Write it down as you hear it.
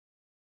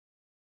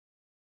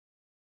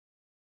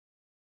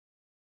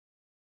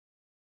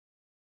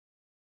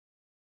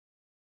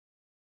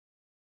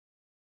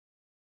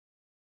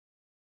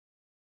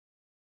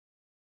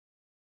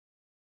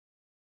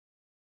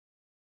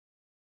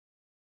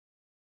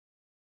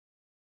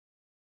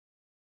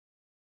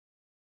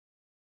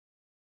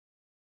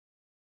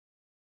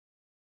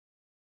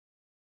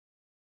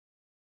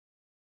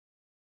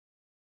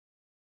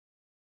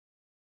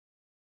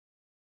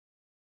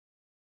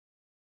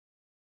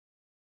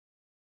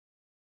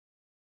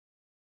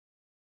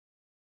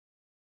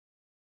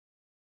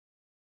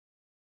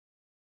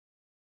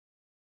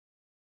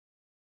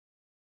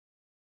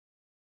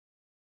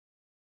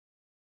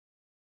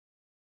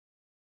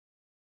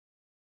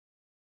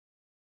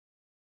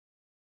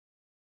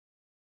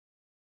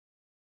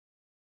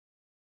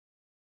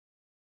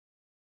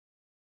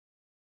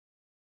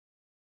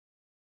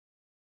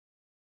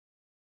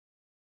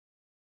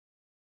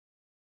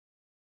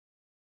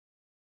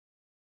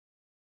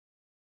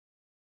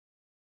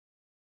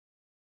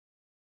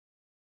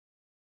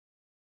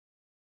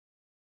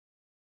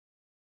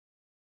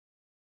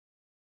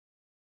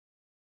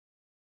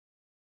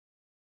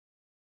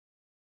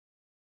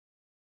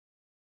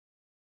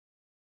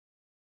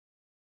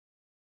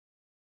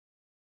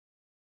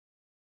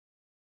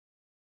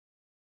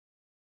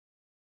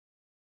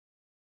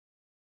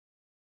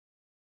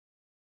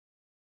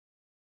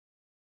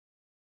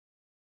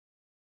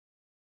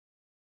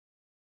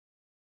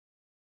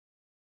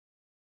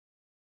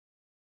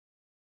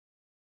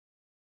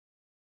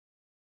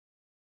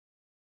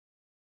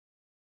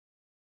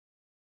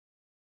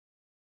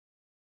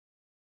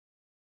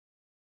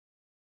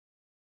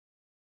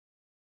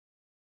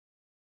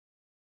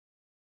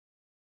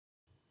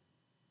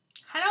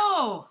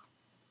Hello!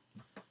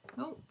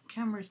 Oh,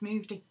 camera's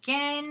moved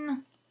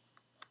again.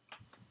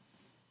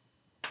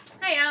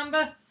 Hey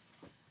Amber!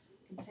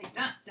 You can take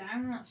that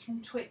down, that's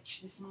from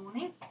Twitch this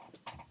morning.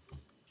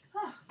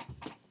 Oh.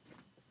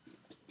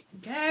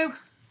 There we go.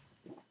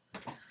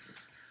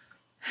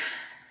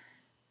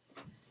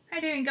 How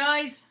you doing,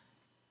 guys?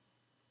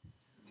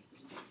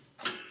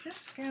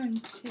 Just going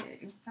to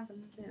have a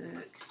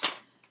look.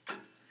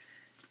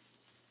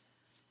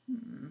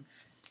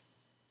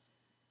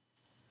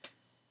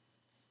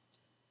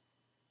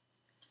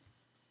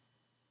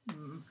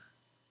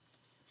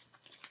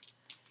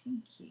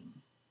 Thinking.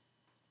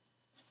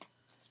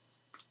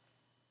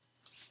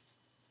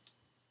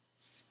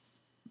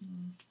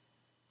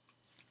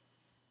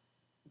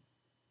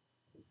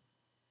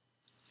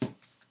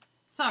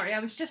 Sorry, I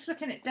was just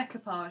looking at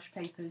decoupage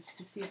papers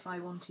to see if I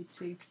wanted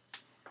to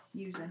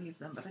use any of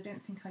them, but I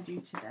don't think I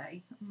do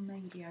today.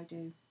 Maybe I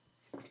do.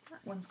 That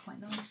one's quite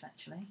nice,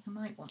 actually. I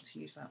might want to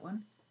use that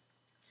one.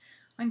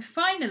 I'm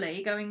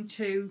finally going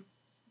to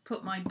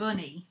put my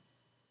bunny.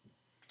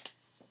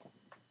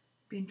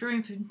 Been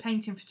drawing and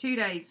painting for 2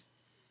 days,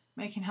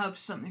 making Hubs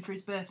something for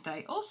his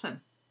birthday.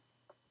 Awesome.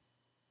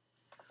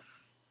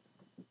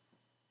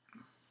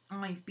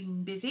 I've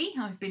been busy.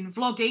 I've been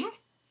vlogging.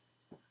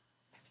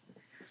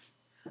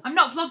 I'm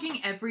not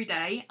vlogging every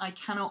day. I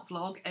cannot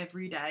vlog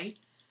every day.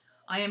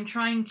 I am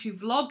trying to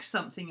vlog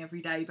something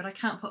every day, but I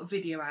can't put a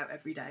video out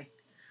every day.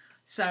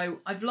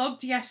 So I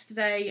vlogged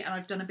yesterday and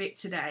I've done a bit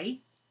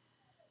today.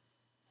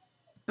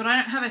 But I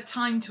don't have a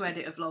time to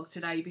edit a vlog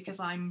today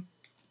because I'm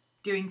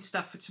doing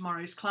stuff for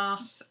tomorrow's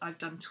class. I've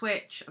done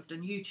Twitch, I've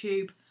done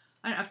YouTube.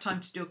 I don't have time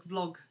to do a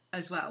vlog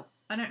as well.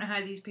 I don't know how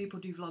these people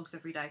do vlogs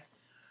every day.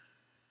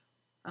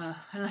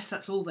 Unless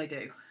that's all they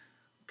do.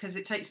 Because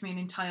it takes me an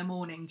entire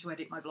morning to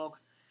edit my vlog.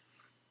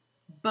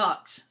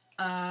 But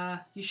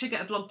you should get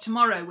a vlog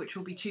tomorrow, which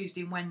will be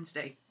Tuesday and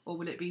Wednesday. Or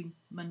will it be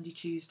Monday,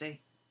 Tuesday?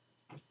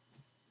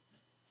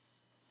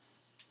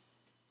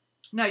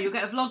 No, you'll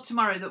get a vlog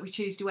tomorrow that will be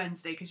Tuesday,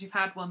 Wednesday, because you've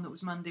had one that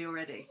was Monday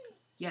already.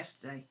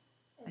 Yesterday,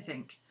 I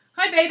think.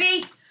 Hi,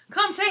 baby.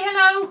 Come say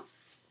hello.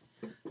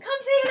 Come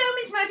say hello.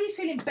 Miss Maddie's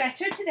feeling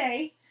better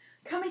today.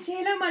 Come and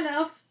say hello, my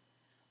love.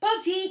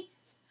 Bobsy.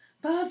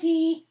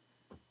 Bobsy.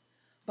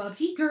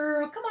 Bobsy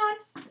girl. Come on.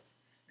 Come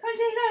and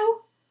say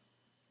hello.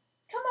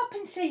 Come up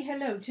and say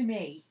hello to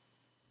me.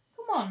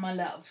 Come on, my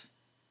love.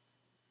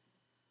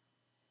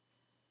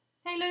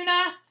 Hey,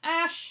 Luna.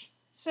 Ash.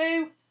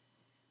 Sue.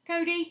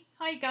 Cody.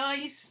 Hi,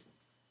 guys.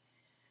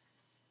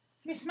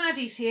 Miss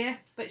Maddie's here,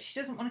 but she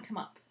doesn't want to come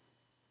up.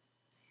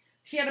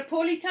 She had a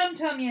poorly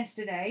tum-tum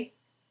yesterday,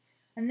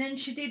 and then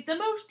she did the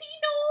most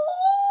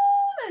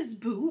enormous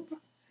boop,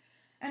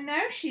 and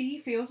now she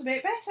feels a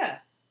bit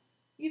better.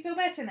 You feel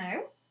better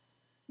now?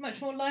 Much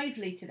more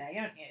lively today,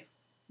 aren't you?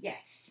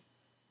 Yes.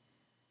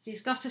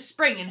 She's got a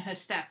spring in her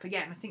step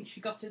again. I think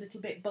she got a little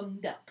bit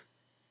bunged up.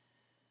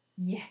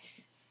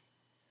 Yes.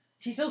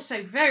 She's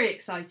also very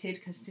excited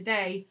because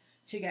today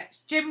she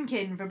gets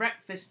Jimkin for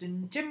breakfast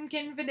and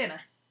Jimkin for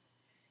dinner.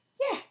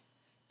 Yeah,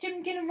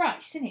 Jimkin and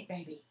rice, isn't it,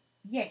 baby?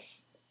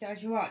 Yes,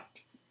 that's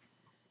right.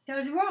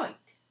 That's right.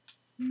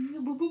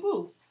 Boo, boo,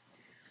 boo.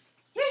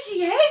 Here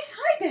she is.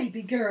 Hi,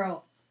 baby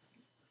girl.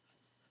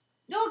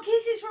 Oh,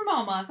 kisses from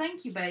Mama.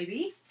 Thank you,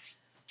 baby.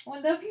 Oh, I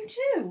love you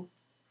too.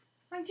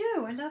 I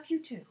do. I love you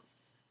too.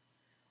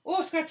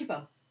 Oh, scratchy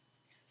bum.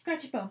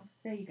 Scratchy bum.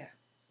 There you go.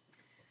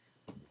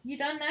 You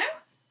done now?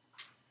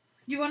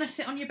 You want to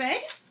sit on your bed?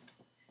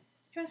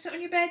 Do you want to sit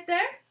on your bed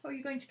there? Or are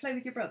you going to play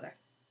with your brother?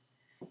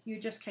 You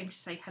just came to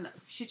say hello.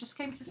 She just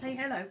came to say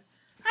hello.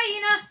 Hi,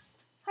 Ina.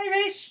 Hi,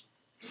 Rish.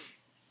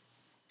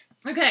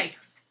 Okay.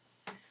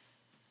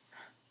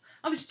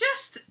 I was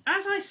just,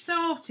 as I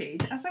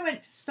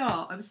went to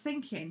start, I was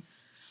thinking,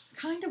 I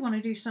kind of want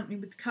to do something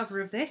with the cover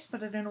of this,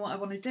 but I don't know what I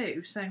want to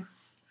do, so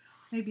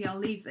maybe I'll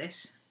leave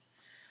this.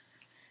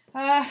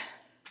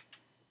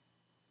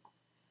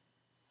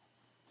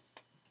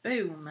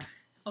 Boom.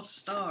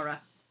 Ostara.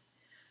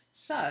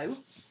 So,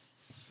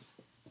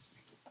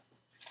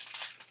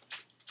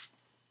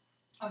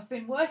 I've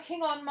been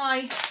working on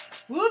my,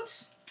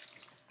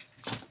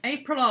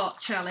 April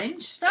Art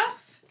Challenge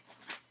stuff.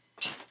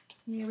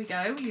 Here we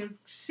go. You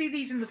see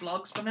these in the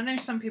vlogs, but I know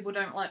some people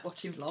don't like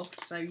watching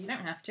vlogs, so you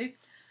don't have to.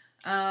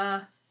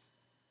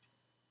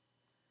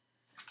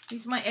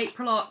 These are my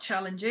April Art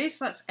Challenges.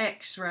 That's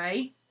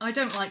X-Ray. I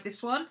don't like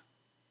this one,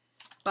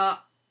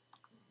 but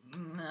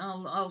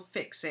I'll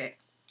fix it.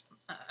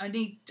 I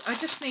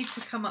just need to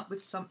come up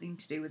with something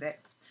to do with it.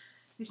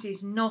 This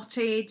is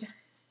Knotted.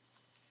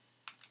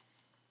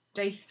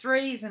 Day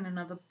 3 is in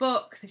another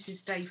book. This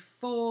is day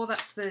 4.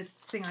 That's the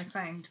thing I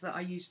found that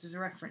I used as a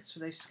reference for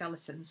those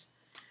skeletons.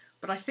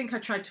 But I think I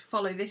tried to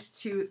follow this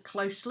too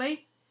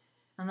closely,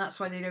 and that's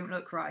why they don't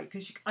look right,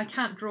 because I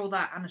can't draw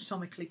that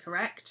anatomically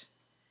correct.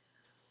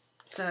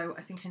 So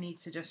I think I need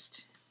to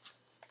just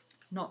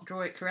not draw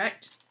it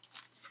correct.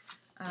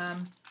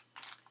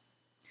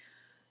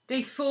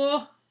 Day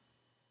 4,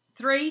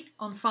 3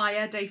 on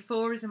fire. Day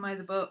 4 is in my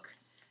other book.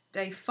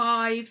 Day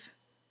 5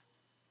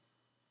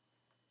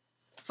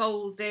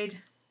 folded.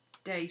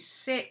 Day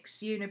 6,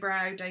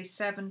 unibrow. Day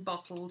 7,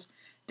 bottled.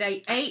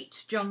 Day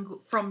 8, jungle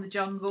from the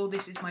jungle.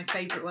 This is my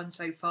favourite one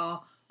so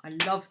far. I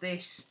love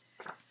this.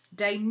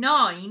 Day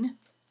 9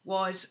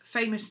 was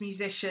famous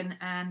musician,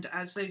 and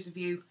as those of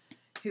you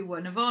who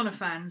were Nirvana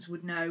fans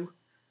would know,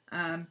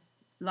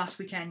 last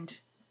weekend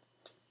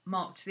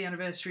marked the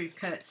anniversary of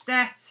Kurt's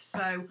death,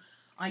 so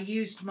I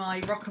used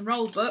my rock and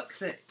roll book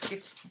that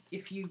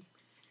if you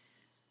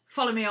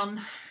follow me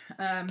on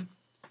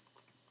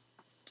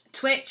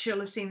Twitch,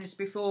 you'll have seen this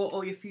before,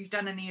 or if you've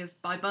done any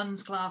of By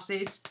Buns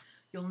classes,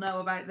 you'll know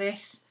about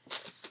this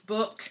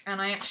book,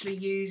 and I actually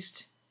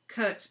used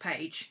Kurt's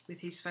page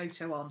with his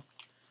photo on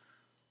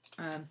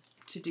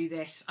to do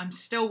this. I'm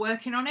still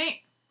working on it.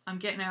 I'm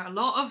getting out a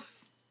lot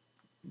of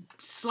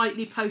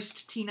slightly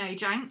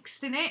post-teenage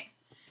angst in it.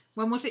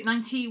 When was it?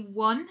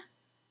 91?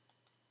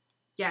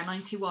 Yeah,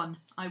 91.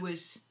 I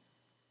was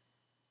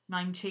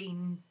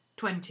 19,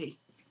 20.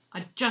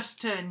 I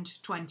just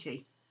turned 20.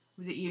 I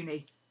was at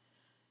uni.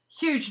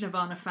 Huge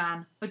Nirvana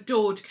fan.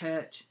 Adored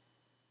Kurt.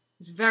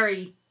 Was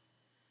very...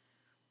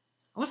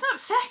 I wasn't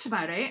upset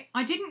about it.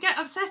 I didn't get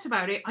upset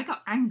about it. I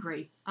got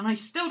angry. And I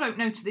still don't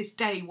know to this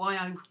day why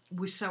I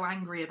was so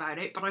angry about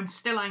it, but I'm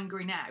still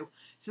angry now.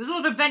 So there's a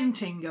lot of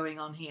venting going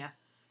on here.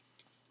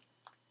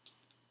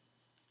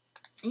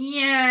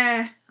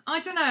 Yeah, I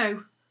don't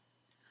know.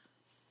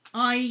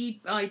 I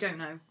don't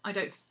know.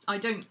 I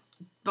don't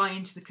buy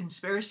into the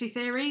conspiracy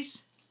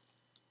theories.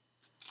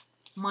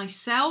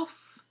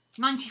 Myself,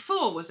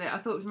 94 was it? I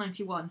thought it was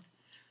 91.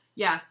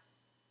 Yeah.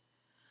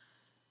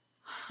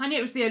 I knew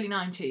it was the early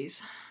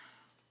 90s.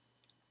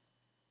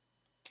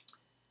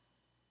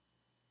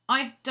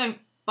 I don't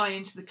buy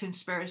into the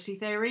conspiracy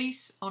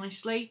theories,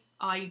 honestly.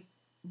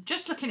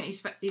 Just looking at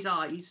his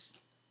eyes,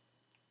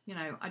 you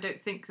know, I don't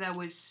think there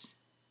was...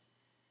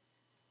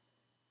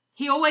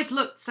 He always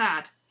looked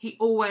sad. He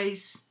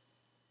always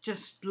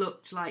just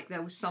looked like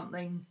there was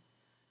something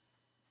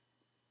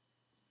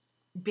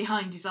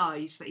behind his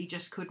eyes that he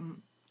just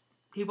couldn't...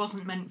 He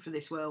wasn't meant for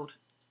this world,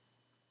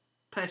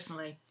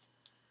 personally.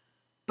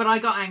 But I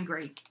got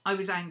angry. I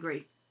was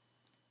angry.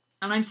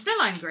 And I'm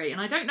still angry, and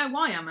I don't know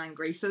why I'm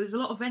angry, so there's a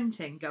lot of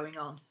venting going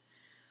on.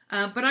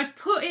 But I've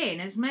put in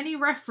as many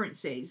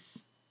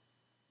references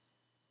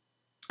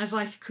as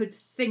I could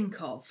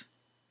think of.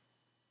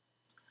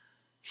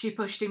 She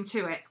pushed him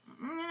to it.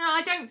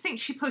 I don't think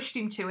she pushed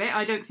him to it.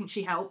 I don't think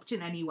she helped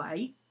in any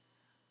way.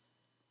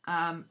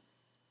 And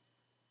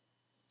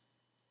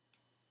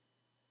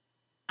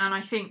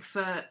I think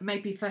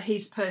maybe for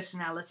his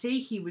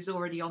personality, he was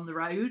already on the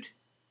road.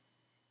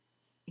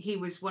 He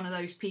was one of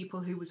those people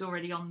who was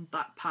already on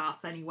that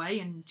path anyway,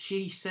 and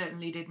she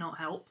certainly did not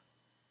help.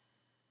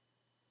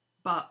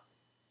 But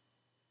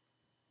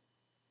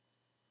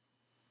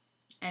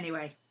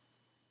anyway.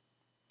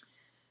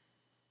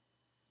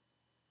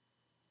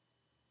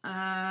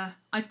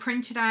 I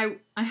printed out,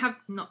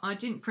 I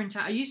didn't print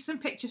out, I used some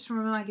pictures from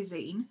a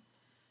magazine.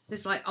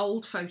 There's like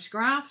old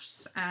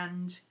photographs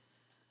and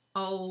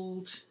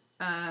old,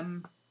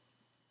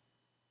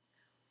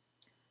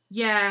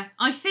 yeah,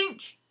 I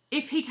think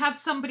if he'd had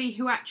somebody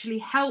who actually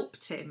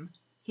helped him,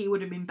 he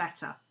would have been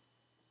better.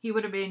 He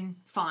would have been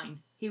fine.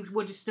 He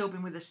would have still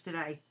been with us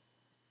today.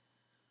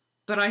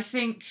 But I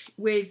think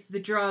with the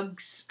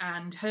drugs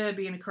and her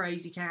being a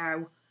crazy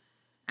cow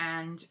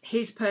and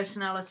his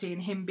personality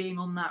and him being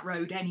on that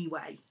road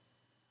anyway,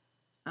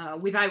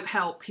 without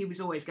help, he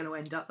was always going to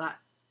end up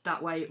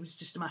that way. It was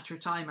just a matter of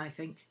time, I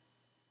think.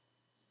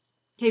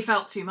 He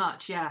felt too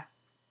much, yeah.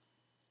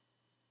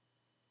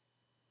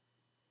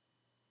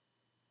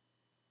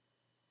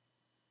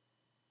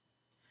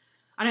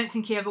 I don't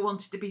think he ever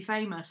wanted to be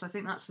famous. I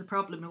think that's the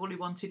problem. All he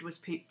wanted was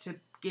to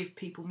give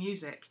people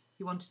music.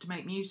 He wanted to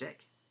make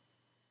music.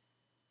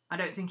 I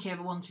don't think he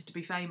ever wanted to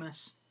be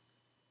famous.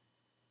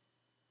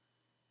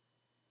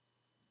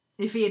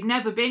 If he had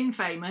never been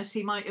famous,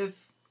 he might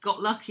have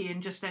got lucky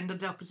and just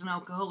ended up as an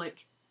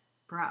alcoholic,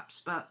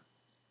 perhaps, but...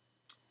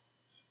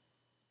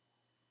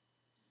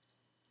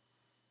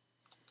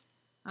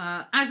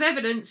 as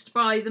evidenced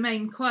by the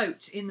main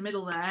quote in the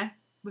middle there,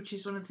 which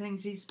is one of the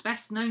things he's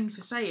best known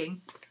for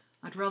saying,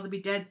 I'd rather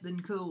be dead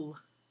than cool.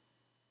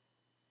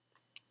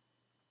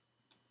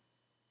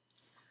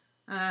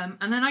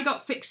 And then I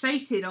got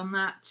fixated on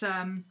that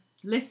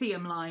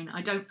lithium line.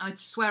 I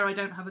swear I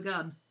don't have a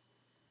gun.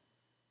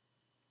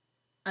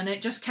 And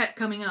it just kept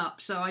coming up,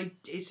 so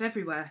it's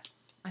everywhere.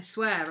 I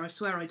swear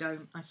I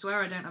don't. I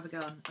swear I don't have a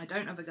gun. I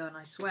don't have a gun,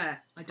 I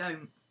swear. I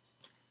don't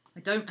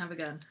have a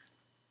gun.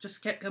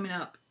 Just kept coming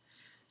up.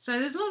 So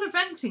there's a lot of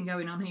venting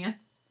going on here.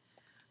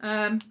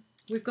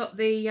 We've got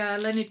the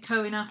Leonard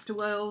Cohen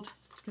Afterworld,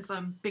 because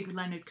I'm a big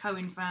Leonard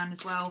Cohen fan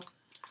as well.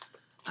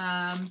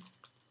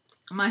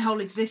 My whole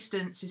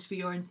existence is for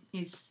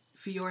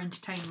your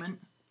entertainment.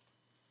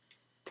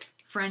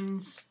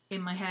 Friends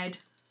in my head.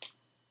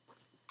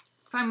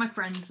 Found my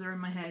friends, they're in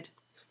my head.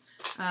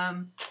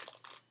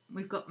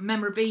 We've got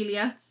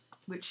memorabilia,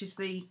 which is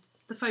the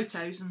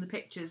photos and the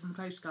pictures and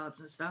the postcards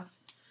and stuff.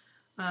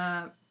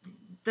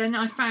 Then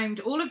I found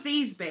all of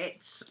these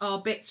bits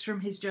are bits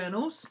from his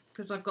journals,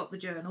 because I've got the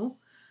journal.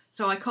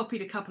 So I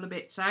copied a couple of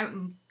bits out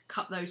and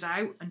cut those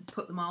out and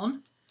put them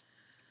on.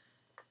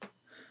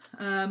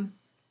 And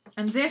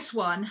this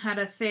one had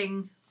a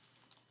thing,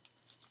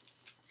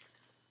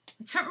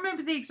 I can't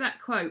remember the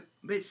exact quote,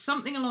 but it's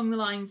something along the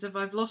lines of,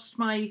 I've lost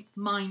my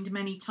mind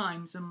many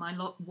times and my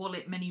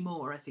wallet many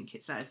more, I think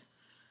it says.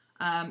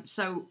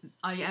 So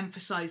I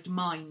emphasised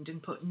mind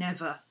and put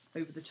never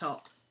over the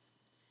top.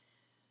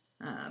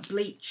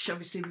 Bleach,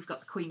 obviously we've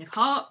got the Queen of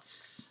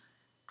Hearts,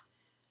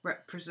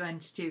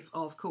 representative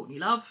of Courtney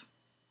Love.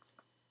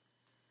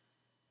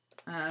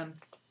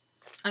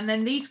 And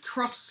then these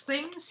cross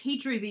things, he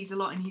drew these a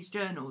lot in his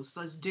journals,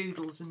 those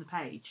doodles in the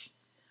page.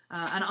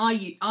 And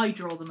I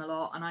draw them a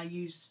lot, and I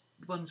use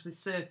ones with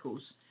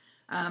circles.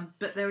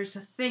 But there is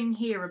a thing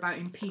here about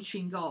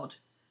impeaching God.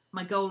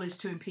 My goal is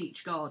to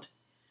impeach God.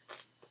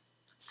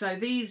 So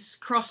these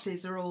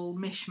crosses are all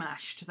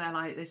mishmashed. They're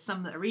like, there's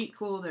some that are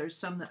equal, there's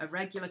some that are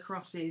regular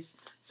crosses,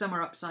 some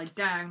are upside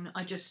down.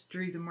 I just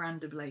drew them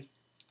randomly,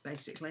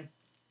 basically.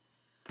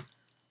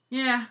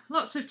 Yeah,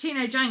 lots of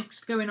teenage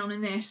angst going on in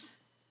this.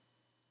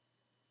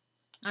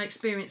 I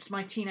experienced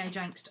my teenage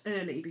angst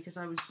early because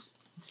I was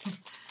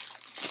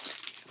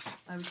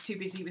too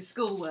busy with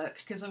schoolwork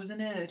because I was a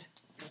nerd.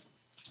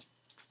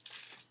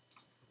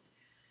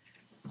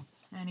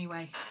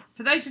 Anyway,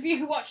 for those of you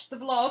who watched the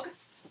vlog,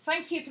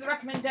 thank you for the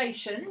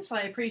recommendations.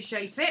 I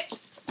appreciate it.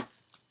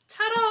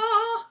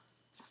 Ta-da!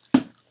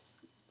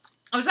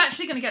 I was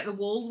actually going to get the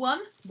wall one,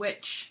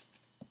 which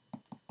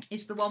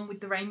is the one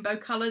with the rainbow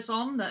colours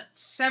on that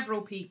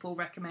several people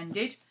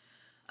recommended.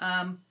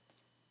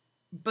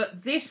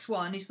 But this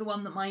one is the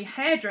one that my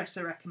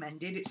hairdresser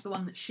recommended. It's the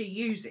one that she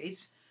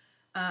uses,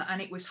 and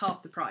it was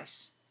half the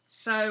price.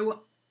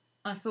 So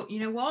I thought, you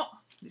know what?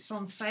 It's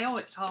on sale,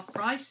 it's half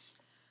price.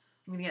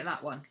 I'm going to get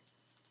that one.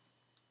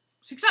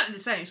 It's exactly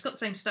the same. It's got the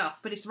same stuff,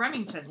 but it's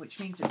Remington, which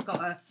means it's got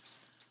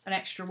an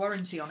extra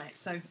warranty on it.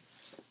 So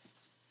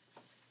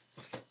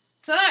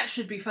that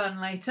should be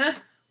fun later.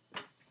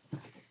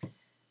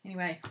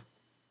 Anyway.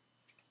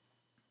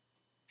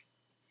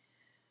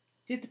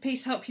 Did the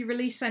piece help you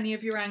release any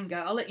of your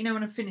anger? I'll let you know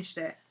when I've finished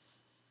it.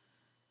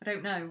 I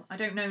don't know. I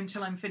don't know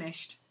until I'm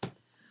finished.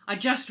 I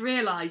just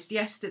realised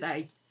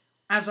yesterday,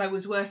 as I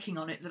was working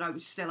on it, that I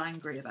was still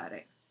angry about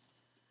it.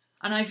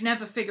 And I've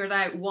never figured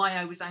out why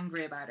I was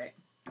angry about it.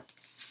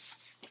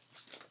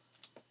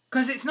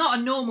 Because it's not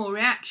a normal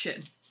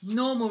reaction.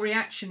 Normal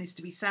reaction is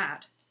to be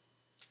sad.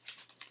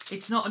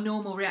 It's not a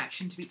normal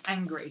reaction to be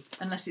angry,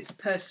 unless it's a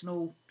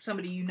personal,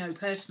 somebody you know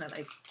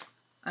personally.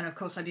 And of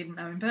course I didn't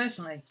know him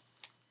personally.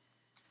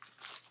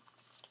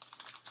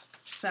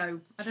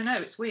 So, I don't know,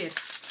 it's weird.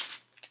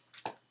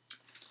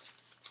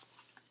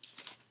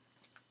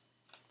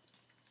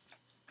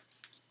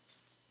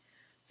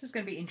 This is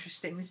going to be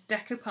interesting. This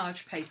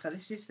decoupage paper.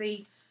 This is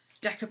the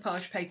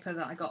decoupage paper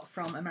that I got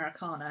from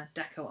Americana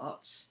Deco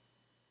Arts.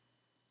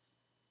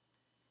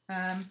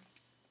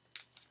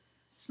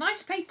 It's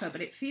nice paper, but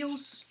it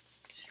feels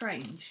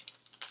strange.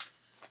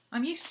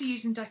 I'm used to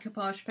using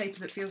decoupage paper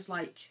that feels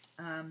like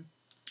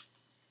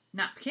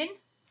napkin,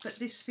 but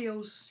this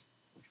feels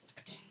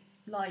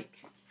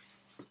like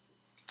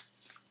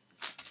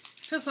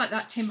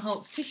that Tim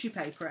Holtz tissue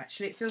paper.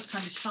 Actually, it feels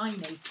kind of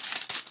shiny,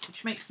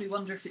 which makes me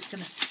wonder if it's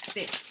going to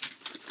stick.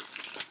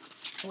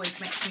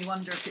 Always makes me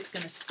wonder if it's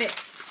going to stick.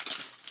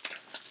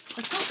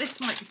 I thought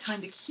this might be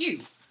kind of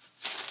cute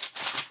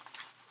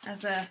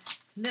as a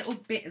little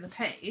bit of the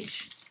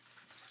page.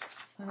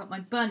 I've got my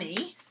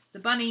bunny. The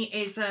bunny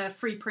is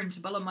free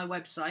printable on my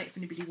website if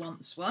anybody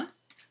wants one.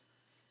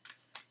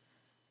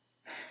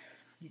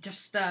 You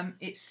just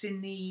it's in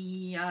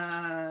the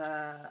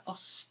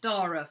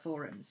Ostara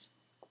forums.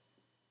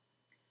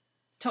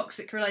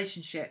 Toxic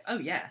relationship. Oh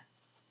yeah.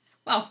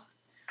 Well,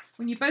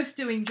 when you're both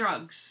doing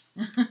drugs,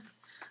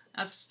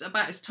 that's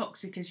about as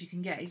toxic as you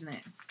can get, isn't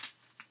it?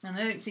 And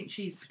I don't think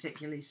she's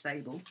particularly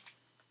stable.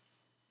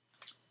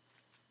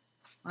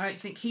 I don't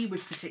think he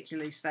was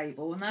particularly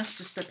stable, and that's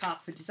just a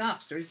path for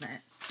disaster, isn't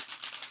it?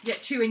 You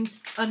get two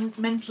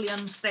mentally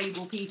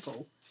unstable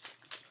people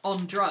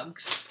on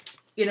drugs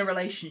in a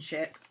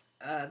relationship.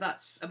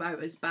 That's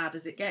about as bad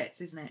as it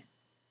gets, isn't it?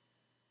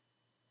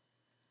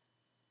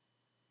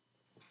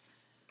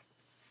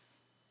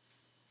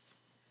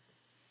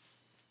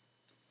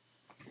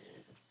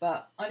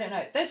 But I don't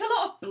know. There's a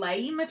lot of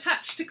blame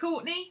attached to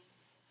Courtney,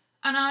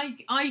 and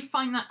I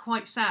find that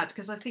quite sad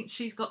because I think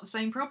she's got the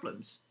same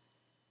problems.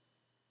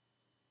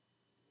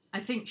 I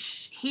think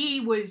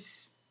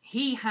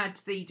he had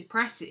the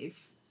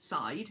depressive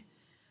side,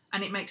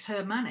 and it makes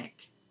her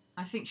manic.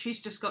 I think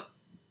she's just got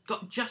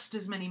just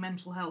as many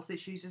mental health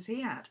issues as he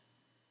had.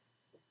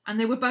 And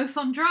they were both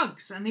on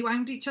drugs, and they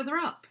wound each other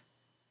up.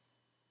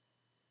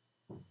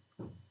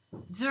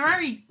 There's a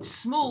very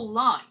small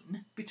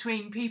line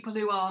between people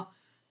who are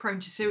prone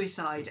to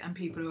suicide and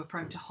people who are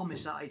prone to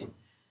homicide.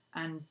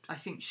 And I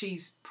think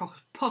she's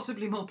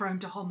possibly more prone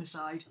to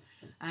homicide,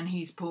 and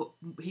he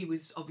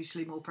was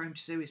obviously more prone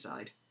to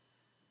suicide.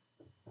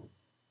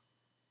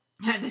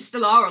 Yeah, there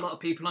still are a lot of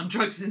people on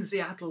drugs in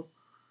Seattle.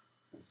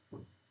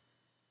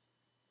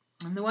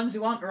 And the ones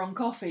who aren't are on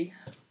coffee.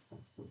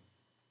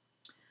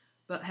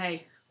 But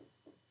hey.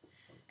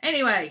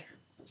 Anyway.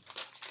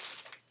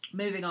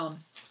 Moving on.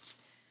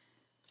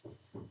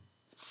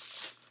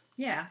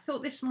 Yeah, I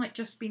thought this might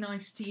just be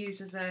nice to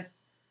use as a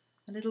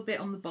little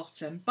bit on the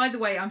bottom. By the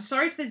way, I'm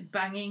sorry if there's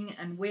banging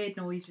and weird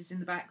noises in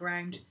the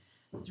background.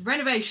 There's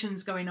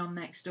renovations going on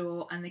next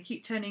door and they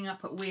keep turning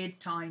up at weird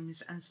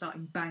times and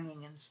starting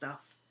banging and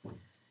stuff.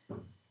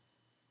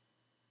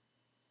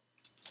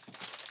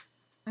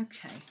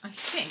 Okay, I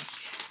think,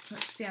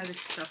 let's see how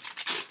this stuff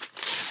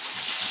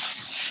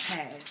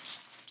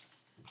tears.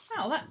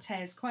 Oh, that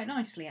tears quite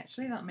nicely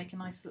actually. That'll make a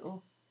nice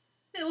little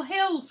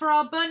hill for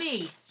our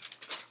bunny.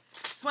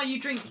 That's why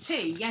you drink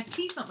tea. Yeah,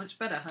 tea's not much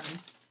better, honey.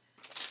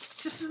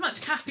 It's just as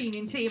much caffeine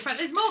in tea. In fact,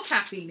 there's more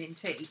caffeine in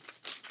tea.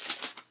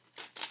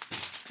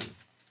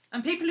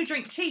 And people who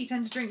drink tea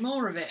tend to drink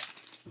more of it.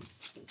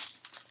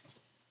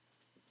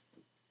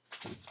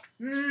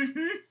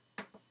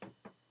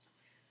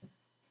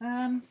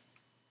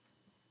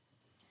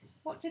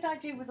 What did I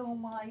do with all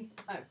my...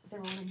 Oh, they're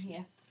all in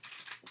here.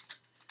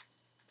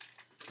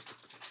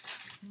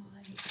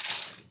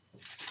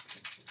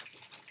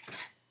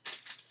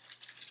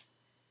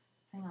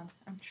 Hang on,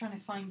 I'm trying to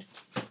find...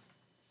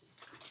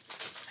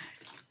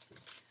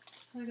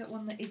 Have I got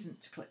one that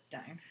isn't clipped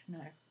down? No.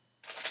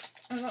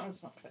 Oh, that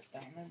one's not clipped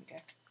down. There we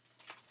go.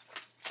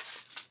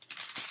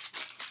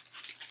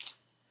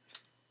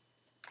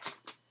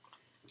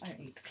 I don't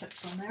need the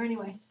clips on there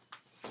anyway.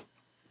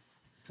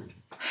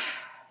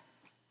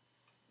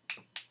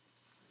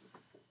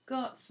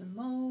 Got some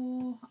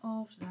more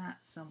of that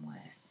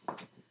somewhere.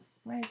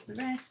 Where's the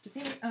rest of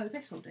it? Oh,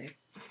 this'll do.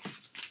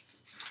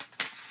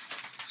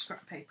 It's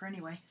scrap paper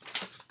anyway.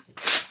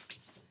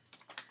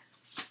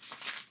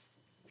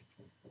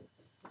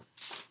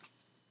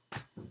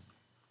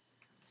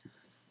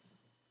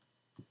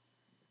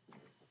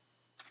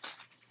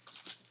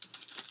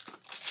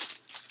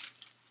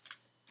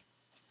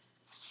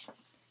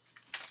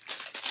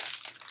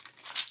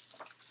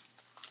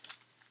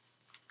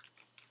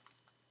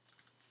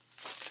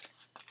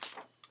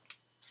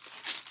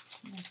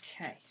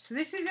 Okay, so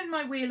this is in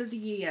my Wheel of the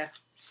Year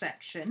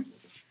section.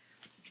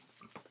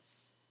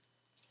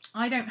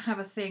 I don't have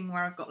a thing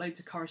where I've got loads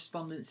of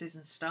correspondences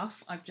and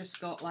stuff. I've just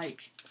got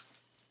like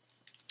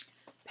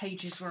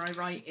pages where I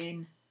write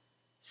in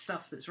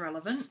stuff that's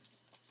relevant.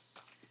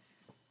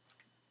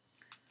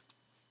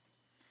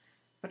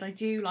 But I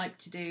do like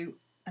to do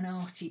an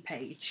arty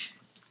page.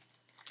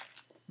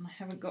 And I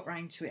haven't got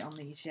round to it on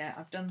these yet.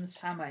 I've done the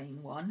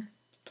Samhain one.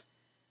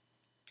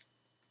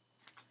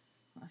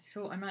 I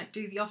thought I might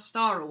do the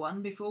Ostara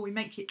one before we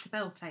make it to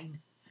Beltane.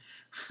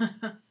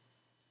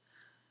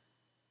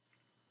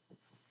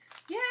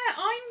 Yeah,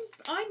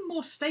 I'm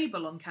more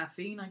stable on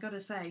caffeine, I gotta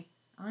say.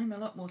 I'm a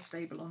lot more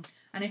stable on...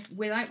 And if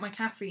without my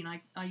caffeine,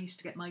 I used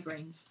to get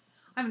migraines.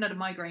 I haven't had a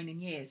migraine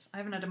in years. I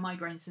haven't had a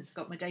migraine since I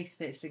got my daith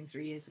piercing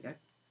 3 years ago.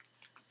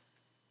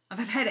 I've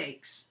had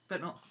headaches,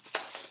 but not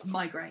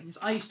migraines.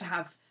 I used to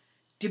have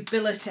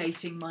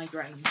debilitating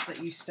migraines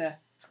that used to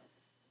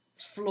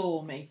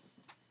floor me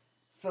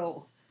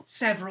for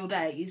several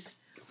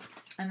days,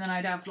 and then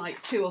I'd have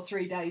like 2 or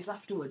 3 days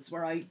afterwards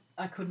where I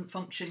couldn't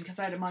function because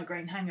I had a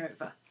migraine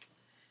hangover.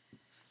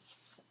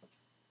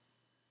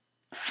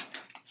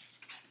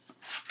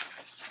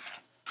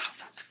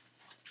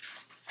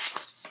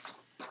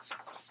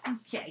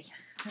 Okay,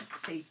 let's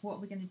see, what are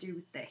we going to do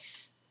with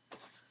this?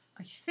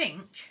 I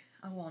think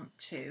I want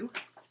to...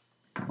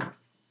 I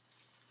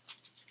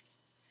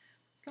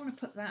want to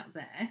put that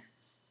there.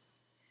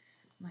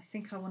 And I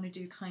think I want to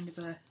do kind of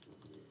a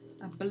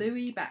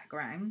bluey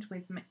background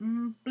with...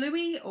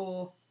 bluey,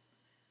 or...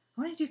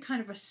 I want to do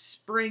kind of a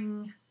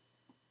spring...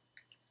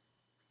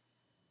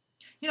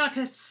 You know, like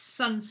a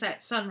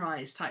sunset,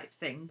 sunrise type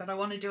thing, but I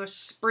want to do a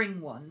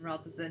spring one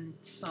rather than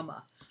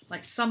summer.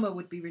 Like summer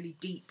would be really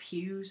deep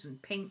hues and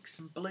pinks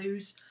and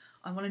blues.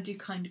 I want to do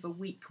kind of a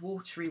weak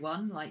watery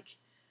one, like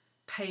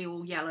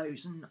pale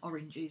yellows and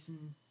oranges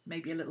and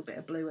maybe a little bit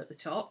of blue at the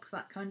top,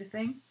 that kind of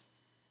thing.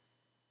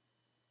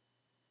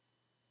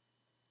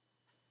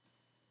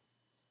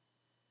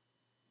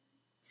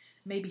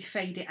 Maybe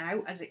fade it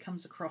out as it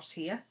comes across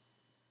here.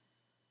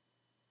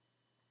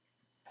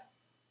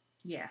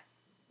 Yeah.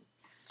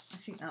 I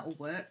think that will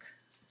work.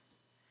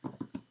 I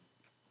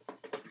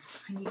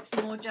need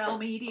some more gel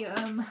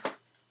medium.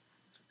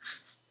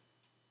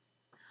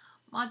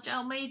 My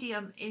gel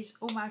medium is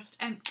almost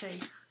empty.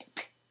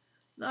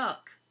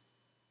 Look,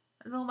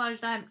 it's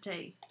almost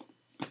empty.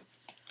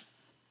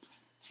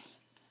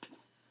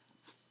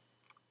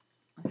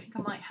 I think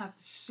I might have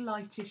the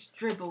slightest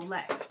dribble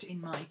left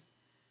in my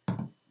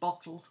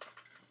bottle.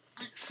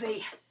 Let's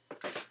see.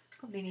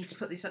 Probably need to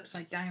put this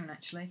upside down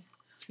actually.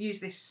 Use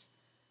this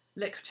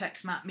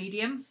Liquitex matte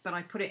medium, but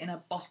I put it in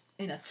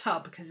a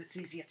tub because it's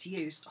easier to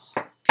use.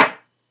 Oh.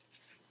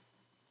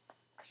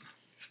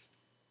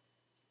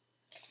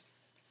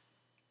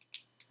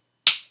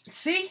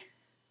 See?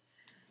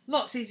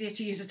 Lots easier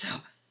to use a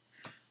tub.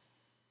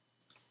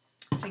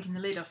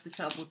 taking the lid off the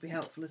tub would be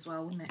helpful as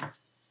well, wouldn't it?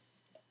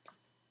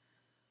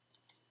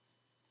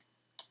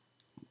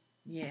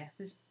 Yeah,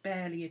 there's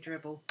barely a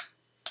dribble.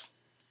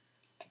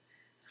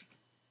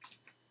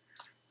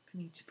 I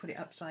need to put it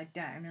upside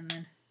down and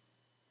then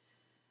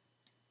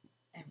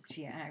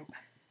empty it out.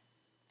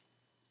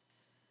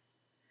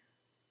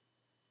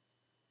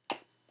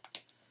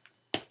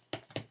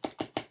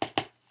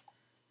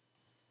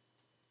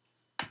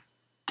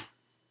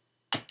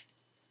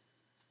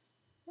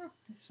 Oh,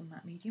 there's some of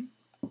that medium.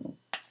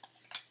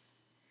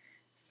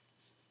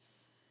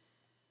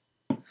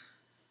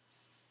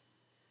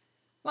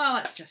 Well,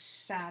 that's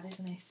just sad,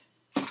 isn't it?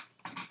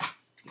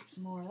 Get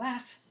some more of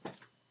that.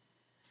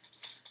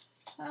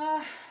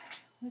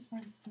 Where's my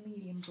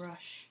medium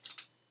brush?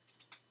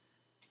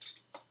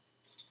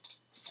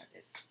 There it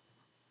is.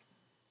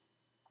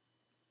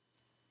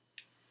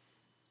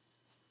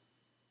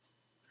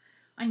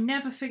 I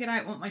never figured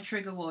out what my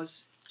trigger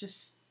was.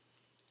 Just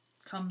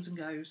comes and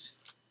goes.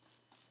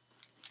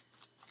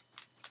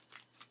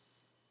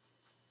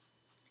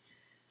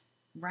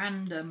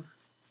 Random,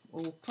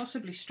 or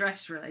possibly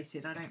stress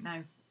related, I don't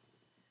know.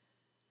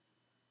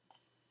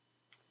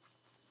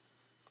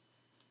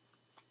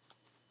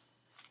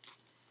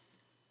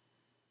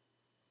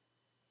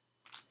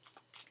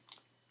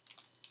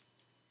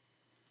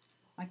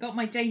 I got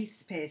my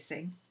teeth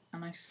piercing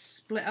and I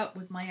split up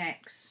with my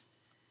ex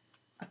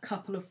a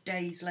couple of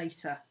days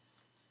later.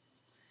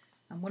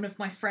 And one of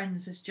my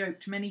friends has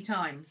joked many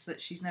times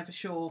that she's never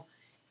sure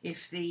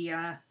if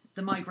the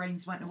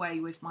migraines went away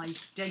with my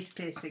teeth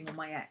piercing or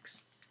my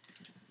ex.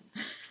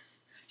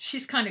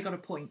 She's kind of got a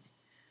point.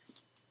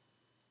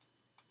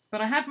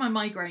 But I had my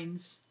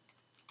migraines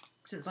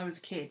since I was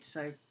a kid,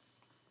 so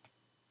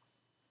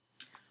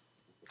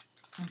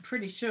I'm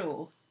pretty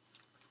sure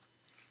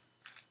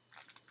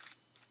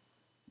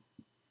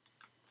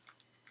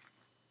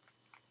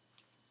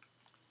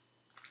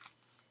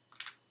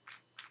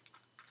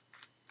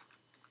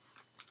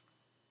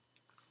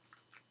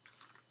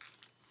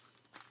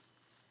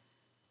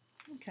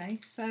Okay,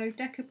 so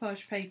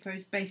decoupage paper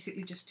is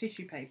basically just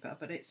tissue paper,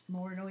 but it's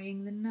more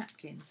annoying than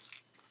napkins.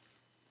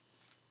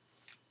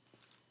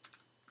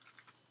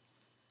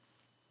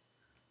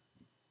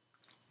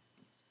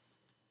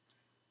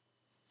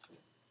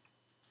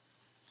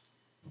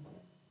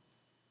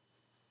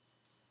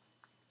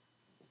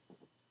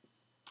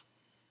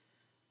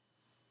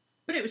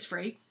 But it was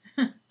free.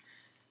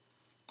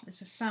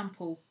 It's a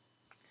sample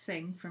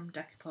thing from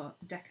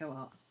Deco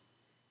Art.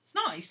 It's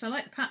nice, I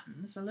like the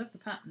patterns, I love the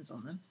patterns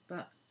on them,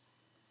 but,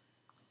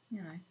 you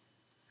know,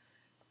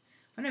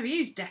 I never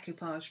used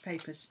decoupage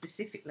paper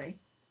specifically.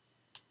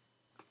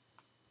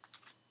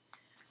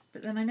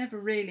 But then I never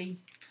really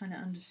kind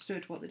of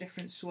understood what the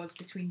difference was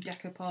between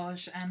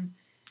decoupage and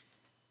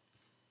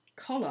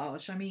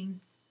collage. I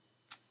mean,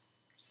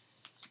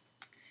 it's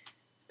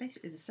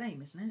basically the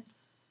same, isn't it?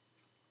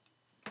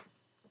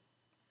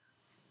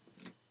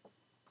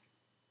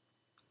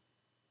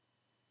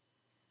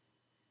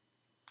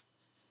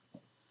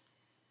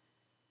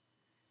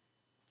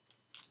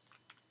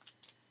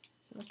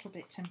 A little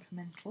bit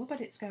temperamental,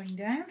 but it's going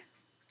down.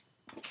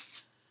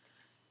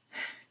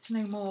 It's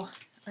no more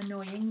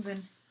annoying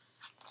than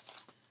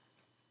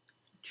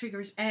trigger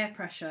is air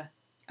pressure.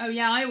 Oh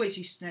yeah, I always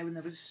used to know when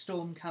there was a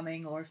storm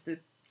coming or if the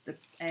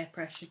air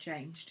pressure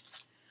changed.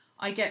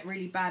 I get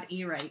really bad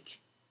earache.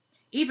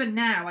 Even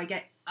now I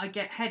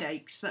get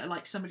headaches that are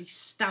like somebody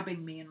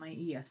stabbing me in my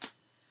ear.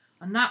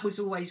 And that was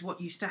always what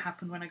used to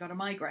happen when I got a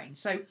migraine.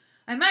 So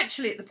I'm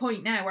actually at the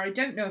point now where I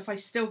don't know if I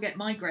still get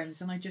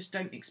migraines and I just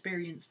don't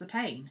experience the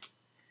pain.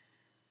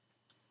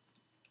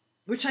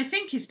 Which I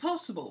think is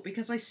possible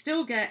because I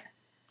still get,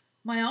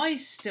 my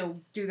eyes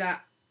still do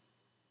that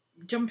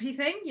jumpy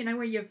thing, you know,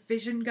 where your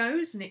vision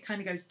goes and it kind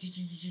of goes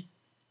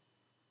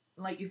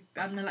like you've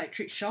had an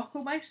electric shock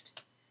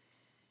almost.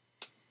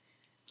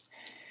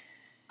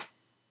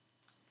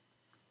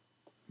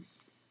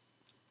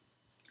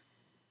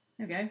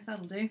 There we go,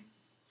 that'll do.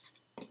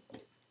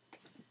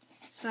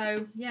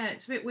 So, yeah,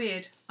 it's a bit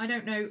weird. I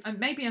don't know.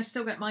 Maybe I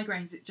still get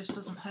migraines. It just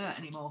doesn't hurt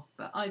anymore.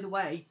 But either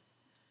way,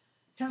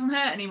 it doesn't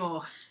hurt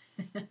anymore.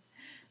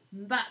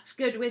 That's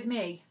good with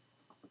me.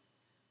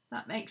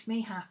 That makes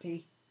me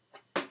happy.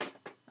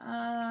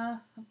 I've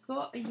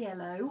got a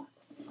yellow.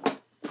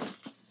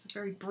 It's a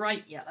very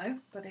bright yellow,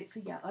 but it's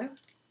a yellow.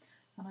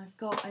 And I've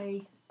got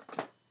a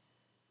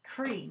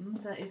cream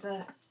that is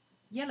a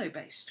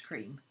yellow-based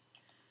cream.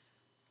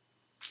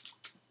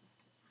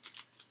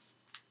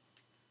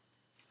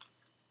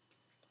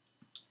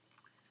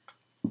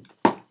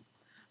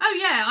 Oh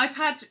yeah, I've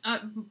had,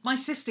 my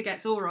sister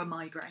gets aura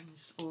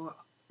migraines, or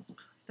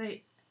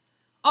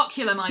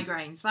ocular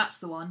migraines, that's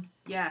the one.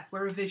 Yeah,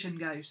 where her vision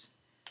goes.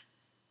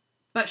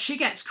 But she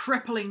gets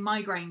crippling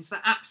migraines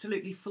that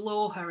absolutely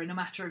floor her in a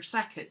matter of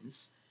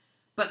seconds,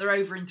 but they're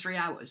over in 3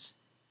 hours.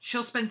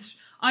 She'll spend,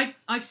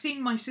 I've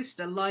seen my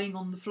sister lying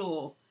on the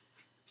floor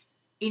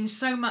in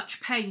so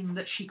much pain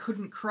that she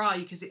couldn't cry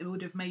because it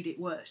would have made it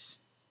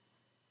worse.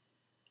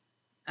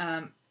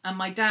 and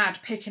my dad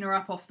picking her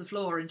up off the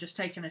floor and just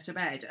taking her to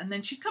bed. And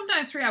then she'd come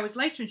down 3 hours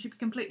later and she'd be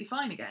completely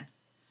fine again.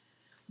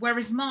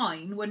 Whereas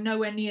mine were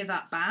nowhere near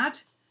that bad.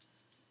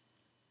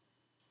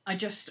 I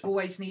just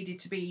always needed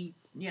to be,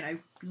 you know,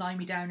 lie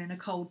me down in a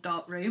cold,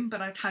 dark room,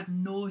 but I'd had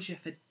nausea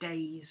for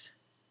days.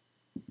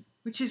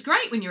 Which is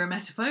great when you're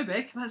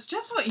emetophobic. That's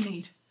just what you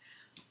need.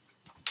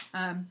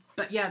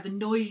 But yeah,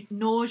 the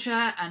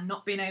nausea and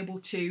not being able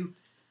to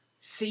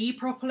see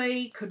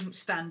properly, couldn't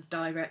stand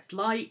direct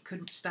light,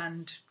 couldn't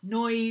stand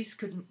noise,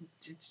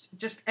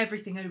 just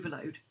everything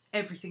overload.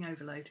 Everything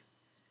overload.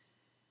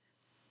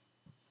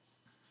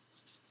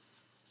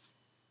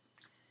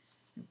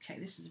 Okay,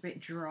 this is a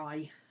bit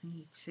dry. I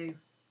need to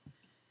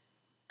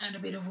add a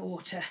bit of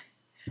water.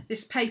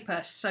 This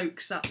paper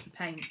soaks up the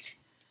paint,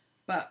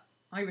 but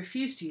I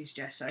refuse to use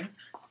gesso.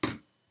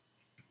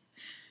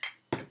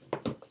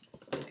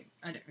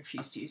 I don't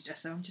refuse to use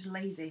gesso, I'm just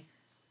lazy.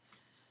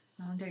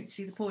 I don't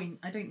see the point.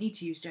 I don't need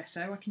to use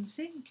gesso. I can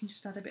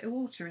just add a bit of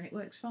water and it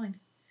works fine.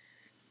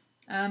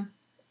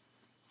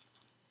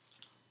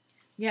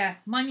 Yeah,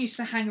 mine used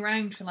to hang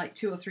around for like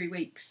 2 or 3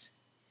 weeks,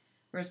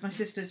 whereas my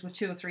sister's were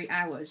 2 or 3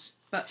 hours,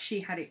 but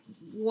she had it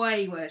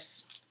way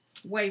worse.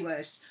 Way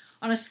worse.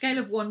 On a scale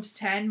of 1 to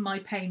 10, my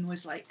pain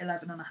was like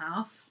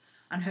 11.5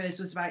 and hers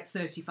was about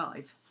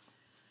 35.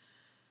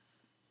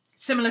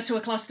 Similar to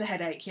a cluster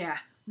headache, yeah.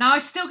 Now I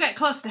still get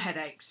cluster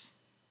headaches,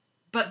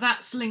 but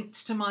that's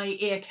linked to my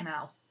ear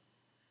canal.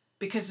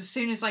 Because as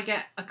soon as I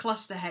get a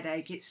cluster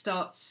headache, it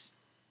starts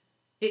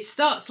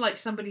like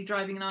somebody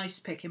driving an ice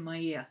pick in my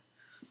ear.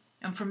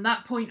 And from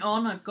that point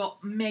on, I've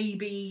got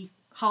maybe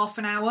half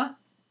an hour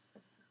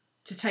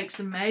to take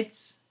some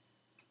meds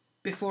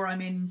before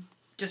I'm in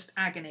just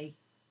agony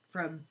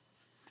from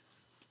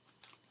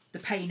the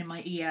pain in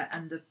my ear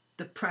and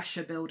the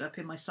pressure build up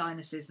in my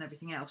sinuses and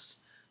everything else.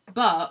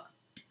 But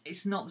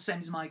it's not the same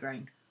as a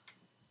migraine.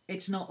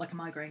 It's not like a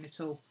migraine at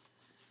all.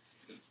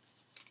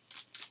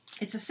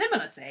 It's a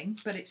similar thing,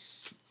 but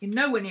it's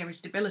nowhere near as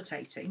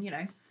debilitating, you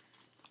know.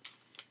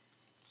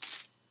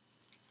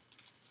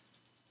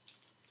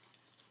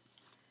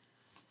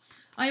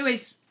 I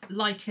always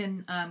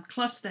liken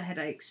cluster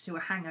headaches to a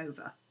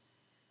hangover.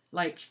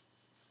 Like,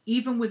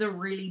 even with a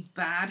really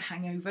bad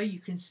hangover, you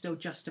can still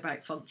just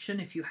about function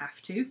if you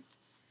have to.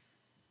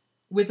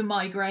 With a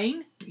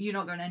migraine, you're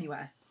not going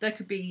anywhere. There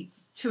could be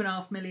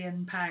 £2.5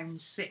 million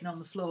sitting on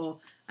the floor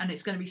and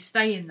it's going to be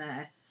staying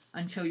there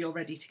until you're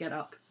ready to get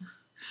up.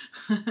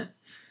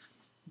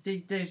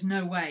 There's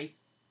no way.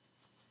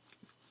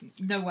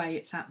 No way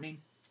it's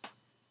happening.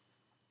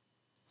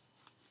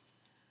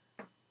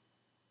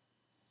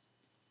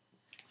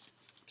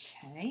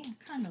 Okay, I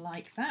kind of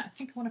like that. I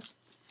think I want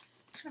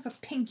kind of a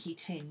pinky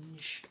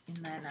tinge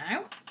in there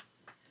now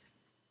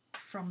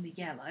from the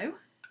yellow.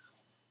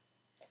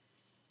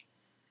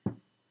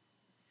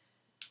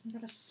 I've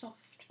got a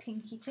soft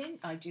pinky tinge.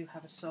 I do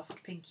have a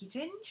soft pinky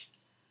tinge.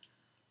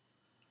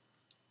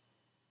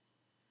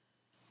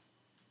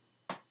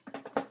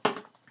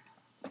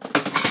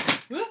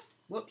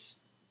 Whoops.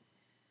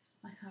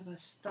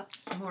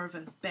 That's more of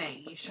a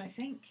beige, I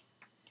think.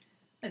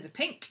 There's a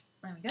pink.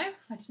 There we go.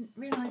 I didn't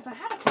realise I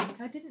had a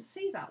pink. I didn't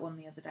see that one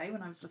the other day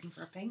when I was looking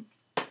for a pink.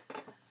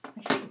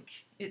 I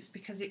think it's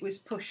because it was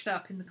pushed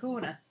up in the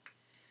corner.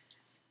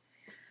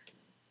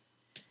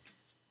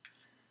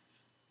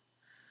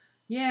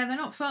 Yeah, they're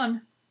not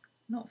fun.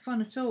 Not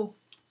fun at all.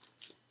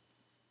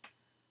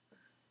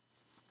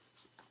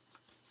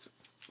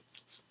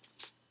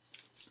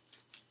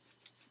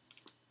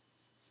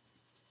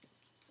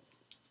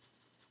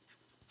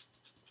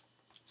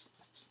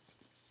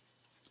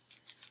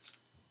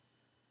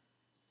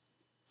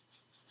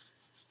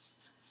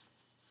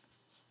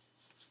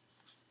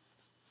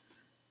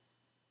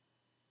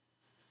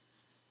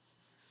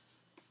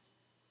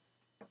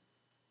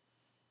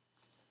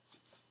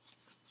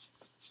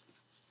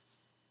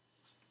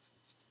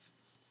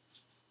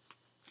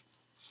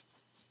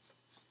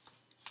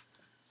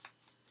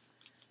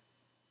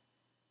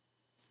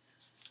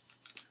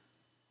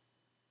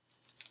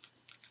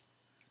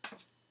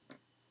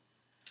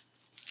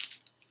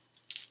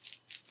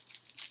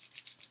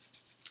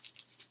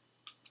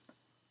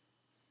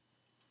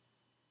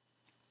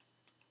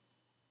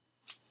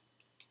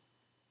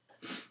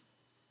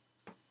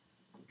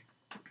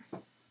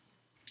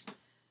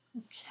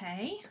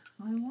 Okay,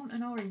 I want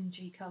an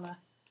orangey colour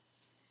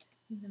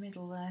in the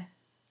middle there.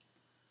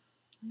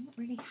 I don't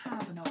really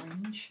have an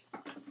orange.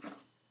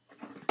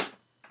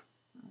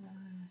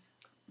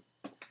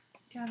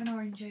 Do I have an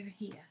orange over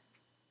here?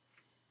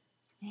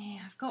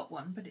 Yeah, I've got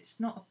one, but it's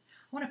not.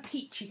 I want a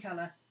peachy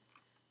colour.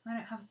 I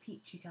don't have a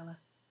peachy colour.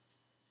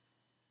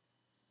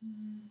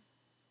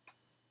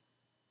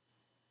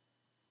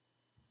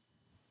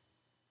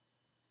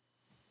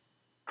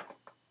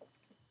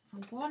 I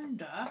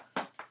wonder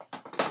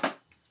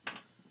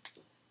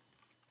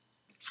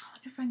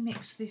if I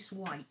mix this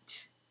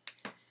white,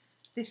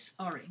 this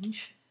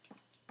orange,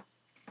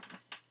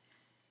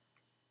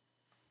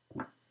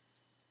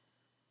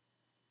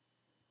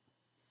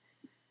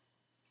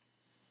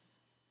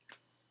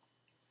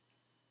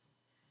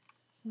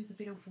 with a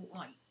bit of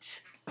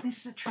white.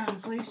 This is a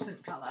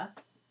translucent colour,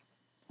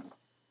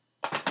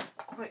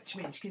 which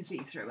means you can see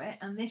through it,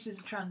 and this is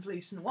a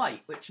translucent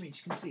white, which means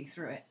you can see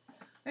through it.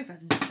 Oh, for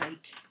heaven's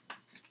sake.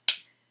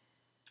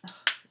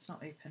 Oh, it's not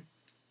open.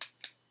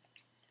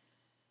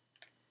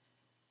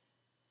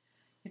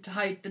 You have to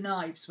hide the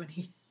knives when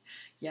he...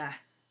 Yeah.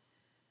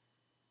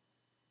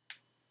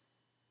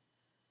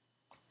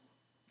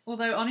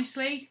 Although,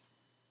 honestly,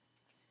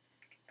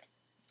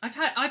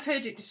 I've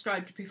heard it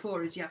described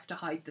before as you have to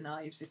hide the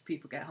knives if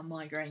people get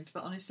migraines,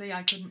 but honestly,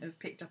 I couldn't have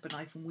picked up a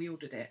knife and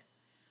wielded it.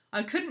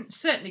 I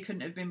certainly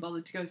couldn't have been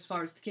bothered to go as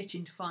far as the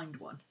kitchen to find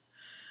one.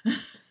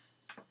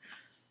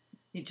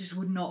 It just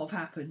would not have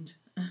happened.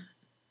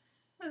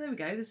 Oh, there we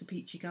go, there's a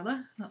peachy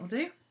colour, that'll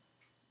do.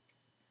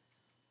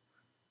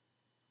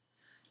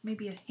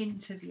 Maybe a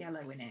hint of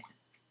yellow in it.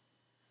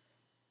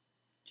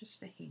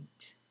 Just a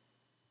hint.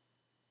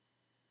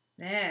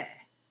 There,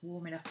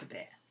 warm it up a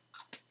bit.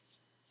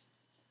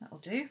 That'll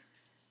do.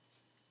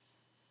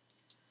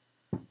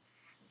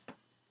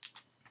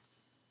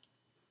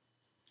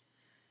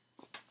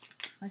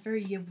 I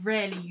very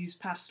rarely use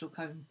pastel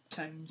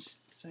tones,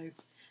 so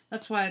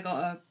that's why I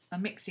got a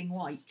mixing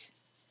white,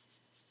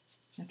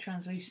 a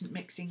translucent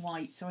mixing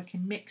white, so I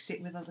can mix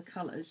it with other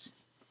colours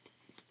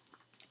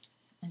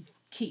and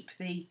keep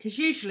the, because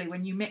usually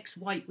when you mix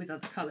white with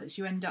other colours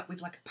you end up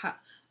with like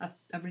a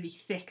really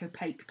thick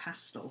opaque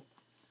pastel,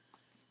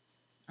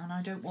 and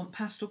I don't want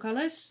pastel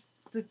colours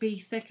to be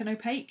thick and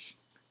opaque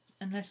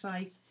unless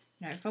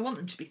if I want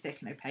them to be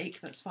thick and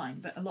opaque, that's fine,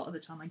 but a lot of the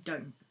time I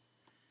don't.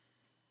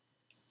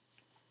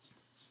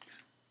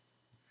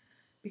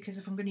 Because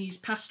if I'm going to use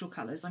pastel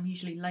colours, I'm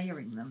usually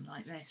layering them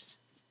like this.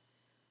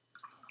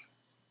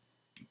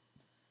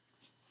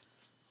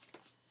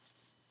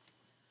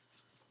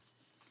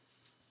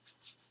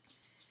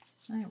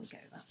 There we go,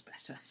 that's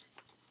better.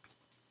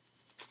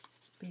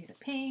 Bit of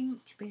pink,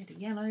 bit of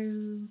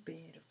yellow,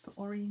 bit of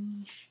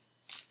orange.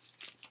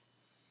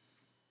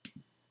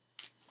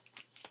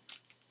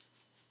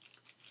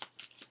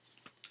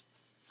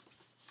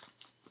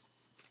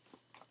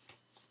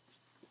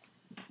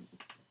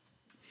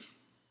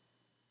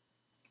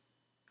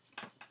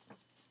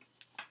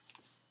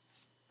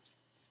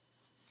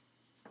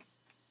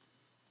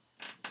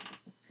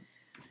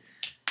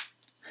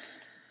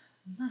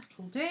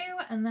 That'll do,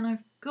 and then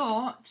I've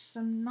got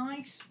some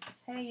nice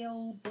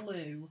pale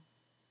blue.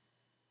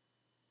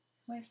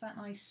 Where's that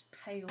nice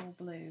pale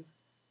blue?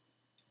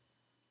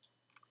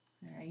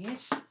 There he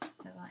is.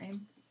 Put that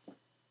in.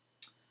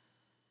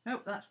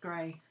 Nope, that's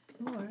grey.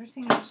 Oh,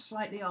 everything is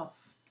slightly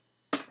off.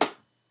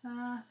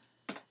 That's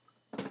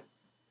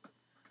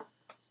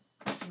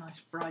a nice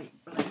bright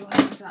blue.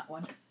 I'll use that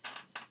one.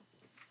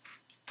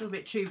 A little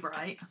bit too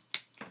bright.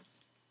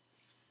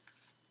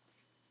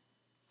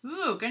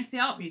 Ooh, going to the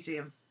art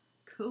museum.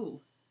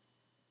 Cool.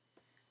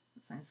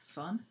 That sounds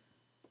fun.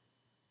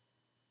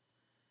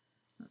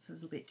 That's a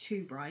little bit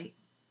too bright,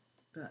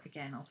 but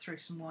again, I'll throw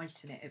some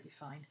white in it, it'll be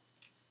fine.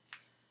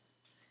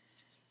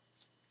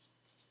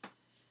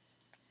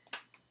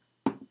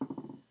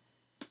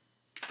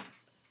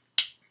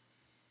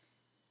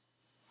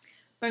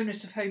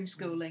 Bonus of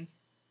homeschooling.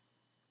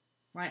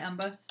 Right,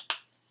 Amber?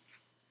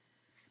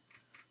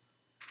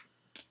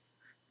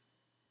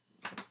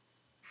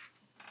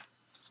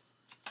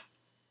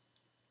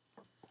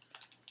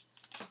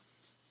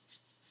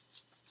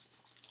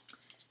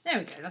 There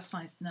we go, that's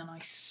nice, a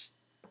nice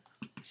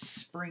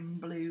spring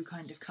blue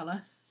kind of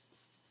colour.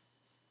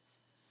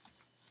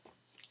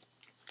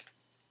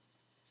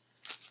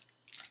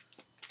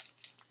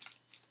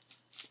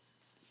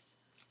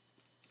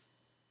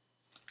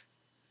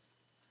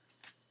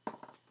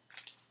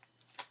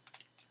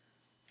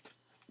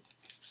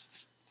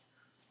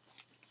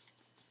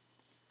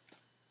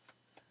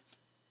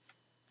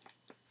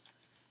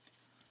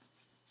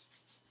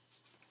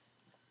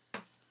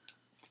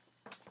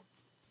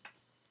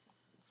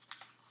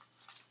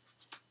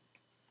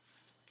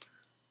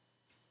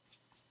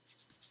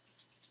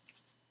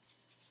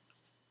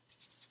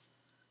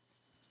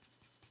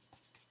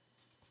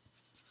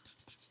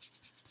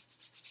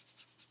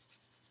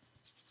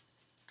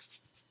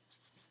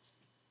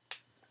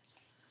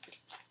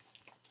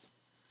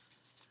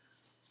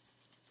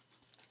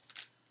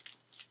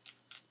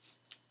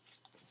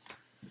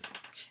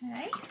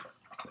 Okay.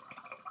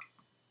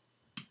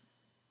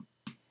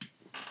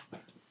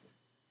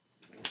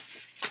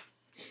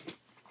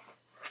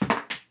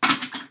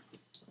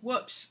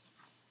 Whoops.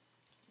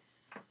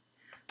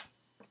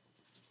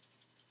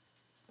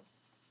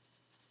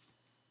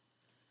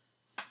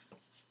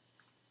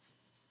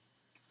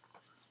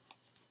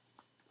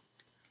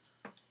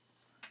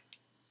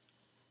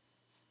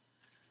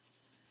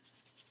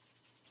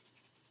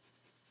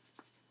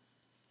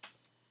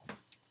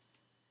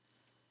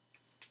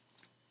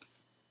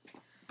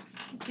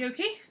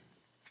 Okey-dokey.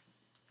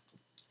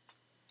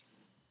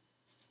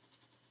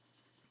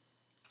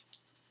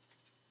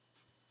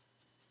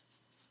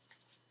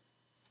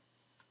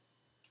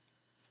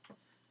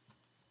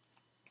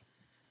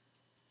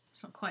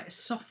 It's not quite as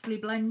softly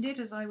blended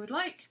as I would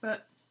like,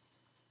 but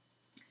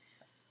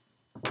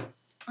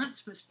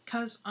That's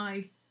because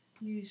I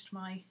used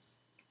my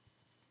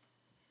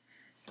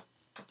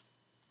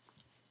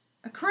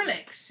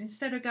acrylics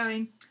instead of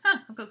going,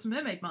 I've got some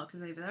mermaid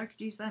markers over there, I could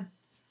use them.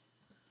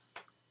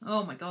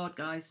 Oh my god,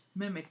 guys,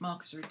 mermaid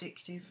markers are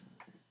addictive.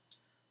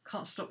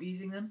 Can't stop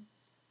using them.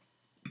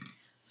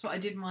 That's what I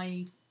did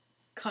my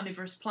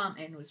carnivorous plant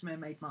in, was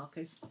mermaid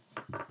markers.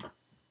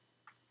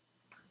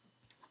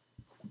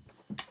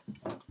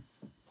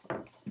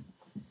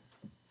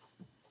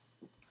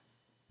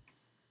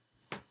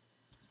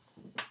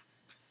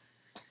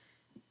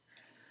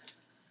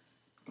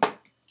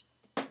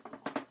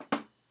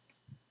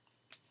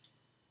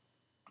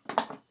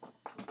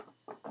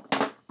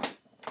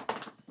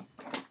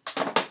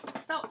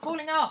 Stop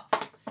falling off,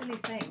 silly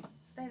thing.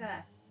 Stay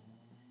there.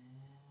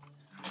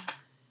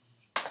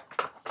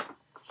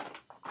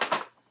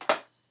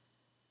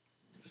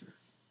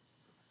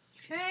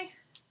 Okay.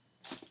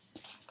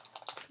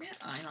 Yeah,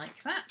 I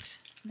like that.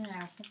 Now,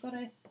 I've got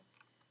a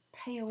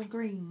pale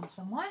green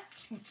somewhere. I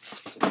think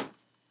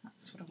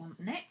that's what I want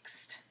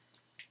next.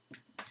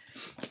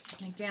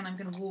 And again, I'm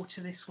going to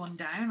water this one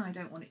down. I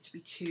don't want it to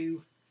be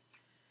too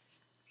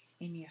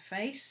in your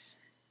face.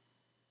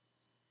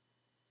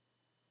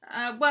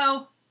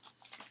 Well,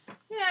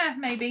 yeah,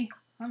 maybe.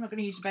 I'm not going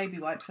to use a baby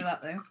wipe for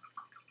that though.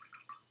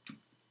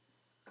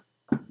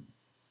 I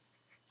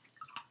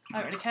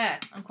don't really care.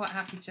 I'm quite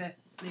happy to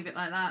leave it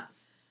like that.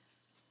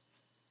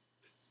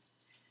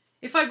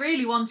 If I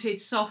really wanted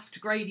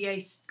soft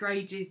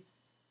graduated,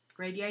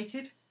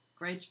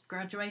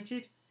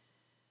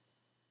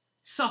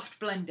 soft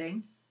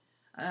blending,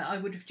 I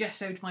would have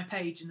gessoed my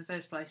page in the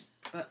first place,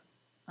 but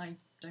I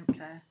don't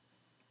care.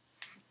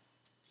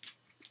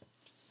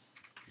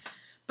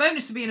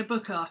 Bonus of being a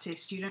book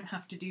artist, you don't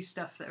have to do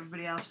stuff that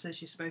everybody else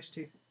says you're supposed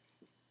to.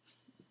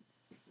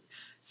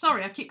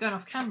 Sorry, I keep going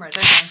off camera,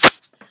 don't I?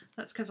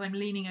 That's because I'm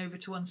leaning over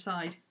to one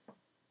side.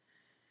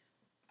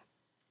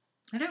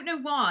 I don't know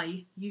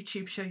why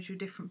YouTube shows you a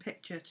different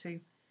picture to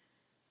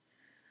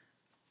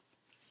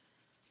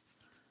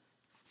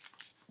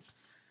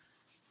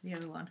the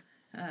other one,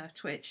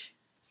 Twitch.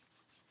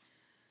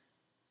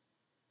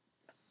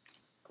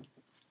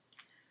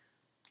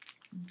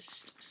 I'm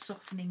just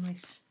softening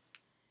this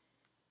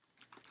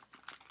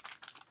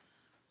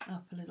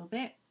up a little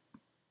bit.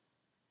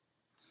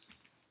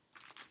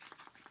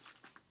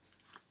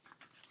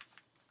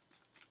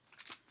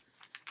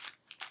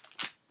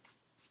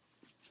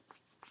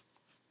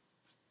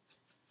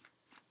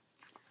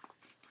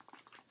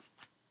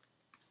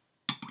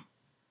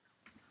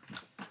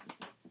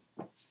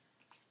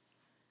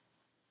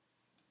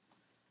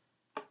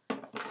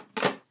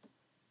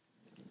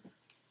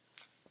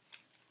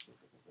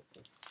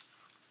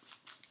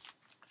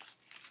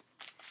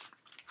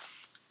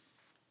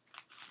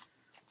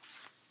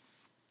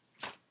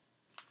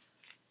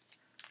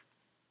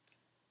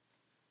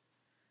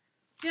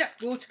 Yeah,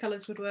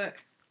 watercolours would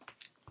work.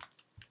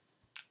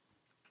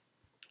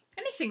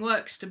 Anything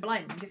works to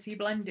blend if you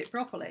blend it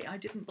properly. I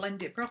didn't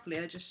blend it properly,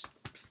 I just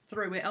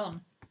threw it on.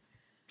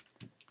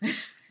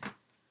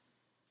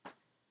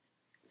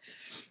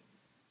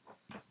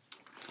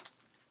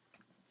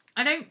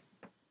 I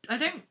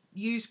don't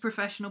use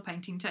professional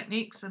painting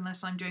techniques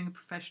unless I'm doing a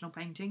professional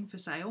painting for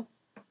sale.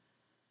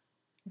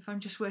 If I'm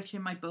just working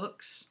in my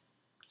books,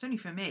 it's only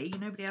for me,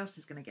 nobody else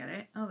is going to get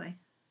it, are they?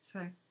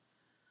 So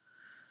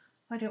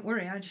I don't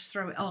worry, I just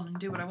throw it on and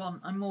do what I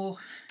want.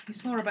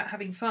 It's more about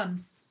having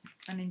fun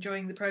and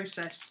enjoying the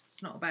process.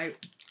 It's not about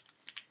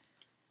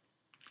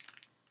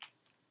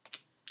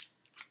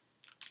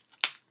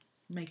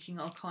making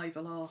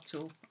archival art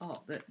or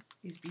art that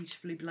is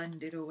beautifully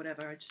blended or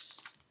whatever.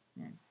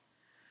 I'm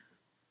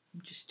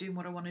just doing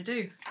what I want to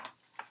do.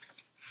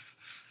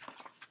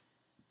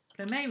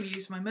 But I may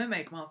use my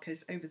mermaid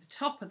markers over the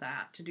top of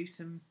that to do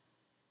some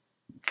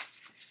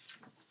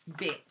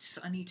bits.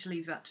 I need to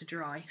leave that to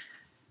dry.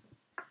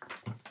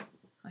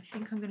 I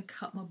think I'm going to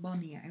cut my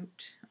bunny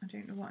out. I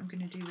don't know what I'm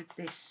going to do with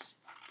this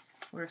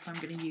or if I'm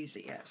going to use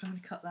it yet, so I'm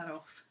going to cut that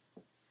off.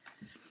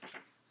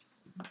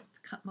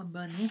 Cut my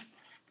bunny.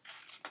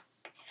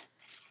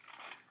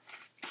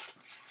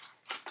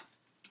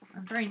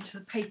 I'm very into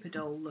the paper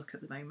doll look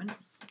at the moment,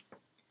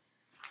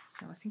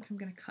 so I think I'm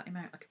going to cut him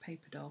out like a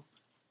paper doll.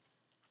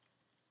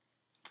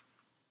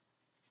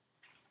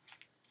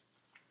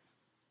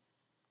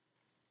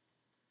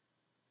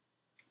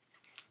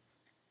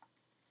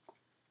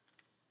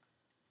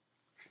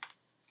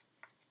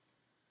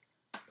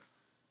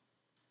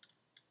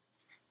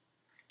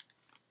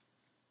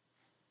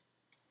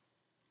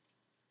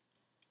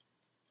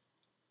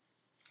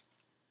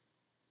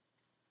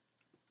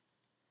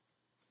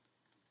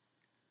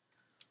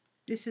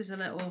 This is a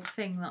little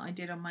thing that I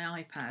did on my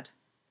iPad,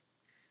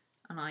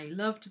 and I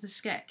loved the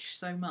sketch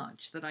so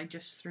much that I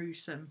just threw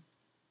some,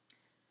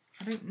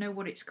 I don't know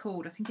what it's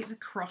called, I think it's a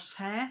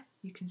crosshair.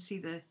 You can see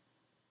it's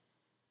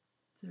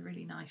a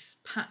really nice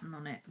pattern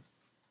on it.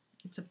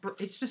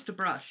 It's just a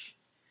brush,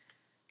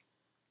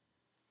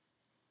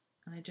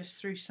 and I just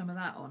threw some of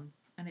that on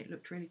and it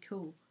looked really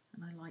cool,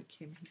 and I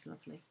like him, he's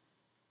lovely.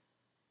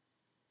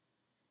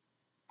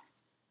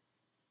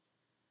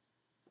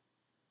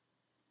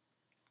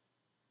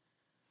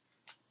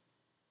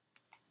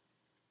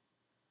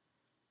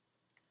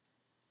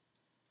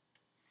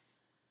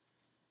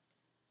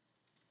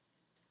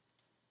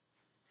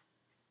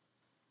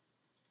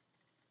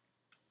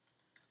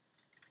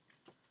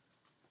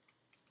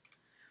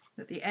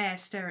 that the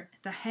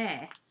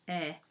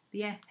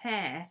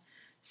hair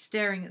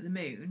staring at the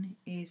moon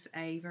is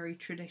a very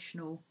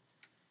traditional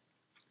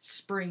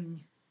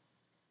spring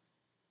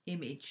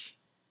image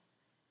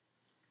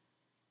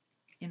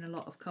in a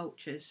lot of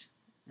cultures.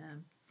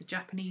 The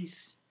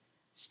Japanese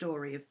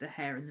story of the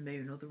hare and the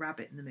moon, or the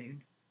rabbit and the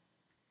moon,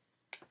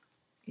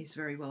 is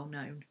very well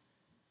known.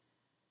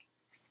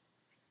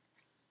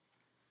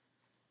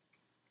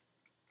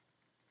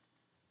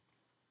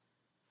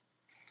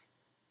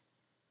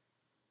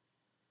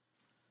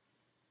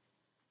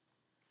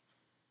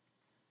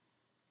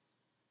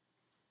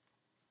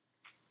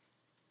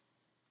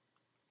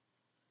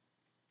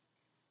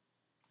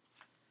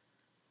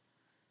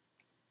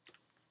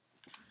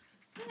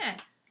 Yeah,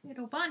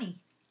 little bunny.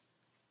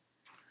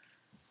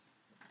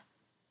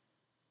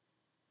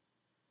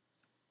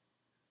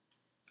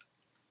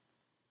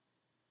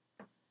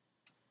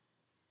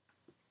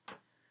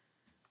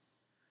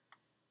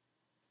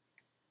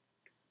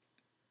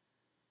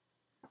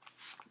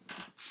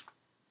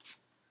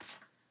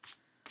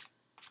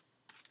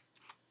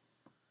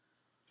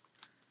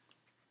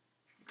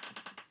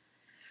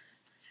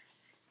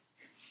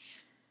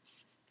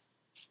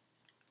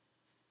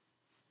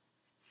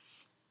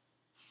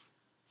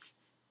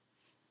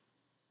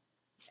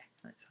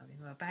 Let's have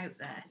him about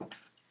there.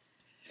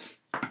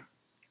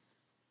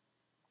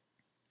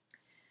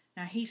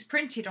 Now he's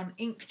printed on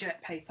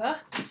inkjet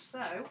paper, so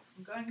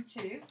I'm going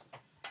to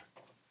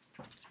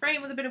spray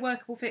him with a bit of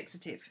workable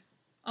fixative.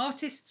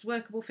 Artist's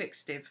workable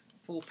fixative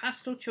for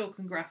pastel, chalk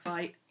and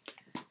graphite.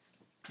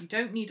 You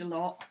don't need a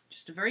lot,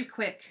 just a very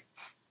quick,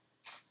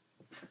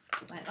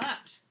 like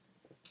that.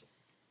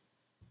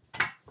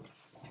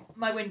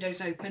 My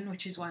window's open,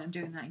 which is why I'm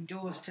doing that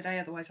indoors today,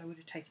 otherwise I would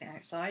have taken it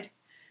outside.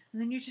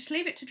 And then you just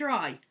leave it to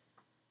dry.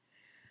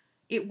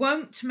 It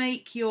won't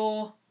make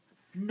your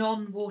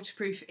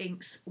non-waterproof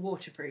inks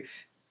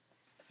waterproof.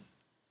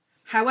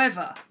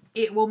 However,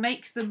 it will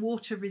make them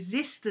water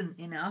resistant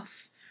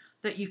enough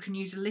that you can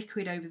use a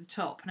liquid over the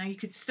top. Now you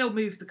could still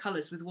move the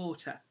colours with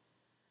water.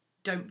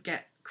 Don't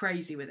get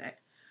crazy with it.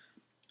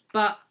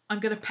 But I'm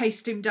going to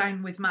paste him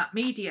down with matte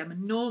medium,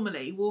 and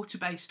normally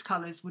water-based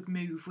colours would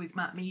move with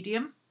matte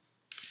medium.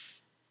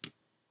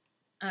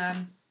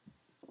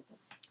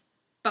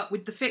 But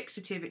with the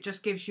fixative, it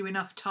just gives you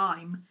enough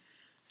time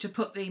to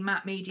put the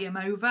matte medium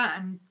over,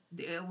 and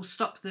it will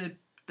stop the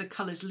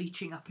colours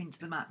leaching up into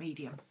the matte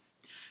medium.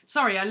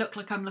 Sorry, I look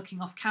like I'm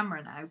looking off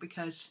camera now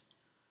because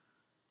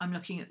I'm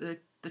looking at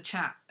the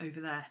chat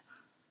over there.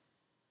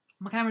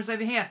 My camera's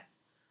over here.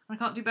 I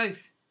can't do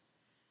both.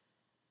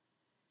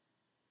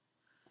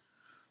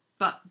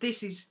 But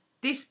this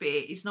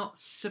bit is not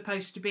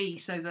supposed to be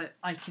so that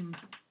I'm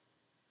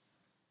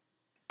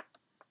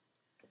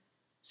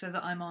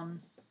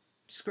on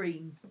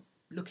screen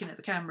looking at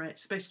the camera.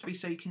 It's supposed to be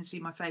so you can see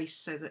my face,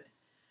 so that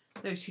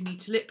those who need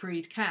to lip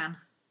read can.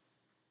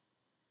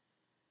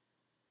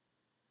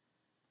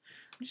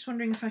 I'm just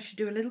wondering if I should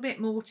do a little bit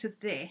more to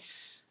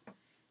this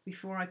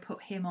before I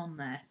put him on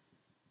there.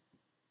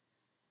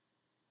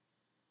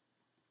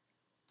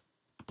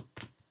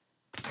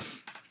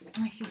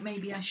 I think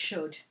maybe I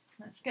should.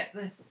 Let's get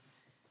the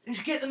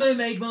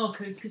mermaid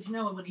markers, because you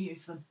know I want to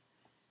use them.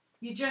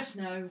 You just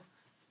know.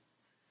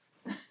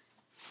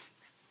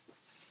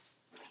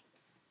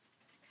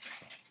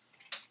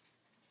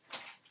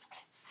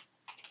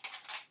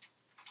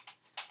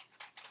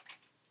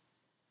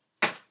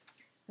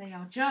 They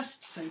are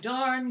just so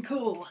darn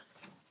cool.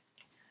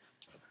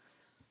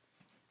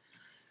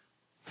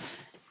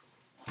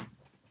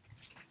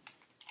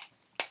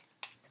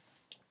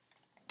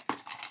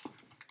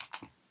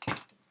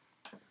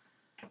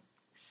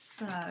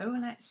 So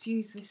let's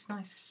use this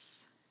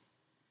nice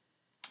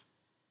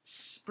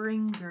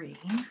spring green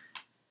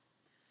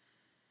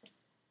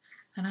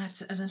and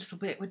add a little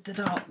bit with the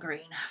dark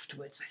green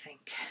afterwards, I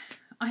think.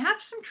 I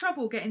have some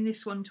trouble getting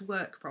this one to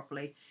work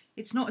properly.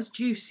 It's not as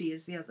juicy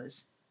as the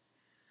others.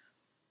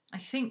 I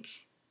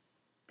think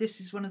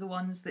this is one of the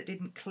ones that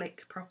didn't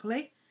click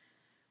properly,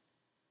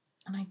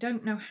 and I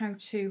don't know how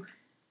to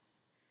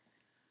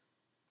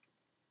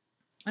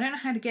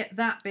get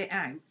that bit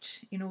out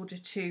in order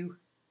to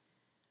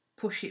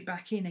push it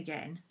back in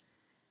again,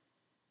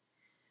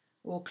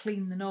 or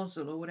clean the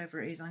nozzle, or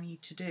whatever it is I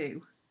need to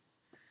do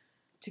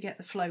to get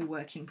the flow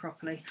working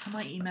properly. I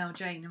might email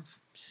Jane and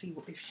see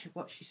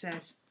what she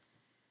says.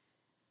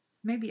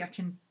 Maybe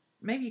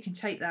you can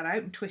take that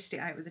out and twist it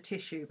out with a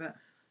tissue, but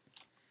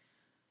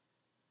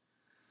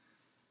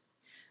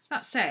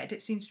that said,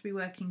 it seems to be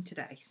working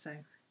today, so.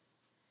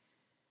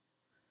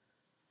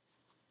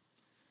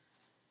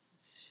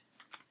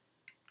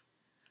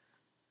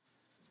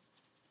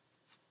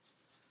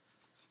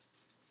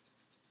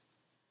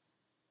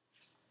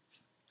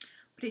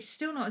 But it's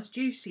still not as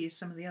juicy as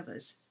some of the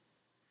others.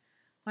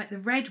 Like the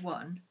red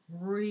one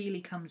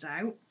really comes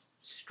out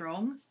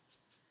strong.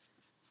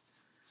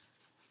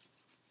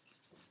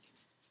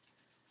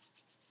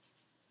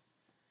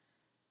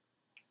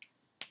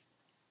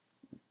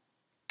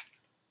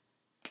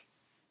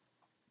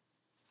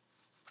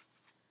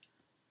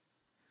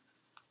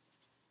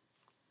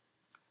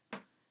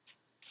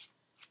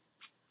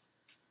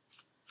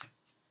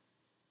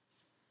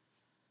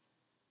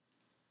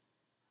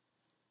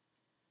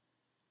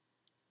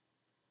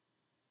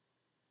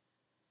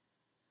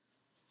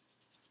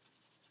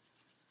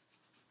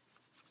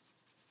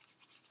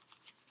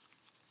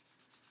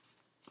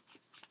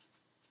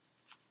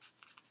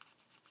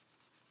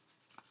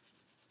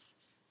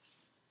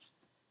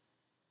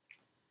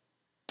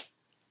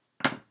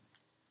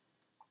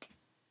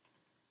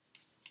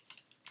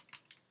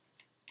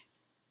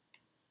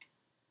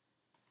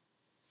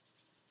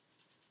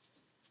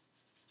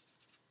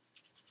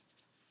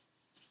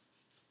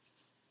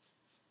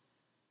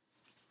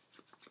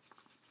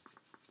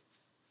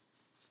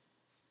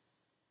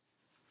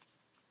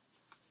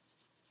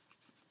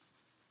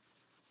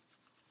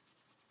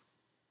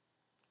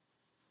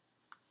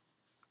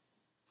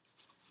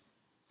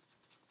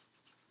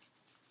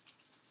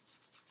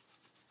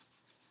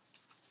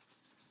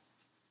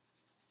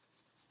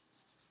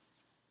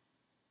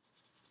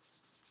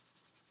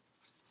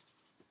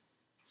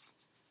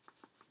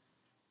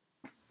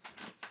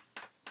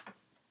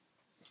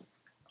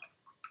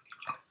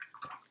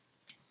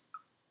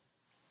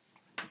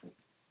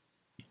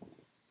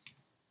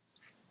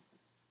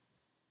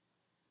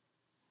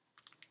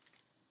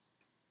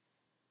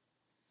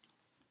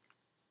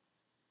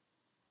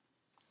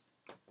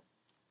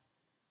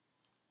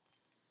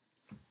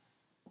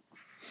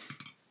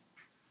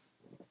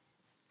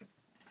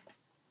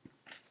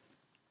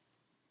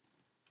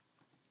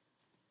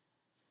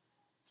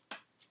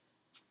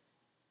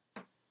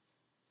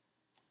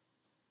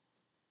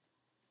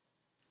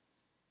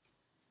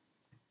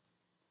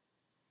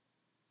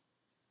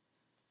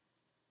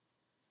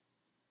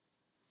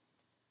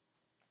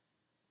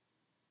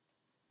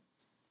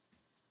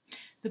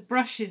 The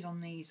brushes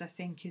on these, I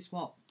think, is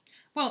what...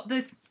 Well,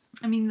 I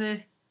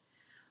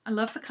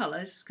love the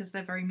colours because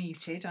they're very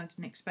muted. I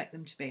didn't expect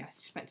them to be. I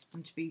expected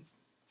them to be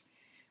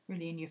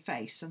really in your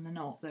face, and they're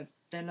not.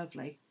 They're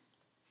lovely.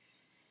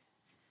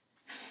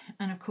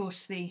 And of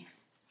course,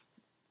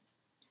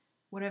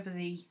 whatever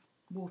the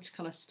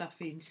watercolour stuff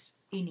is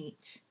in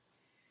it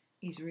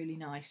is really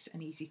nice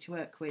and easy to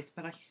work with.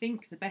 But I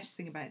think the best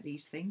thing about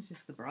these things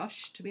is the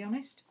brush, to be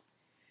honest.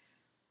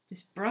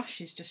 This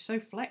brush is just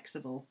so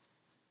flexible.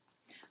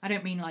 I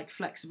don't mean like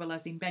flexible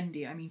as in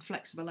bendy, I mean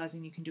flexible as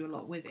in you can do a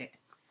lot with it.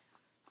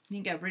 You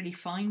can get a really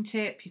fine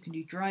tip, you can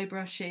do dry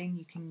brushing,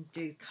 you can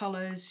do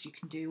colours, you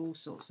can do all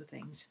sorts of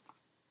things.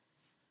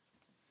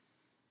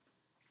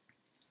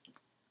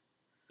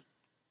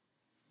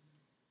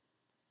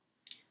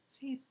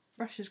 See, the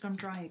brush has gone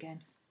dry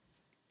again.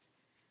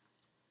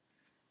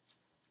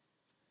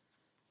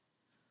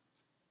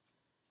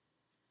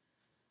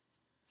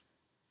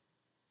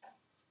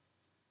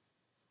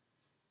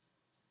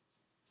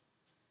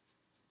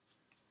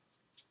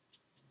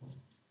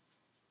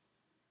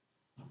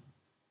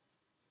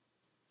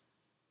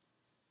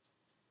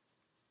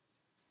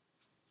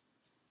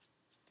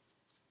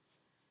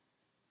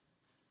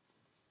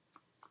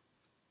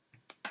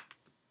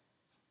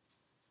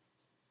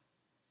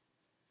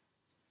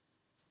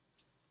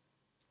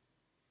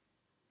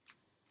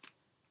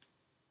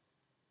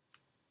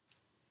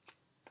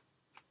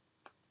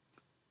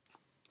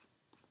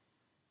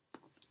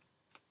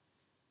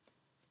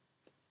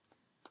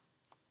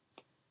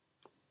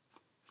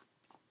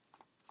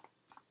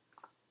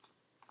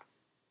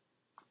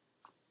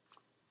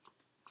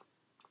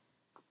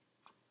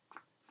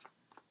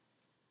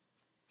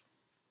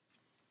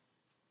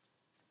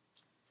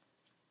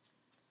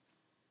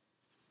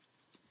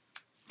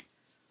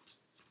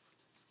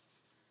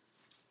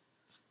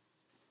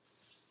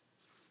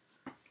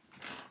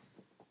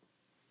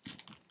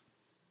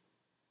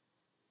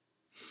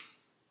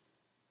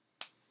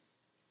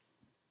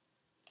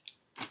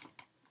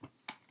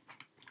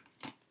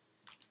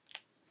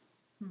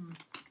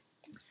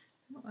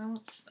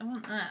 I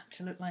want that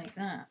to look like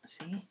that,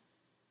 see?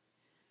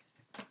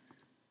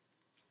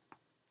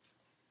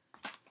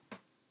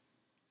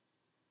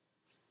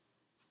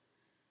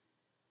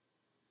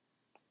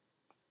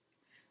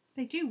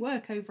 They do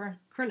work over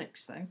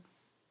acrylics though.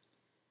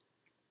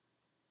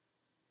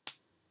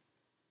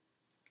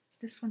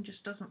 This one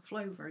just doesn't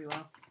flow very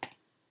well.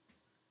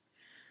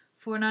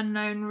 For an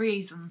unknown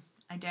reason.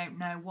 I don't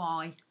know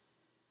why.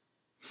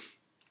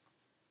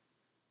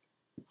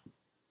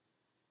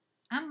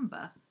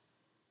 Amber?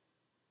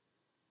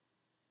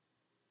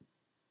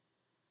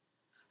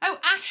 Oh,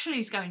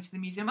 Ashley's going to the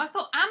museum. I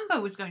thought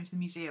Amber was going to the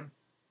museum.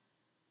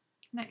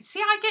 No,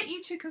 see, I get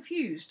you two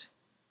confused.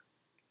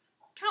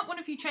 Can't one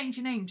of you change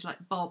your name to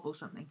like Bob or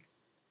something?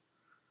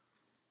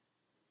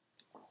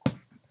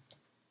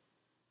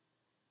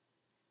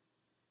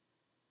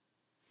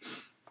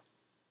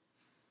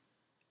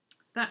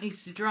 That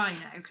needs to dry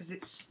now because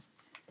it's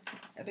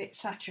a bit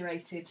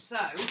saturated. So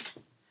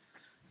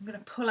I'm going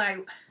to pull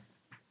out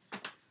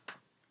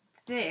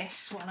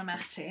this while I'm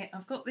at it.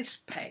 I've got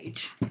this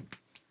page.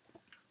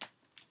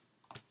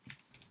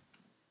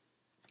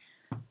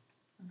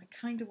 And I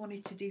kind of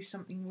wanted to do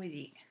something with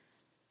it.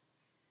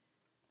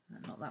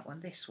 Not that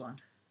one, this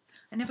one.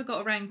 I never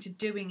got around to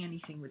doing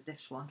anything with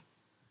this one.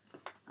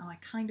 And I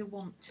kind of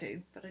want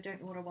to, but I don't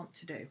know what I want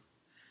to do.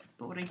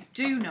 But what I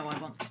do know I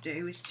want to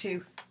do is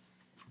to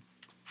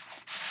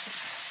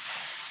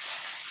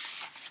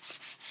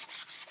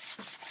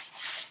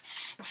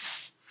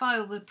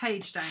file the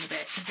page down a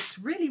bit because it's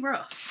really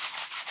rough.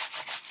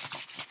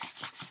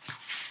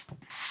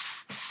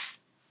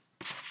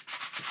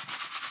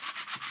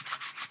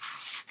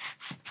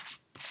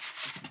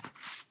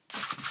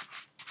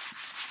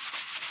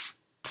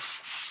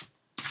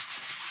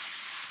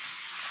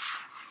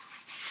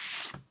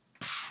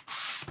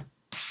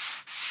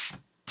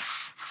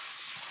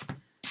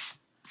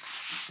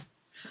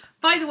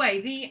 By the way,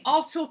 the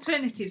Art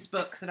Alternatives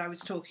book that I was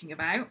talking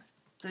about,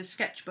 the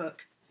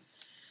sketchbook,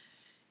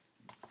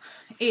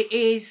 it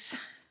is...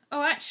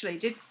 Oh,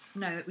 actually,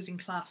 no, that was in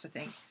class, I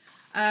think.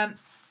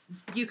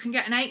 You can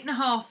get an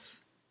 8.5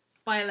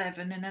 by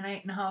 11 and an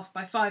 8.5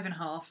 by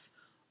 5.5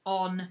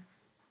 on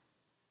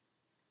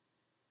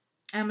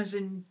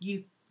Amazon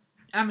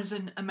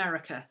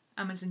America,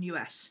 Amazon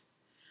US.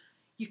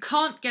 You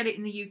can't get it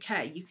in the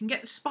UK. You can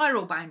get the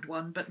spiral bound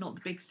one, but not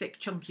the big, thick,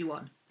 chunky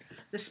one.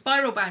 The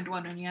spiral bound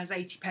one only has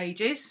 80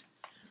 pages.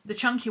 The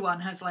chunky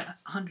one has like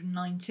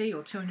 190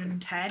 or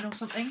 210 or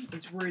something.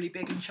 It's a really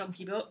big and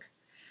chunky book.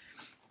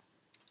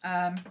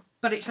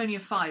 But it's only a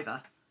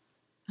 £5.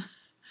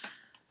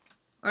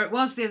 Or it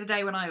was the other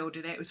day when I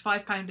ordered it. It was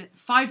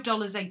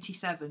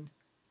 $5.87,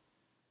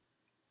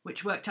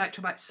 which worked out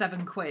to about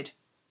 £7.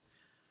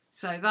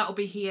 So that'll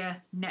be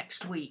here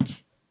next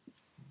week.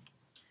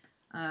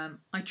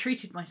 I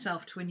treated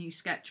myself to a new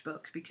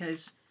sketchbook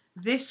because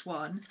this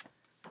one,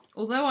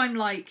 although I'm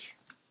like,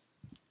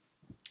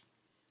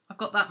 I've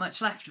got that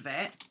much left of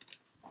it,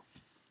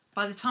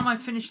 By the time I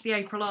finish the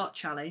April Art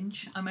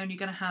Challenge, I'm only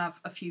going to have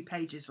a few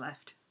pages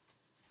left.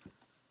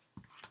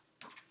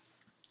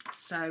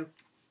 So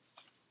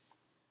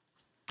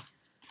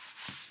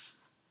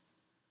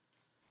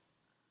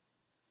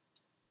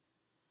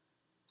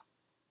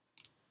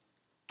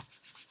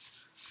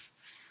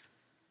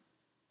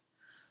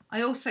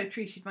I also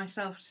treated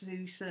myself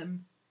to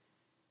some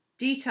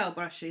detail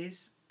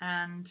brushes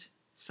and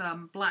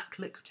some black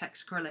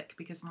Liquitex acrylic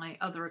because my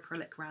other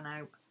acrylic ran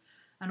out.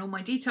 And all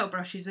my detail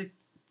brushes are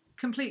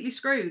completely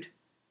screwed.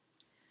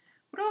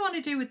 What do I want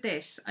to do with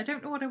this? I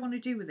don't know what I want to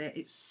do with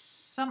it.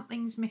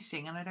 Something's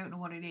missing and I don't know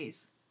what it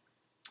is.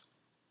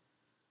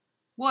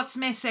 What's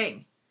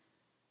missing?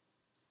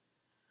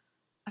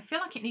 I feel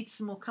like it needs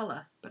some more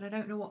colour, but I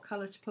don't know what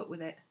colour to put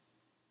with it.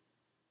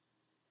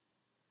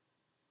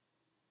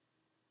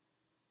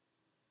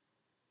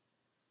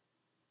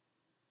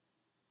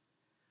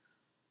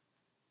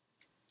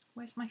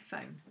 Where's my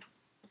phone?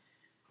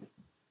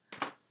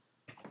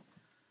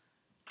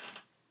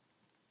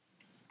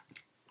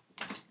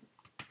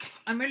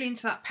 I'm really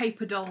into that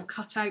paper doll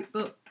cutout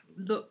book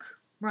look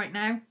right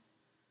now.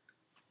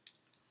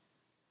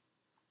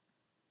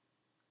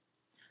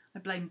 I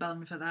blame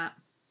Bun for that.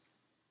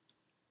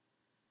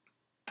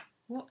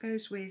 What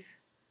goes with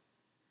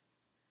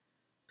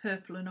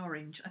purple and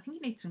orange? I think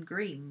you need some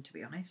green, to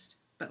be honest,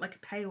 but like a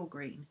pale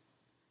green,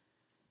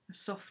 a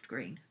soft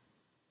green.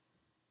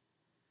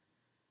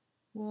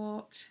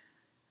 What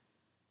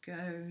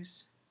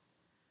goes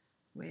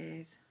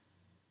with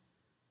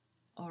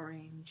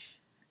orange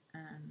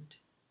and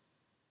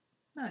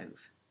mauve?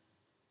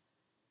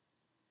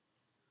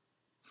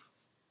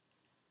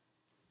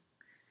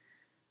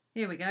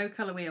 Here we go,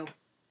 colour wheel.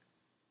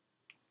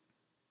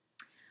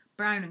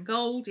 Brown and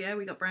gold, yeah,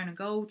 we got brown and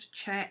gold,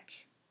 check.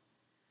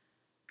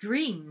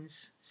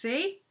 Greens,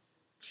 see?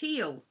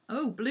 Teal,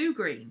 oh, blue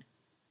green.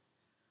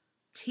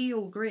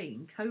 Teal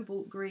green,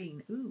 cobalt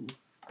green, ooh.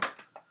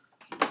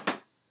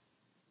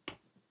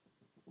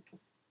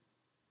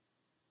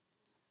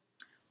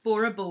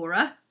 Bora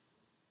Bora.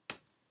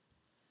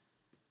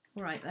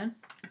 All right then.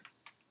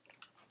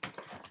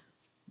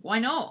 Why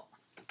not?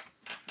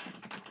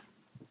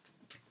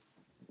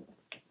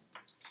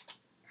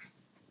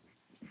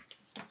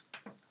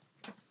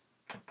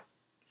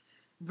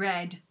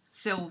 Red,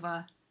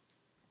 silver.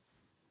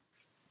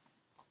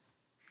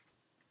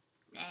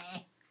 Eh.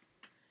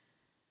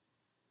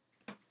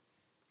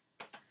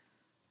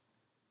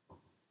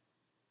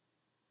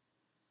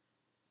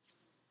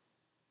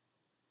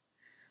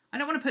 I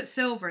don't want to put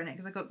silver in it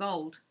because I got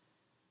gold.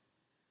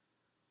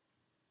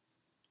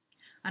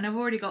 And I've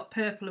already got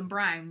purple and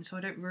brown, so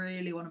I don't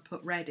really want to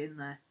put red in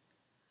there.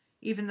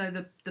 Even though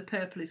the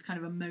purple is kind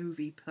of a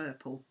mauvey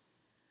purple.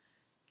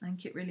 I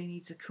think it really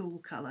needs a cool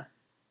colour.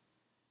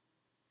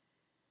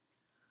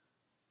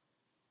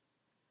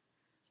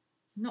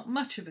 Not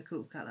much of a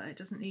cool colour. It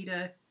doesn't need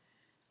a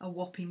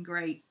whopping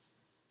great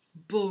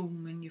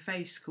boom in your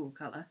face cool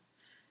colour.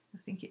 I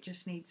think it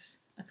just needs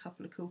a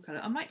couple of cool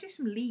colours. I might do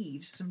some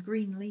leaves, some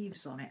green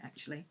leaves on it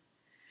actually.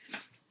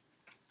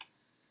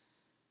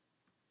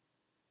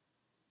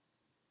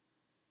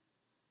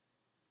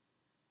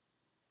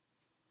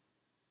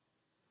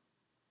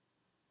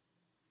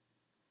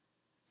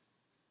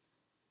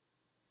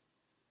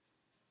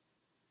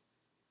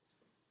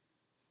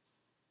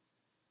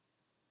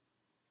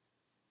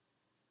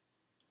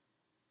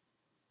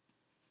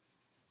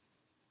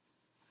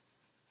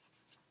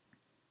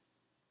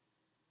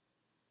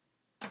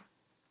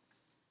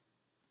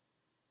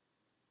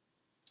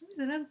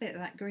 There's a little bit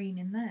of that green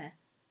in there.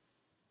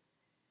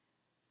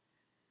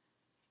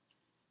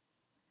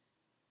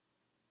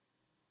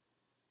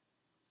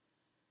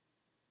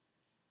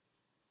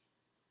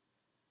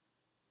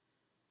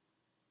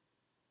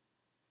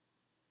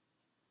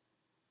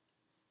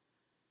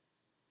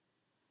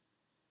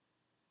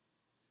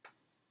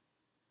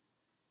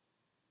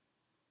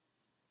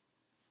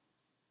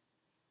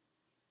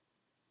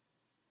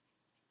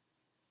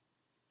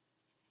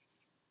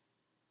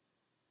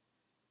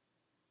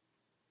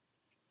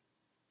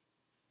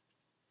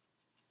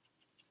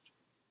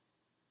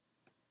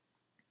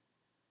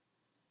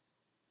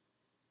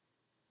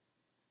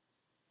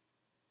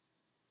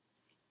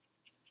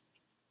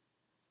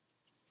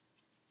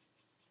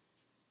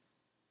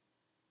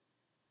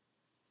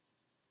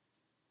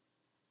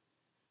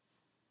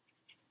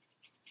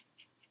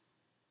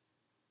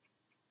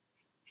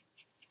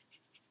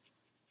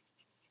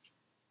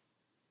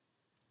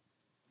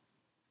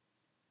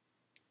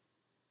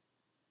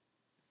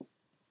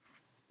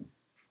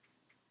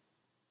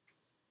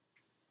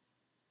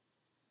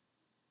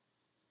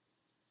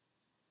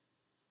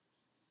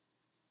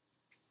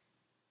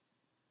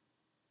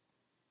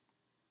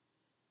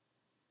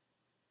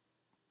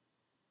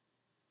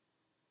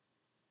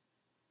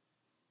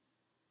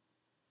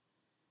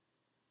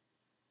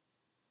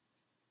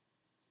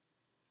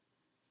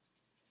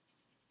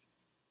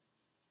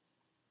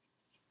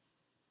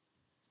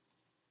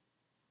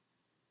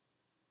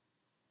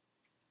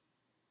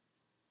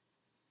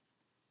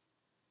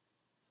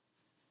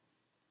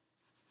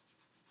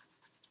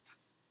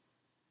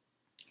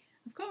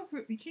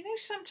 you know,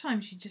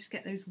 sometimes you just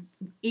get those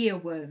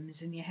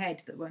earworms in your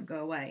head that won't go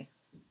away.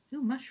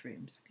 Oh,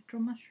 mushrooms. I could draw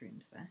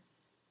mushrooms there.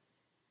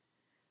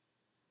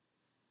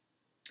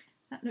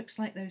 That looks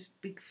like those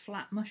big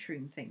flat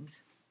mushroom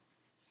things.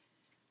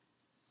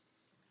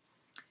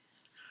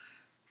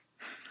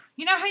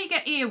 You know how you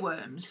get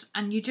earworms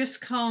and you just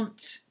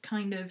can't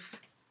kind of...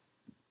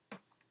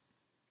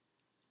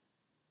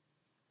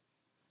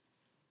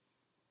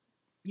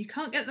 You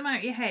can't get them out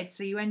of your head,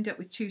 so you end up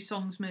with two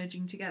songs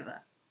merging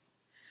together.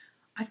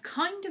 I've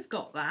kind of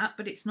got that,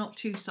 but it's not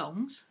two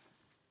songs.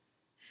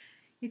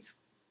 It's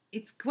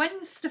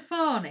Gwen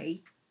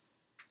Stefani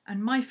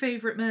and My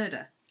Favourite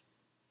Murder.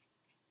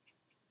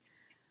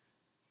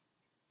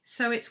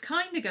 So it's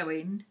kind of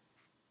going,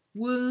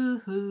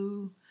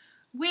 woohoo,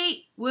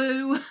 wee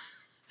woo,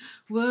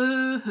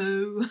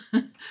 woohoo,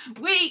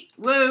 wee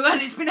woo,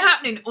 and it's been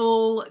happening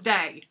all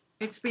day.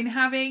 It's been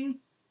having...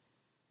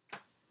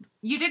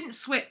 You didn't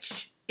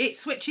switch. It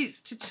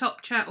switches to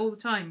top chat all the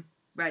time,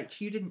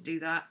 Rach. You didn't do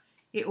that.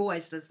 It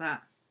always does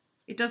that.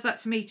 It does that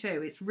to me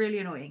too. It's really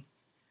annoying.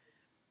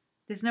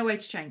 There's no way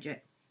to change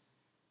it.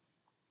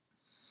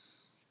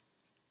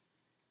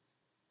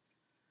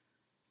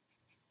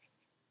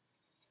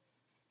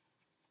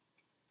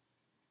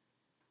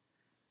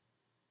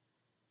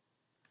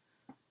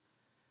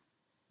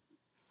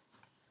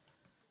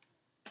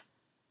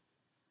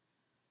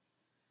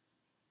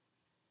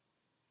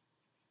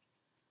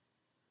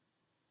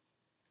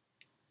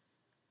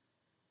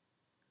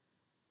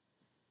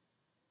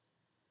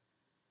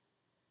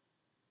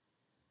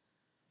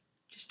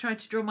 Just tried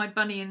to draw my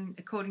bunny, and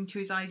according to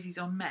his eyes, he's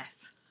on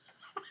meth.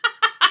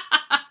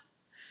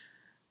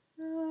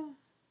 Oh,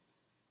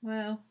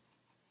 well,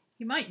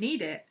 you might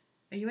need it.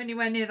 Are you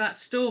anywhere near that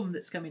storm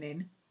that's coming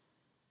in?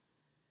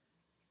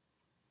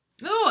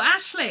 Oh,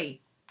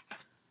 Ashley!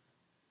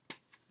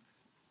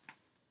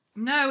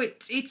 No,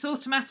 it's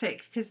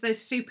automatic because there's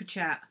super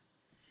chat.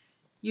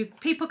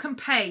 People can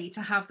pay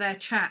to have their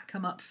chat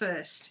come up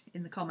first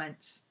in the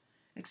comments,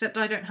 except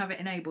I don't have it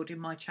enabled in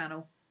my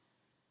channel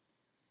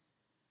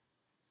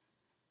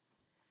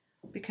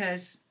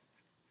because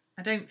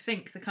I don't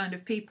think the kind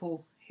of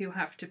people who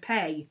have to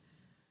pay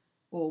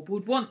or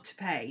would want to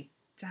pay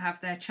to have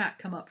their chat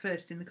come up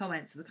first in the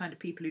comments are the kind of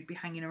people who'd be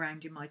hanging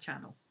around in my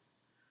channel.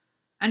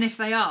 And if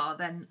they are,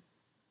 then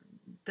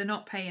they're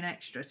not paying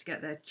extra to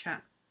get their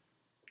chat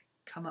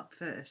come up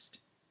first.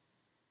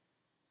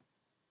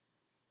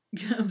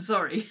 I'm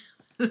sorry.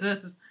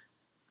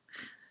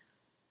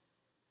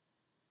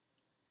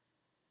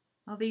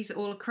 Are these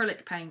all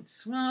acrylic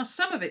paints? Well,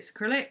 some of it's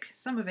acrylic,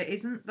 some of it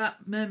isn't.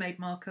 That mermaid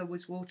marker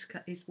was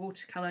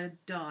watercolour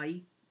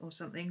dye or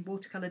something.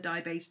 Watercolour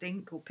dye based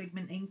ink or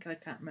pigment ink, I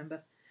can't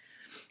remember.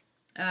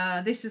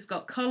 This has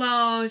got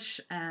collage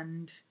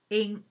and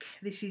ink.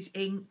 This is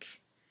ink.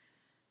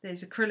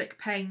 There's acrylic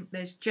paint,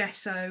 there's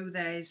gesso,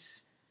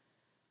 there's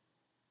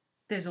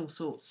all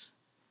sorts.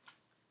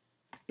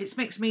 It's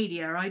mixed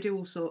media, I do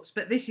all sorts,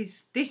 but this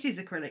is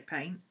acrylic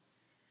paint.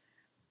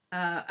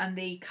 And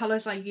the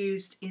colours I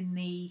used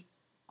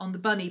on the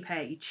bunny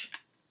page,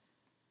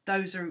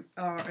 those are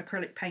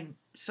acrylic paint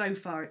so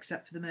far,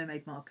 except for the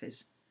mermaid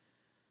markers.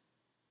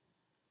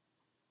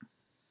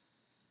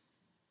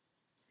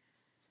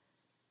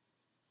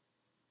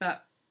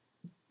 But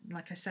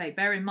like I say,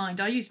 bear in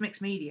mind, I use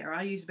mixed media.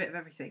 I use a bit of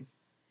everything.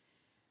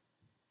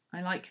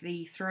 I like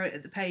the throw it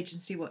at the page and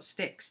see what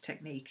sticks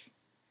technique.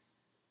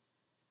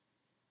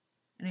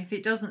 And if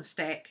it doesn't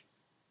stick,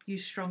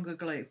 use stronger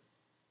glue.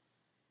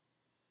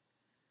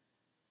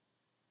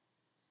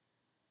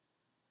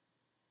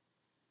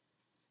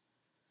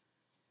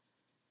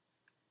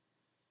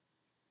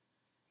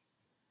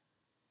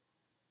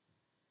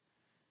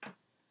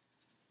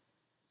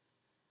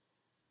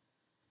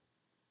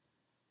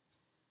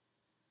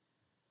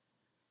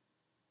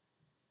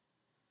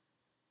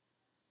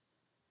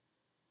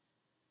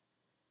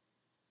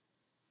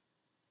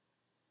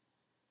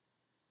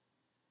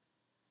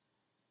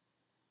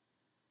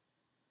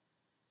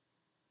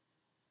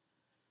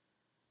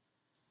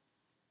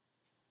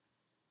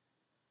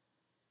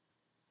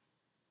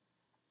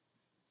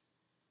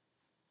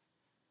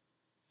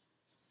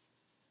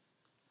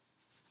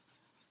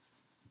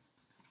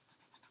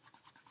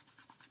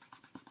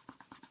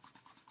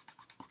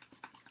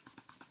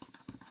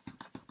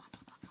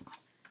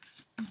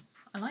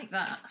 I like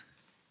that.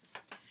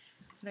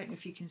 I don't know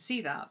if you can see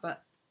that,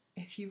 but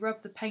if you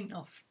rub the paint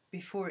off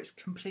before it's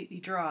completely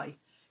dry,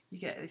 you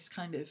get this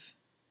kind of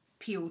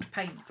peeled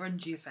paint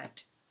grungy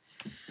effect.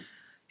 You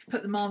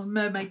put the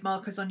mermaid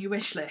markers on your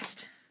wish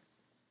list.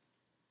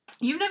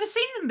 You've never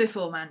seen them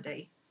before,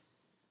 Mandy?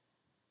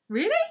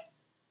 Really?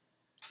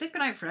 They've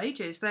been out for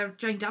ages. They're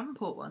Jane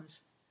Davenport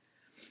ones.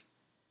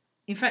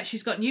 In fact,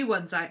 she's got new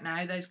ones out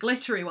now. There's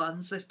glittery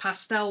ones, there's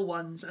pastel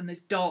ones, and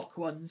there's dark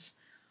ones.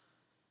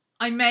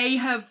 I may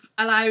have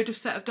allowed a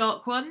set of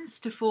dark ones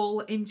to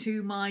fall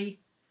into my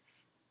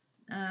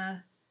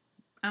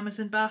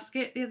Amazon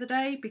basket the other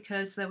day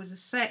because there was a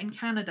set in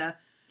Canada.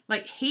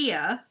 Like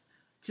here,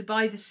 to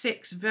buy the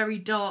 6 very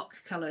dark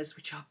colours,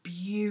 which are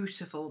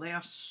beautiful. They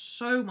are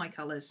so my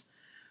colours.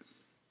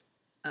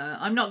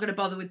 I'm not going to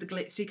bother with the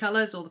glitzy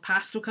colours or the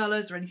pastel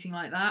colours or anything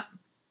like that.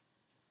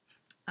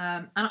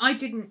 And I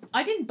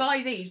didn't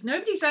buy these.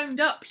 Nobody's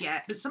owned up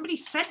yet, but somebody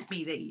sent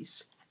me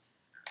these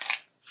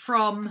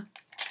from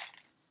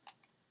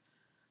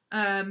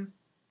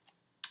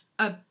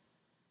a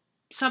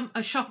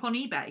shop on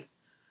eBay,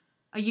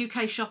 a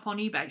UK shop on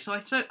eBay.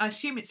 So I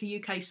assume it's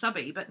a UK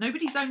subby, but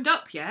nobody's owned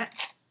up yet.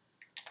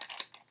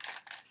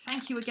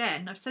 Thank you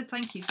again. I've said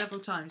thank you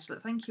several times,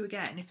 but thank you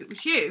again. If it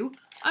was you,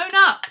 own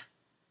up.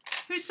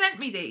 Who sent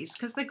me these?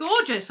 Because they're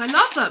gorgeous. I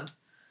love them.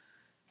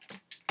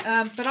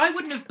 But I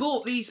wouldn't have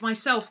bought these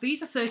myself.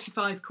 These are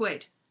 35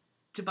 quid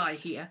to buy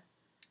here,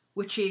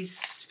 which is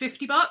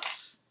 50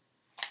 bucks.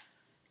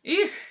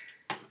 Ew.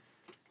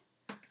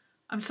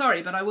 I'm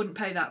sorry, but I wouldn't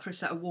pay that for a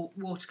set of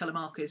watercolour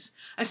markers,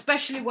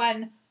 especially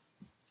when,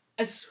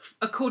 as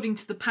according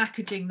to the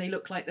packaging, they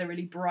look like they're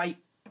really bright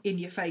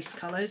in-your-face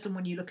colours. And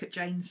when you look at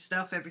Jane's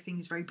stuff, everything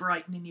is very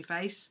bright and in your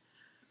face.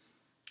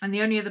 And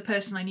the only other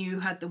person I knew who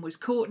had them was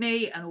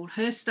Courtney, and all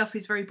her stuff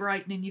is very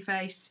bright and in your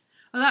face.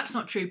 Well, that's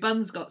not true.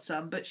 Bun's got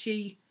some, but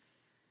you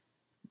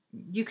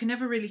can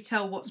never really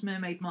tell what's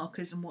mermaid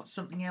markers and what's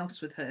something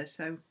else with her,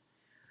 so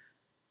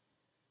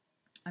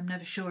I'm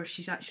never sure if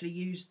she's actually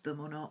used them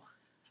or not.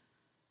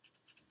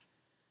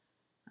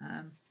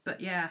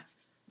 But yeah,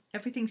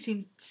 everything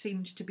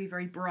seemed to be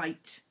very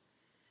bright.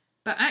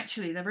 But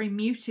actually, they're very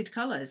muted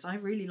colours. I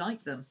really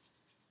like them.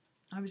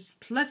 I was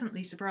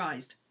pleasantly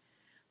surprised.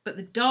 But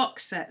the dark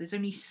set, there's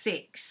only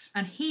 6.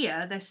 And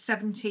here, there's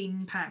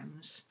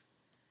 £17.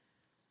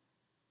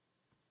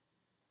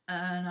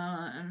 And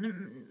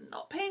I'm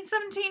not paying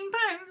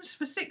 £17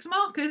 for 6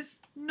 markers.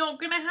 Not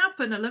going to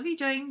happen. I love you,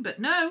 Jane, but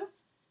no.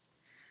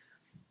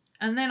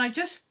 And then I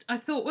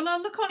thought, well,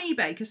 I'll look on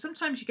eBay, because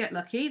sometimes you get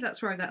lucky.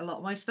 That's where I get a lot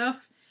of my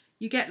stuff.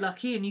 You get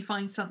lucky and you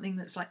find something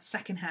that's like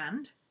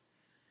second-hand.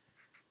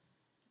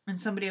 And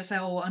somebody will say,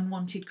 oh,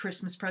 unwanted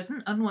Christmas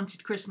present.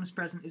 Unwanted Christmas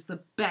present is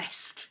the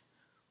best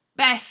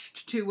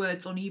 2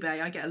 words on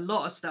eBay. I get a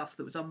lot of stuff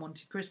that was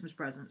unwanted Christmas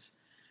presents.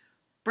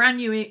 Brand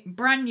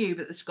new,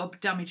 but it's got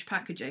damaged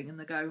packaging, and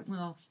they go,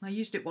 well, I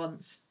used it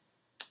once.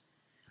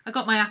 I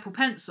got my Apple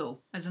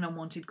Pencil as an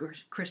unwanted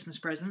Christmas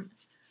present.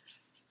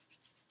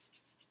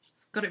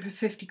 Got it for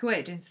 50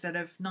 quid instead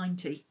of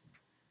 90.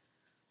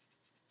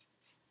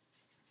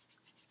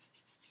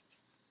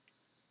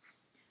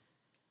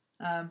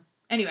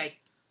 Anyway.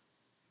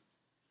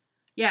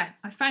 Yeah,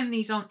 I found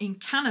these in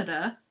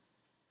Canada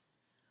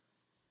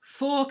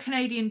for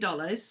Canadian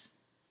dollars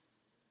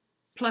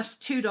plus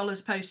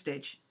 $2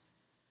 postage.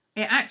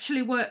 It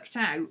actually worked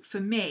out for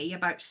me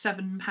about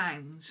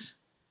 £7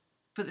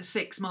 for the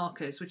 6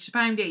 markers, which is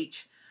 £1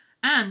 each.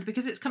 And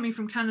because it's coming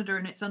from Canada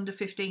and it's under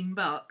 15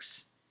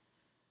 bucks,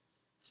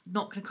 it's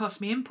not going to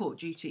cost me import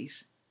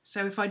duties.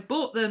 So if I'd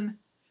bought them,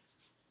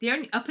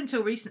 up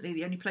until recently,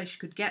 the only place you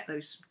could get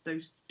those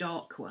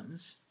dark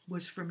ones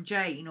was from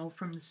Jane or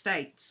from the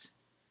States.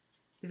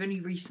 They've only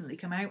recently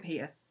come out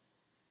here.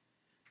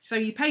 So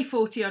you pay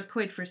 40 odd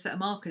quid for a set of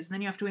markers, and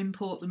then you have to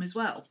import them as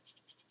well.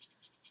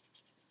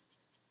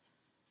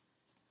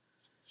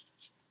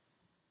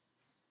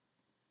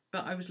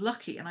 But I was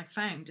lucky and I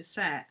found a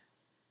set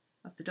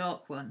of the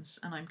dark ones,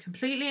 and I'm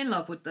completely in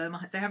love with them.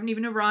 They haven't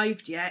even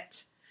arrived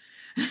yet.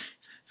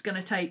 It's going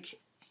to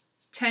take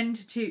 10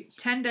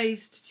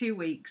 days to 2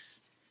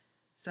 weeks.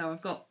 So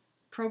I've got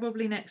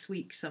probably next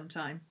week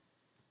sometime.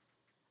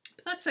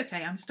 But that's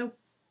okay. I'm still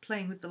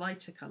playing with the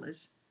lighter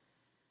colours.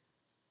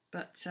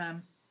 But,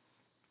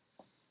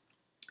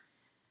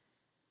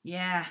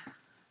 yeah.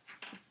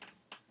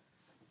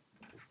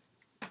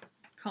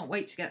 Can't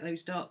wait to get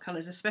those dark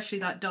colours, especially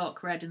that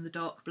dark red and the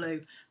dark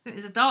blue. I think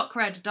there's a dark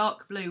red, a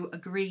dark blue, a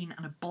green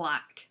and a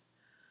black.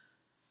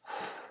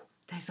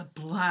 There's a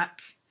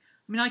black.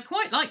 I mean, I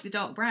quite like the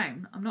dark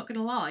brown. I'm not going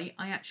to lie.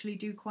 I actually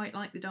do quite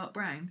like the dark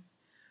brown.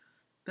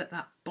 But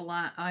that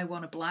black, I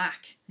want a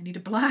black. I need a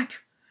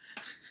black.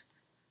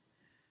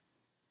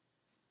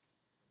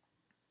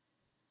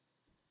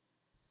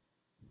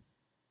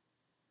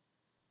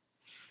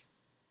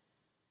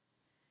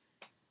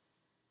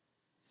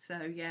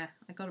 So yeah,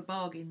 I got a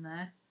bargain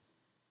there.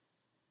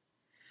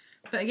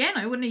 But again,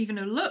 I wouldn't even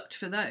have looked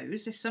for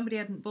those. If somebody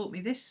hadn't bought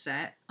me this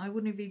set, I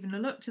wouldn't have even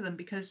looked to them,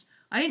 because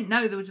I didn't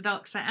know there was a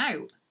dark set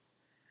out.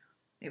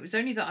 It was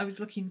only that I was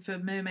looking for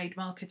mermaid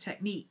marker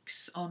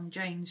techniques on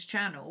Jane's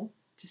channel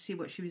to see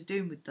what she was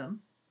doing with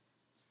them.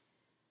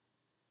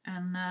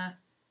 And,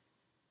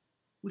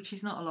 which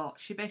is not a lot.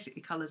 She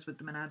basically colours with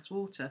them and adds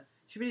water.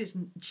 She really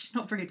isn't, she's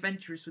not very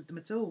adventurous with them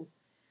at all,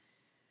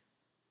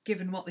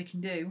 given what they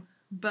can do.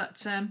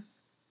 But,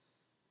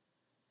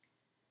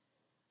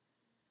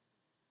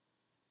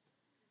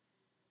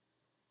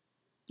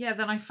 yeah,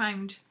 then I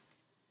found,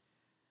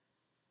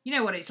 you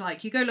know what it's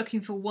like. You go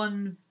looking for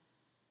one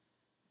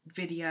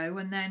video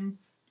and then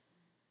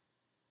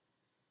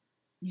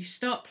you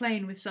start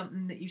playing with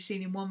something that you've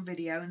seen in one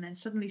video, and then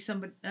suddenly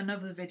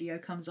another video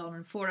comes on,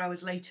 and 4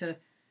 hours later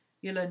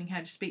you're learning how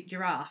to speak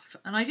giraffe.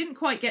 And I didn't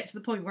quite get to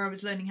the point where I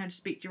was learning how to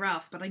speak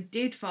giraffe, but I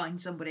did find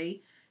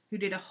somebody who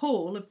did a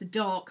haul of the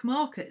dark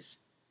markers.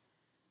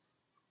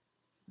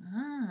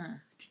 Ah,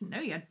 didn't know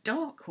you had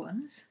dark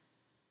ones.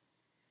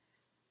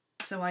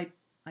 So I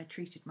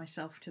treated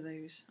myself to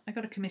those. I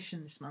got a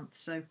commission this month,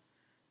 so...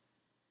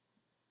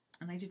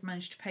 And I did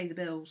manage to pay the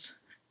bills.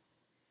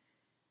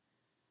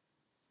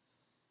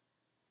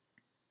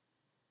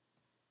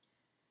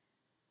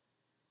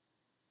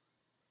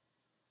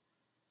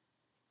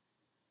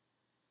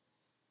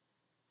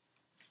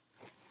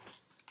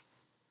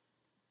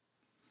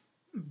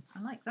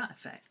 I like that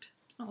effect.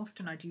 It's not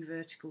often I do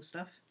vertical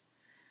stuff.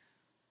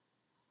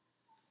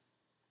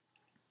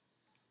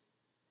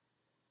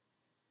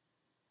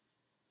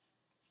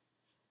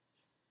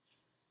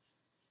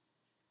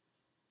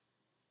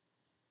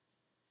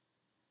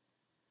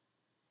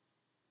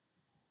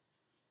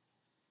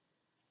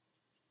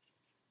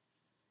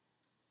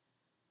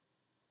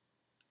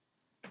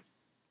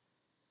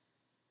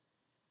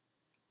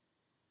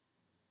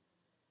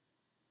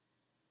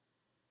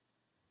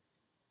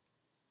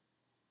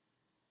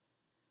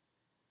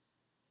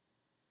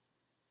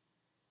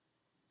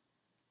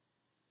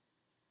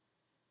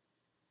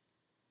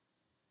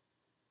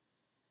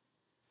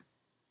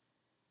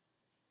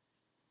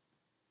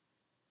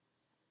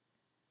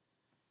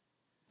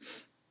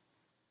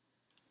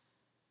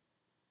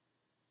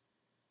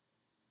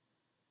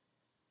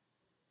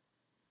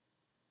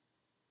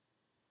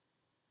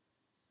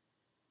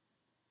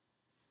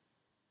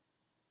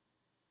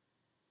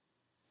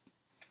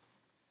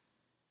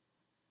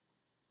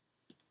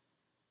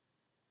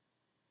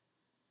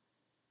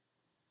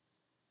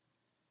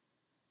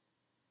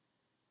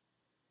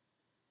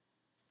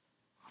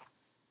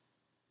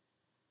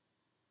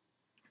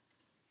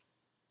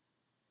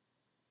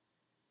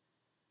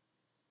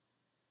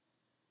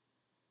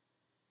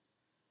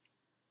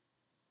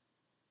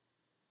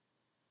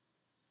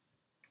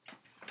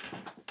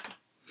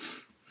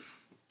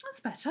 That's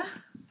better.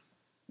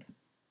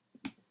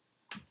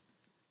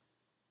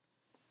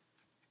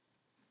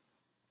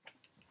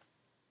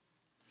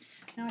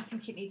 Now I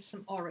think it needs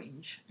some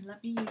orange.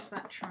 Let me use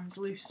that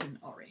translucent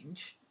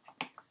orange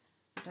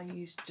that I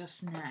used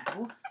just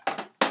now.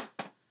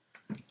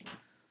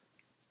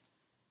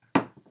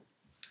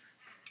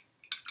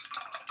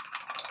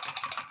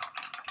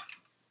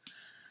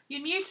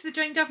 You're new to the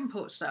Jane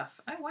Davenport stuff.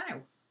 Oh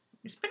wow.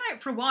 It's been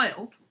out for a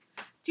while.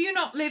 Do you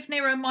not live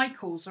near a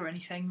Michael's or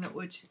anything that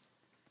would...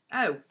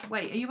 Oh,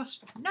 wait, are you...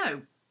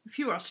 No. If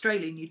you were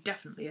Australian, you'd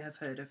definitely have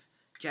heard of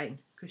Jane,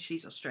 because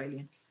she's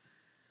Australian.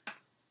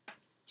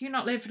 Do you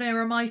not live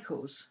near a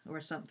Michael's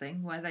or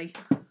something where they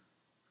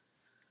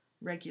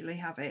regularly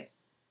have it?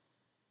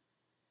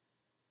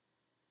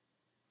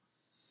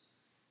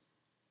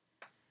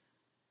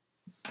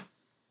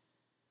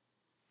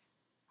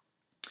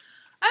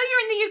 Oh,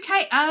 you're in the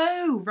UK.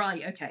 Oh,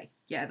 right, okay.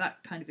 Yeah,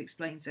 that kind of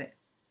explains it.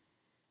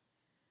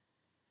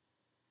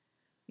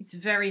 It's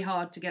very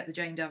hard to get the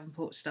Jane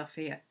Davenport stuff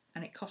here,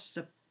 and it costs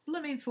a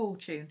blooming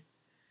fortune.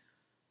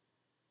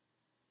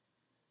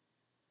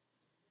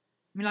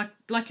 I mean,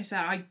 like I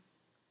said,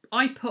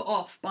 I put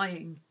off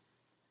buying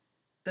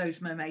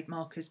those mermaid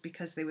markers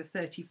because they were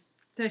 30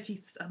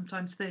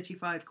 sometimes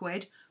 35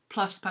 quid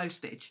plus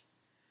postage.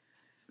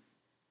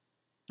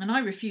 And I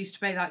refuse to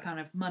pay that kind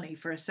of money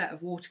for a set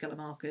of watercolour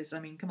markers. I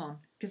mean, come on,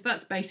 because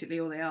that's basically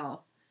all they are.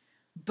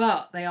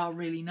 But they are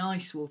really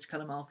nice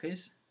watercolour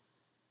markers.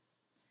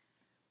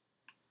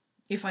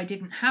 If I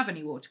didn't have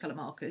any watercolour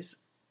markers,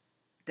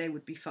 they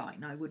would be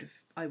fine. I would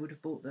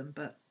have bought them,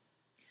 but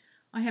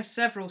I have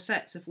several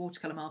sets of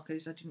watercolour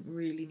markers. I didn't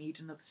really need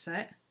another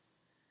set.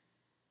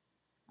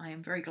 I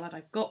am very glad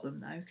I've got them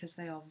though, because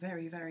they are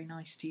very, very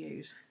nice to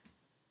use.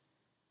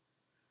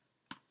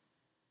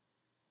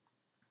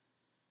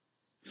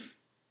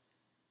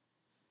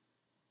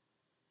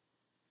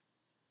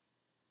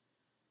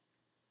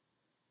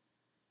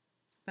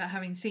 But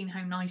having seen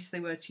how nice they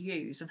were to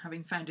use and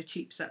having found a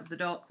cheap set of the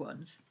dark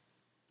ones,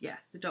 yeah,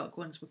 the dark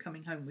ones were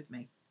coming home with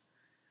me.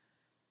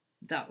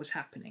 That was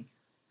happening.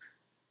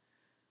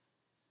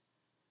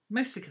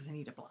 Mostly because I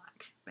need a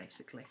black,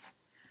 basically.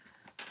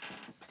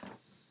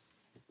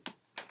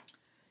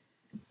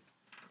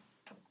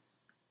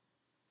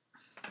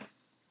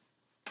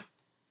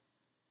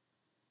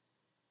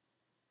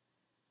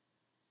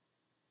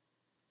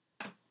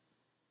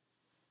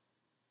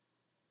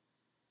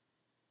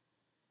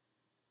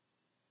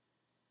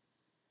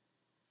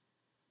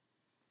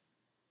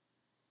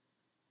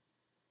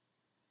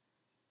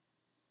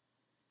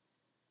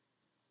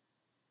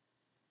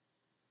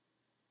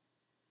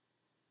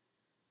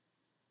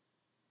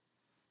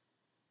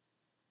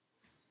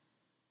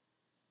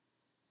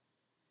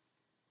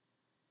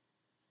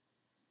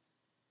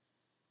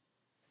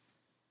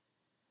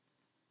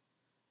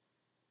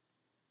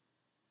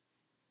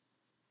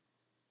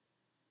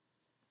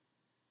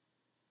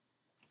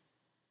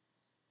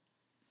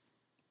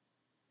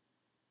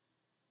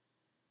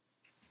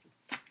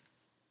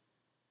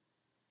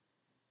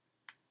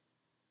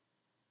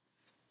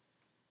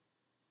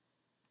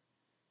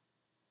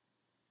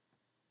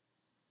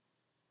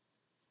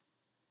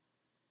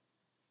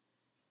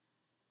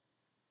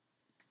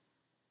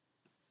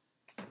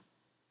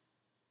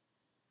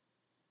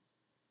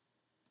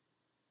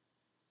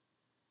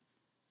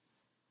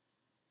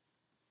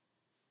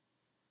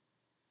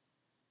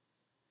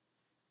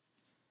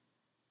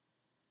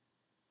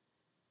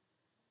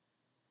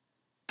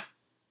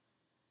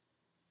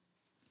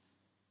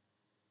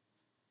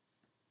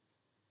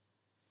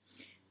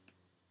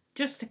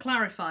 just to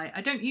clarify,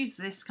 I don't use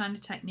this kind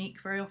of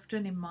technique very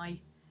often in my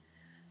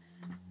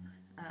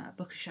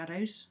Book of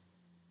Shadows,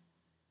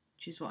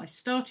 which is what I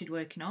started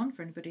working on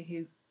for anybody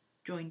who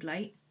joined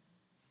late.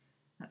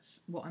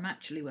 That's what I'm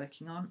actually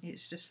working on.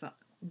 It's just that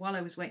while I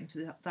was waiting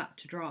for that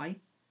to dry,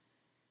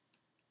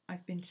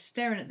 I've been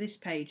staring at this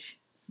page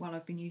while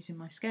I've been using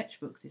my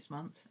sketchbook this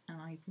month,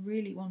 and I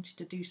really wanted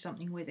to do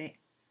something with it.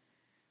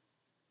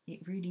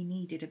 It really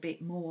needed a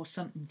bit more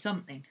something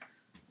something.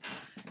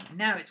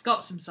 Now it's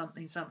got some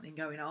something something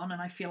going on,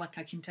 and I feel like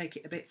I can take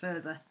it a bit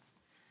further.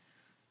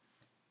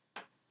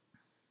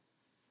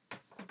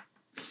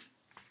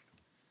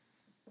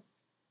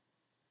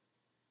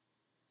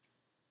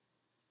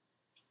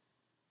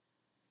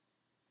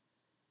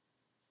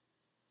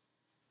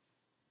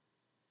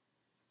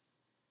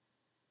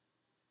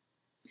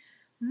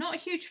 I'm not a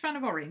huge fan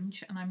of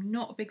orange, and I'm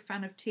not a big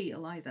fan of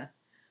teal either,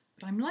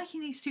 but I'm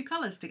liking these two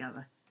colours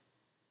together.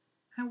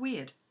 How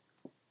weird.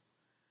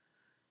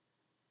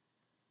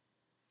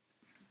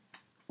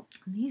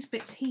 And these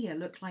bits here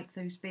look like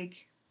those big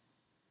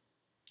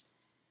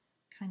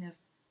kind of,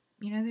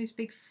 you know, those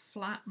big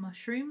flat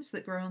mushrooms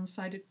that grow on the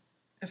side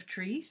of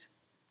trees.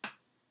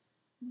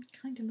 They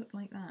kind of look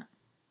like that.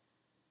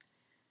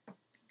 I'm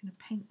going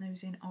to paint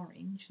those in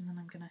orange, and then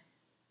I'm going to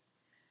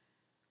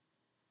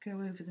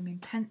go over them in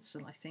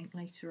pencil, I think,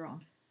 later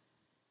on.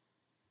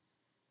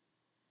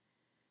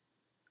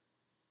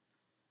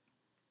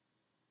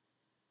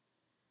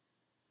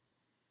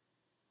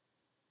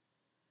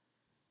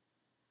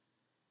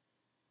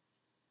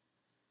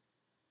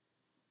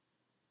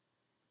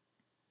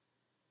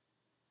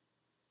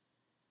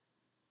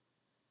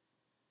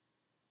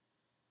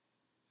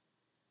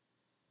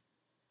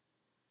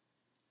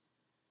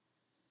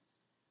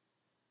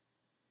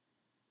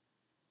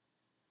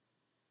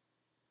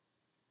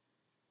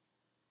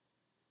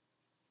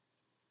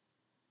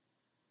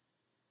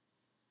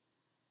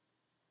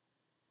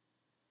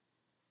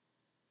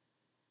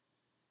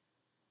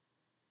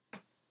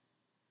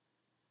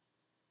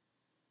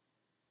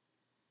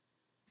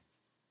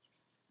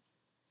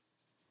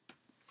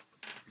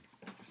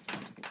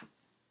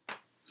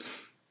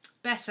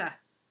 Better,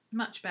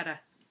 much better.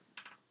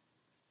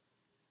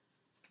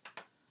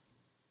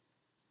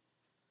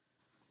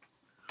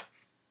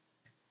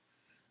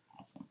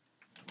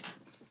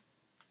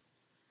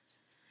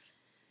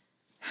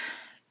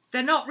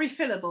 They're not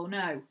refillable,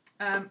 no.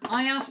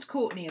 I asked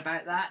Courtney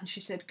about that, and she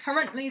said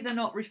currently they're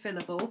not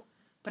refillable,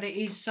 but it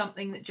is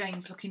something that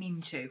Jane's looking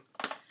into.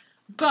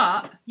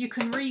 But you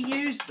can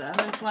reuse them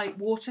as like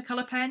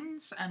watercolour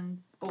pens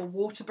or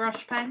water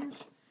brush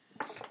pens.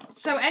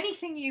 So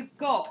anything you've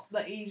got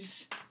that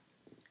is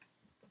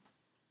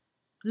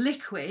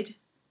liquid,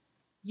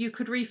 you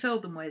could refill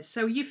them with.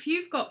 So if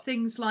you've got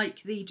things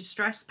like the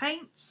distress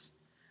paints,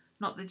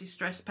 not the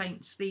distress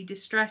paints, the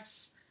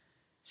distress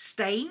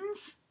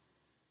stains,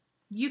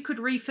 you could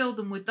refill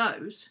them with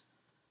those.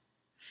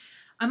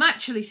 I'm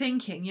actually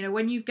thinking, you know,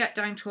 once you get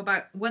down to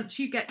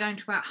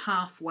about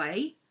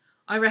halfway,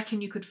 I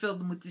reckon you could fill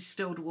them with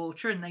distilled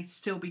water and they'd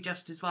still be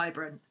just as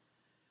vibrant.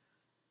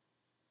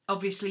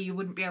 Obviously, you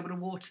wouldn't be able to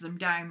water them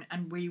down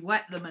and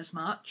re-wet them as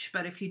much,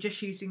 but if you're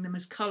just using them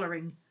as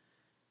colouring,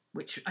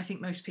 which I think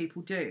most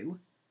people do.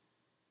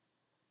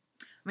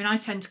 I mean, I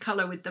tend to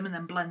colour with them and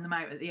then blend them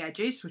out at the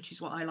edges, which is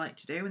what I like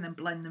to do, and then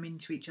blend them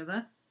into each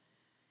other.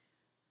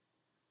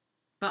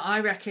 But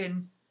I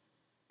reckon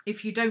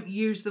if you don't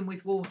use them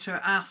with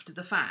water after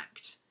the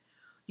fact,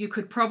 you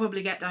could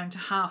probably get down to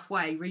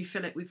halfway,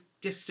 refill it with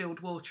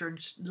distilled water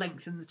and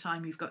lengthen the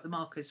time you've got the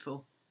markers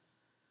for.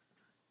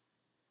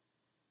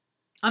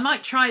 I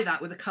might try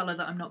that with a colour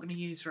that I'm not going to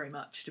use very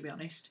much, to be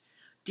honest.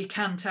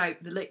 Decant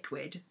out the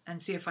liquid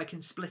and see if I can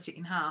split it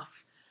in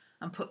half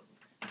and put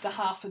the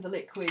half of the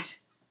liquid,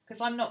 because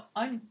I'm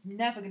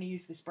never going to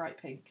use this bright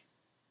pink.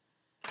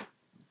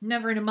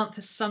 Never in a month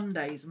of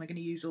Sundays am I going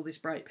to use all this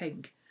bright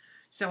pink.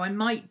 So I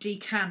might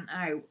decant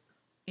out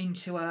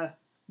into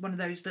one of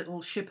those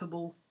little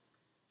shippable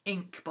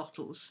ink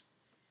bottles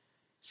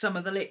some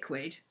of the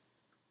liquid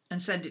and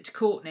send it to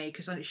Courtney,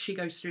 because she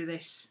goes through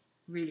this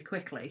really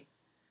quickly.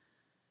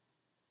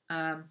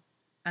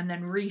 And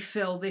then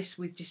refill this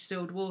with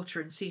distilled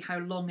water and see how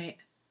long it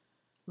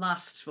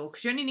lasts for.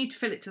 Because you only need to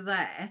fill it to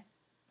there.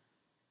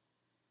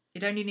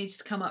 It only needs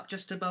to come up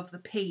just above the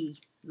P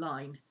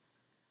line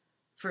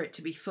for it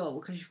to be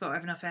full, because you've got to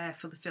have enough air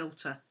for the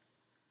filter.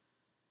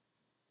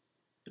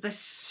 But they're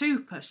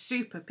super,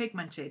 super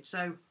pigmented,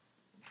 so...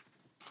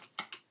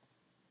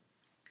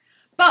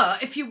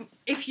 But if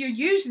you're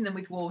using them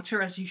with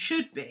water, as you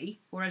should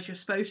be, or as you're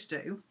supposed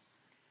to,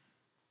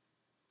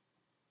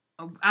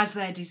 as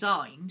they're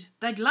designed,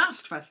 they'd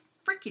last for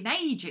freaking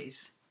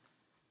ages.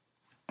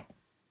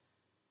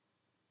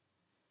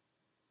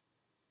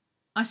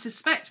 I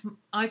suspect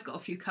I've got a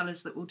few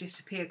colours that will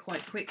disappear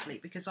quite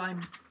quickly, because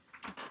I'm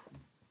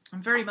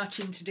very much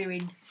into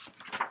doing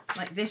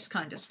like this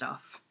kind of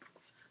stuff.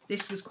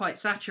 This was quite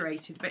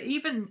saturated, but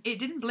even it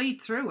didn't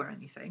bleed through or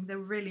anything. They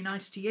were really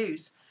nice to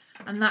use.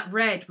 And that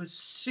red was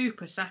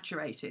super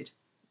saturated.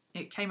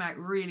 It came out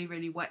really,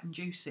 really wet and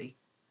juicy.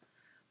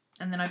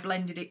 and then I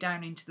blended it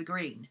down into the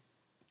green,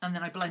 and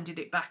then I blended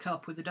it back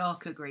up with a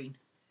darker green.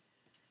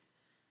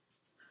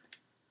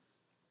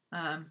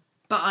 But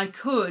I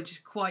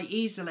could quite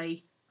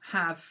easily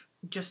have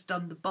just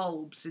done the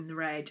bulbs in the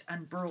red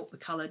and brought the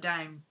colour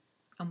down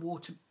and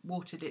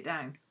watered it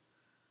down.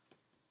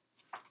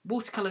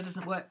 Watercolour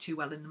doesn't work too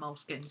well in the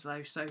moleskins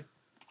though, so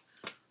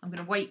I'm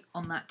going to wait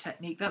on that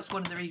technique. That's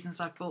one of the reasons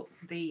I've bought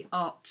the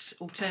Art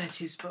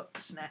Alternatives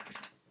books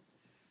next.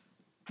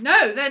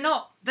 No, they're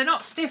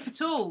not stiff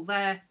at all.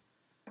 They're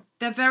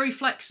very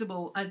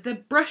flexible.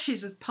 The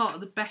brushes are part of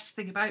the best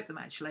thing about them,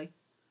 actually.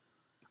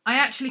 I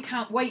actually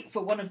can't wait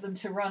for one of them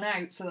to run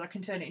out so that I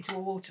can turn it into a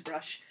water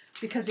brush,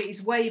 because it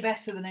is way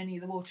better than any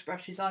of the water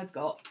brushes I've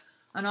got.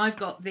 And I've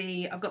got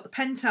the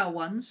Pentel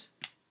ones.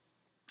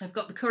 I've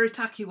got the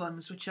Kuretake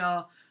ones, which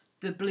are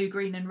the blue,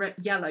 green and red,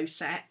 yellow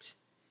set.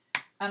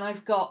 And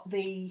I've got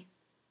the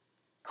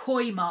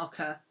Koi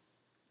marker.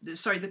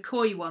 Sorry, the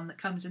Koi one that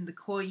comes in the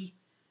Koi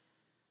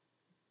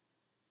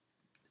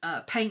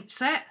paint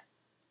set.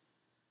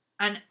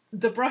 And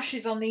the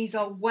brushes on these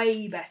are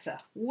way better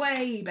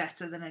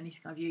than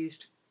anything I've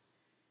used.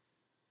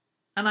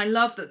 And I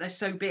love that they're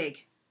so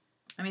big.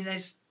 I mean,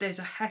 there's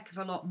a heck of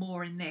a lot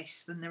more in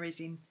this than there is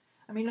in...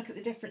 I mean, look at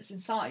the difference in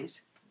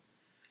size.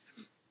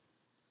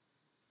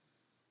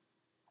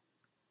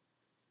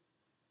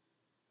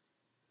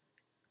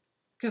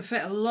 Can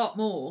fit a lot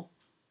more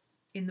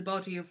in the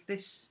body of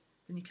this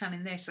than you can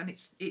in this, and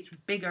it's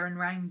bigger and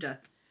rounder,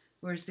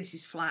 whereas this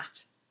is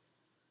flat.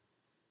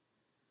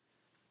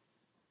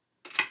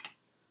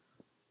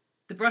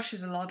 The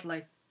brushes are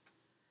lovely.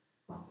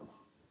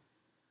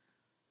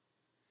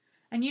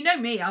 And you know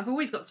me, I've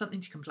always got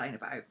something to complain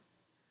about.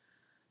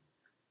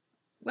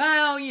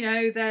 Well, you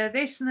know, they're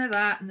this and they're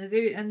that, and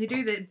they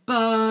do that,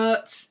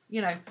 but,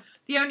 you know,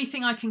 the only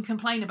thing I can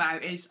complain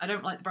about is I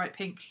don't like the bright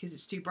pink because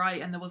it's too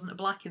bright and there wasn't a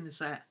black in the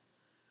set.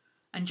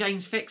 And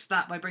Jane's fixed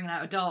that by bringing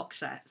out a dark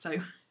set, so...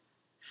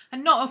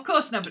 And not, of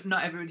course, no, but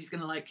not everybody's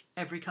going to like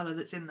every colour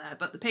that's in there,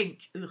 but the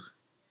pink, ugh.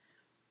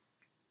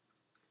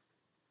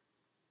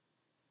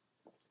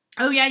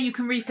 Oh yeah, you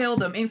can refill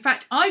them. In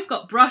fact, I've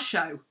got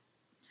Brusho.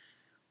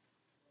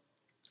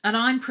 And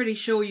I'm pretty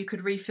sure you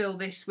could refill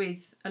this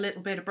with a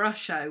little bit of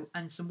Brusho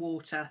and some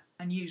water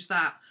and use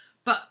that.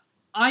 But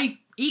I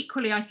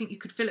think you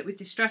could fill it with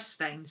distress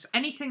stains.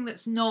 Anything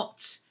that's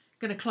not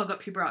going to clog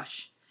up your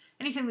brush.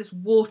 Anything that's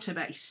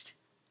water-based,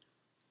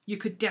 you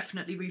could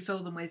definitely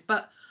refill them with.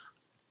 But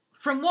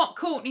from what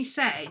Courtney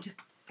said,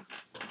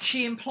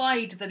 she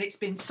implied that it's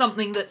been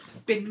something that's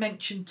been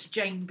mentioned to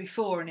Jane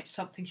before and it's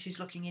something she's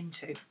looking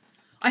into.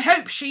 I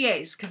hope she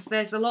is, because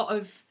there's a lot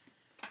of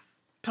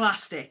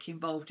plastic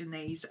involved in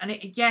these. And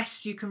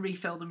yes, you can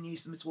refill them and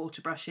use them as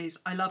water brushes.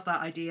 I love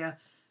that idea.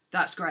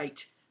 That's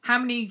great. How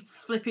many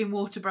flipping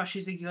water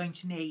brushes are you going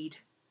to need?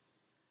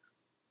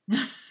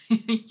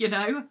 You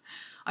know?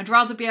 I'd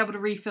rather be able to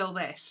refill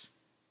this.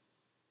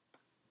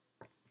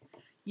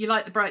 You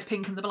like the bright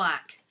pink and the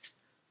black?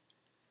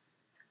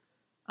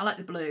 I like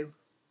the blue.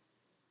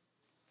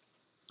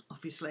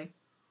 Obviously.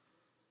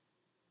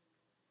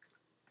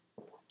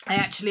 I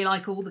actually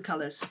like all the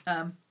colours.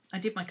 I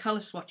did my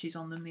colour swatches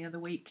on them the other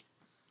week.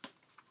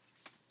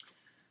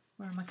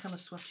 Where are my colour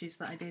swatches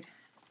that I did?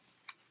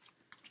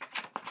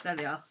 There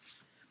they are.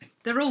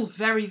 They're all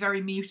very,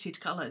 very muted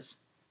colours.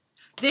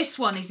 This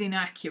one is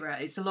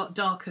inaccurate. It's a lot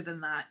darker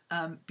than that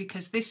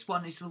because this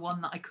one is the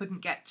one that I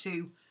couldn't get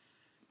to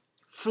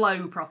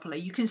flow properly.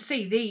 You can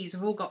see these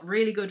have all got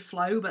really good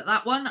flow, but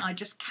that one, I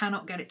just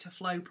cannot get it to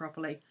flow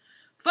properly.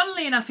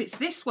 Funnily enough, it's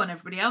this one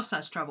everybody else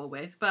has trouble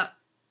with, but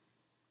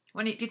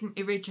when it didn't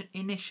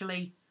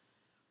initially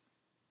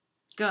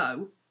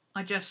go,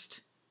 I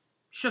just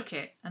shook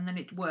it and then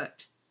it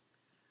worked.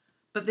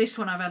 But this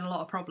one I've had a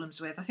lot of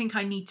problems with. I think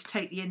I need to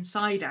take the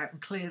inside out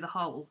and clear the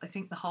hole. I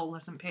think the hole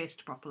hasn't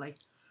pierced properly.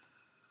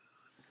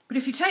 But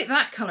if you take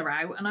that colour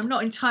out, and I'm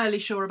not entirely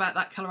sure about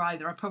that colour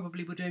either, I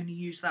probably would only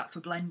use that for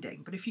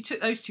blending. But if you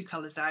took those two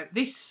colours out,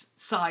 this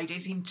side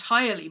is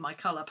entirely my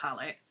colour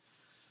palette.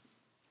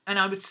 And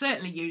I would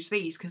certainly use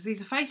these because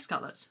these are face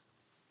colours.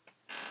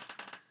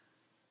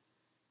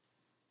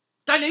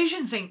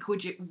 Dilutions ink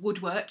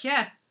would work,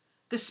 yeah.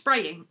 The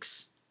spray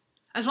inks.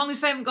 As long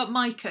as they haven't got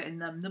mica in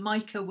them, the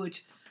mica would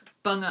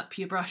bung up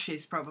your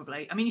brushes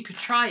probably. I mean, you could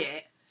try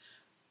it,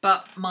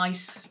 but my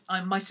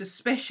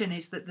suspicion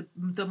is that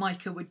the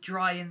mica would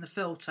dry in the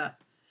filter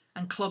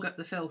and clog up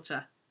the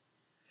filter.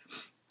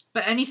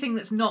 But anything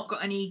that's not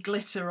got any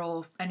glitter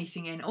or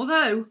anything in,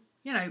 although,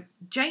 you know,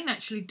 Jane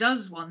actually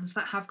does ones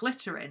that have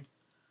glitter in.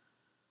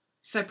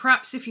 So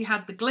perhaps if you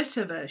had the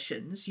glitter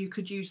versions, you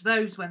could use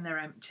those when they're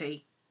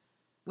empty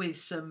with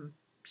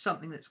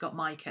something that's got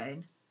mica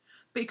in.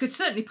 But you could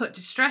certainly put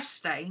distress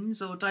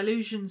stains or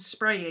dilution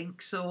spray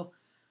inks or,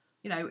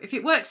 you know, if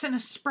it works in a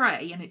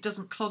spray and it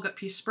doesn't clog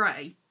up your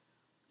spray,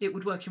 it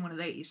would work in one of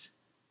these.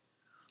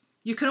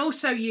 You can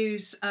also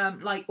use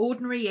like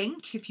ordinary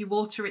ink if you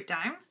water it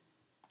down.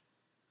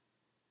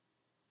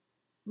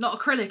 Not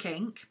acrylic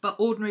ink, but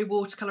ordinary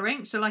watercolour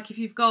ink. So like if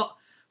you've got,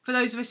 for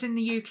those of us in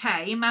the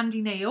UK,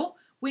 Mandy Neal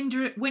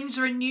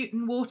Winsor &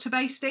 Newton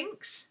water-based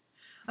inks.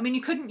 I mean,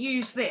 you couldn't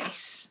use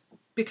this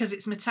because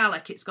it's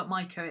metallic, it's got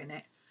mica in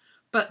it.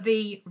 But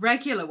the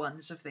regular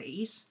ones of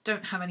these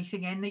don't have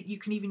anything in that. You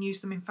can even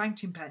use them in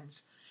fountain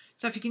pens.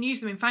 So if you can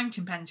use them in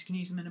fountain pens, you can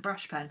use them in a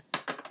brush pen.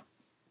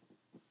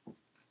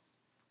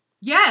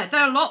 Yeah,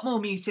 they're a lot more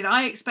muted.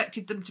 I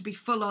expected them to be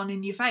full on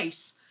in your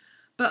face.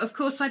 But of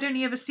course, I'd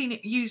only ever seen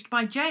it used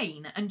by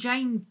Jane. And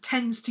Jane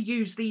tends to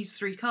use these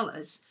three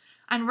colours.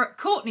 And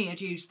Courtney had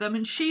used them,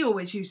 and she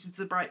always uses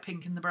the bright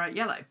pink and the bright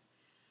yellow.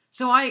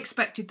 So I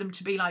expected them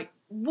to be like,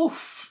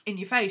 woof, in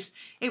your face.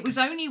 It was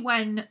only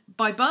when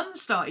Bun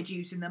started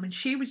using them, and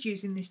she was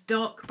using this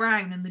dark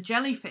brown and the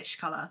jellyfish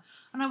colour.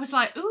 And I was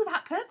like, ooh,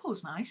 that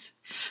purple's nice.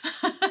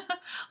 I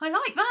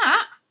like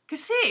that.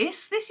 Because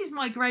this is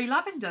my grey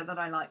lavender that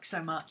I like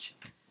so much.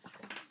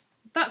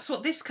 That's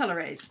what this colour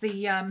is.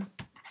 The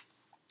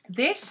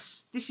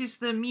this is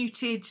the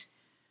muted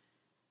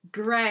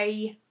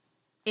grey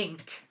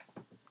ink.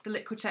 The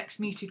Liquitex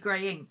muted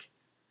grey ink.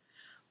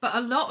 But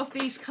a lot of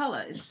these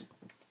colours,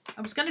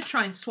 I was going to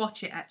try and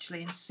swatch it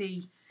actually and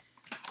see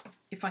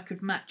if I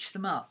could match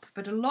them up.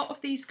 But a lot of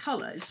these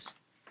colours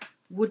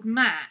would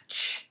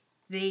match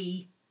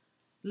the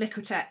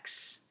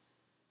Liquitex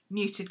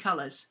muted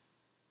colours.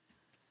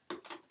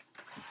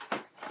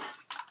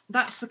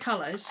 That's the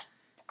colours.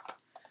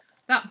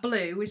 That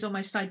blue is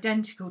almost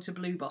identical to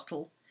Blue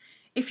Bottle.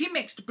 If you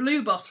mixed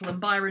Blue Bottle and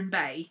Byron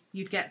Bay,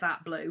 you'd get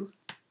that blue.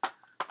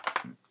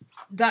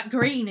 That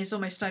green is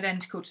almost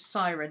identical to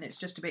Siren, it's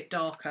just a bit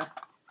darker.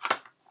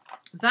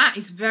 That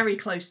is very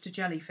close to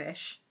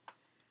Jellyfish,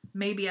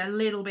 maybe a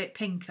little bit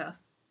pinker.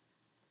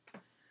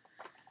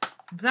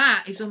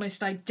 That is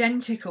almost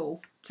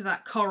identical to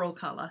that coral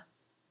colour.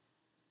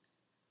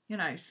 You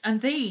know,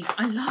 and these,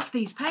 I love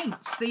these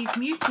paints, these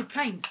muted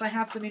paints. I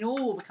have them in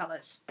all the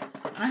colours.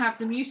 And I have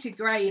the muted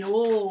grey in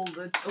all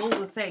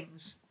the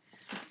things.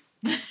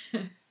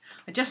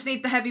 I just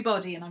need the heavy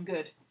body and I'm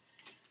good.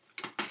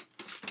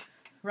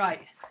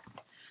 Right.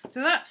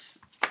 So that's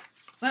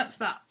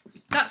that.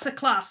 That's a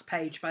class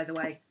page, by the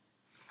way,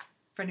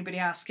 for anybody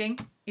asking.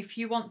 If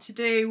you want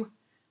to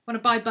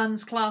buy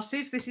Bun's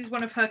classes, this is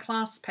one of her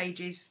class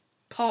pages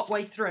part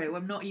way through.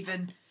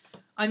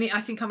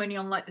 I think I'm only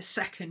on like the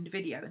second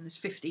video and there's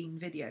 15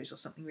 videos or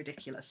something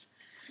ridiculous.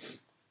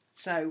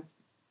 So,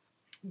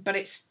 but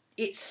it's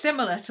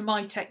similar to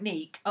my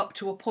technique up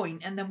to a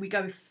point, and then we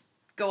go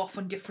off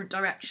on different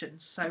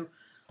directions. So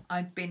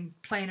I've been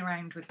playing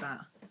around with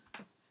that.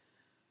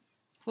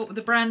 What were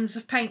the brands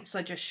of paints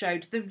I just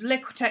showed? The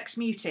Liquitex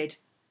Muted.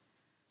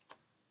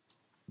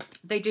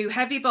 They do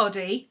heavy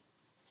body,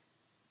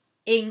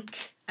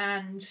 ink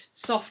and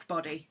soft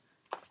body.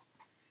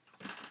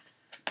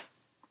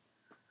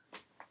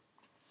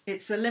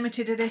 It's a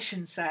limited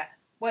edition set.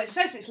 Well, it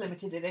says it's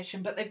limited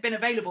edition, but they've been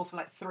available for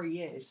like 3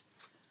 years.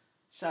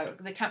 So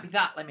they can't be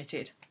that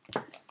limited.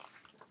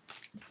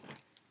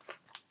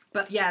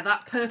 But yeah,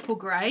 that purple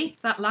grey,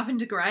 that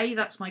lavender grey,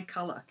 that's my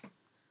colour.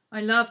 I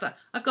love that.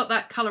 I've got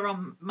that colour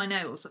on my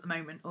nails at the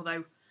moment,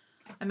 although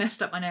I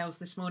messed up my nails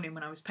this morning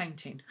when I was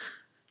painting.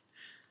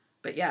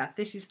 But yeah,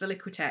 this is the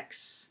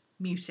Liquitex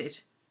Muted.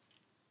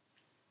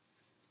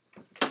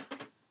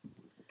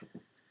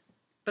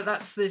 But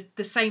that's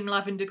the same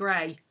lavender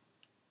grey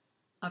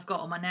I've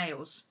got on my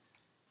nails.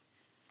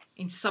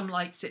 In some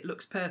lights it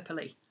looks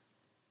purpley.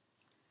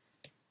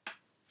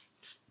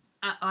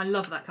 I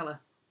love that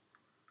colour.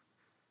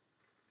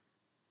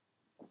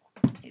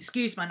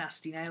 Excuse my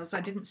nasty nails,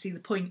 I didn't see the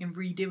point in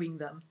redoing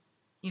them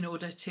in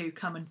order to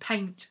come and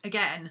paint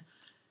again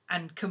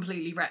and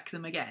completely wreck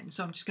them again.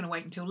 So I'm just going to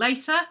wait until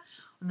later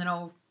and then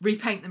I'll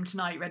repaint them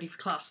tonight, ready for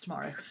class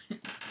tomorrow.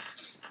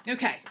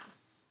 Okay.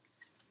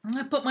 I'm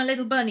going to put my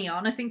little bunny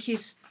on. I think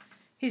his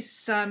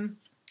fixative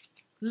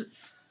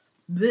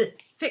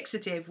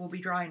will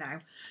be dry now.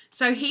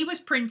 So he was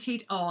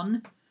printed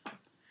on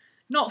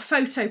not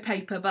photo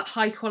paper, but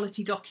high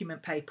quality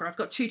document paper. I've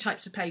got two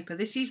types of paper.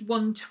 This is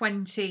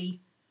 120.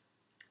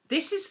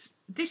 This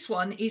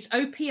one is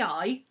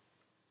OPI.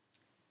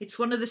 It's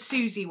one of the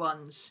Susie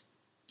ones.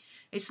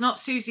 It's not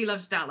Susie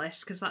Loves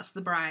Dallas, because that's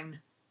the brown.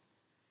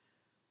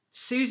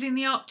 Susie and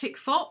the Arctic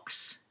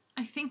Fox,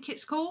 I think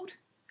it's called.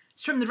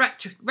 It's from the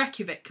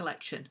Reykjavik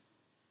collection.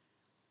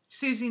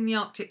 Susie and the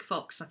Arctic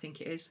Fox, I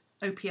think it is.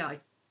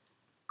 OPI.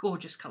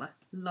 Gorgeous colour.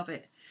 Love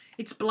it.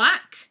 It's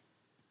black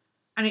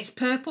and it's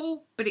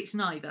purple, but it's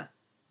neither.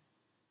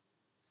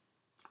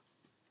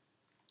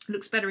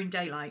 Looks better in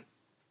daylight.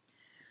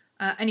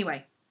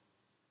 Anyway,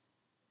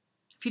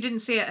 if you didn't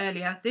see it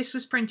earlier, this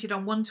was printed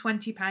on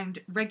 £120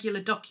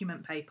 regular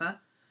document paper.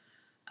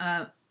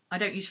 I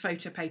don't use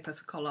photo paper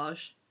for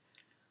collage.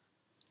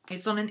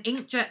 It's on an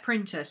inkjet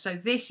printer, so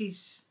this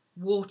is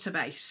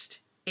water-based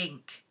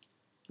ink,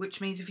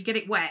 which means if you get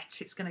it wet,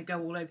 it's going to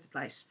go all over the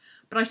place.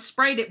 But I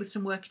sprayed it with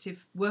some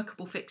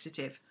workable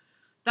fixative.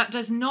 That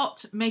does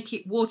not make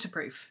it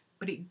waterproof,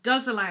 but it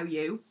does allow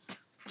you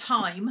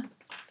time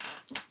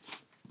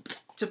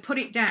to put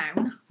it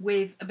down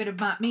with a bit of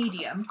matte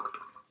medium,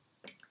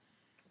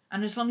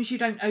 and as long as you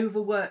don't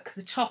overwork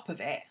the top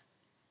of it,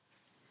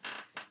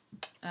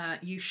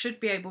 you should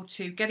be able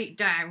to get it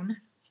down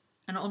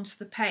and onto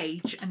the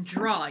page and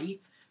dry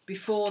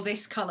before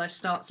this colour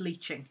starts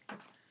leaching.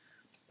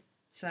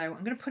 So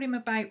I'm going to put him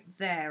about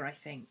there, I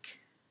think.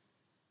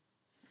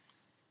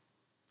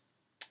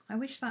 I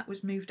wish that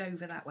was moved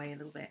over that way a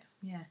little bit.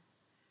 Yeah.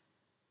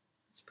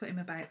 Let's put him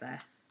about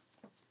there.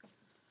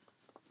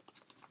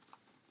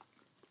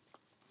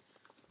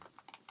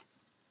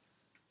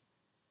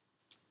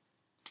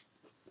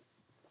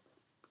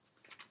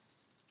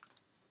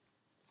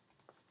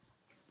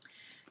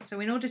 So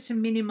in order to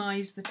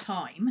minimise the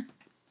time,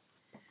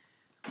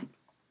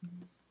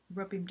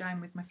 rub him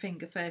down with my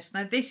finger first.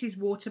 Now this is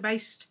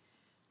water-based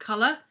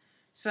colour,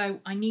 so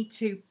I need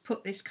to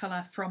put this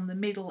colour from the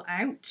middle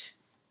out.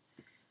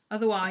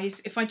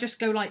 Otherwise, if I just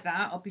go like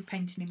that, I'll be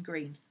painting him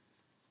green.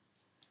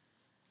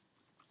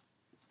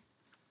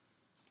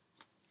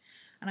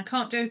 And I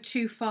can't go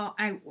too far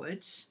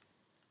outwards.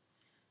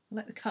 I'll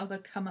let the colour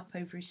come up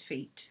over his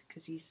feet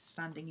because he's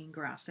standing in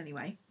grass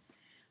anyway.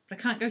 But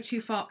I can't go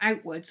too far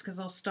outwards because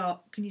I'll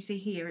start, can you see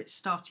here, it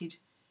started,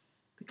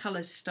 the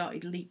colours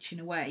started leaching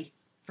away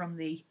from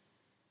the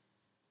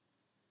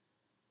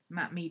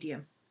matte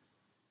medium.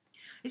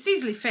 It's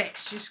easily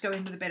fixed, just go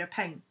in with a bit of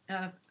paint,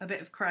 a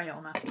bit of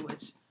crayon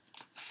afterwards.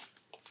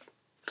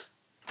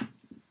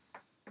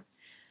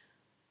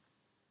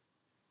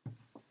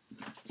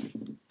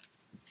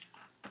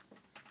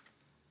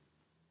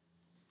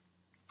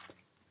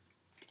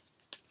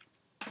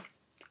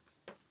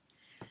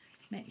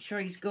 Make sure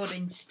he's good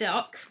in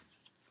stock.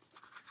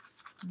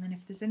 And then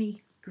if there's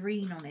any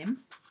green on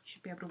him, you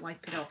should be able to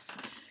wipe it off.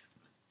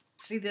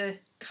 See, the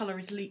colour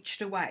is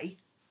leached away.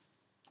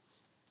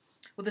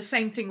 Well, the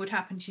same thing would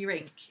happen to your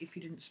ink if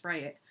you didn't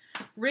spray it.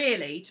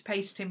 Really, to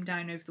paste him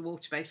down over the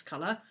water-based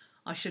colour,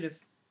 I should have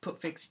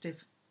put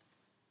fixative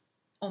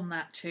on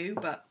that too,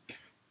 but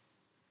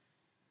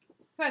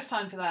first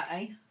time for that,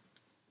 eh?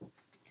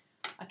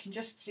 I can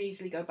just as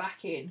easily go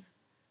back in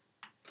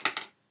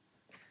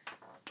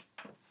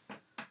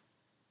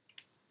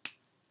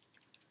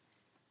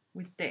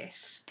with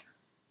this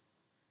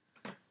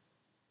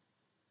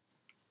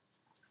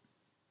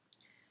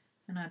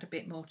and add a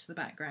bit more to the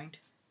background.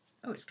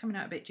 Oh, it's coming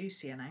out a bit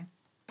juicier now.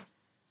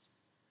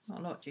 Not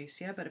a lot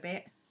juicier, but a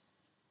bit.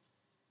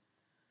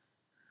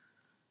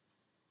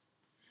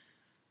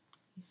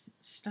 He's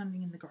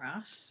standing in the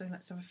grass, so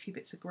let's have a few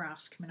bits of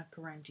grass coming up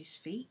around his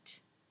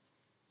feet.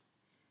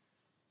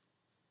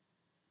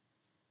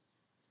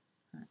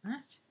 Like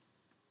that.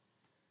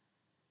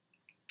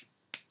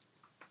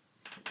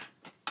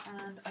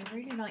 And I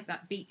really like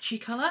that beachy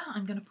colour.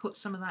 I'm going to put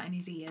some of that in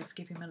his ears,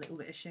 give him a little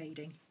bit of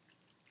shading.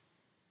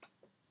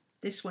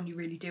 This one you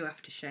really do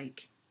have to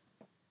shake.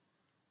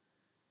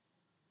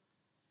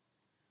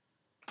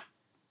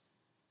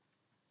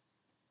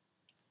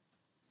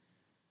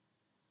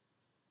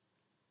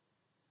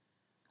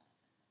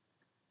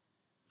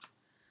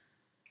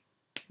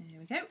 There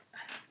we go.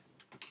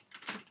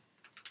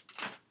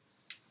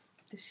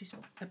 This is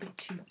a bit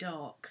too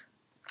dark,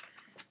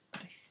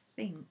 but I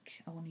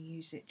think I want to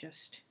use it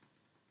just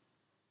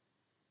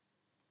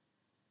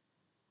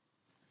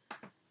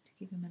to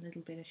give him a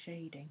little bit of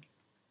shading.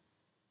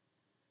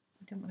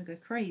 I don't want to go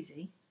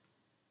crazy.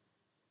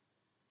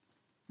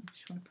 I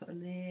just want to put a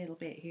little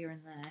bit here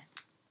and there.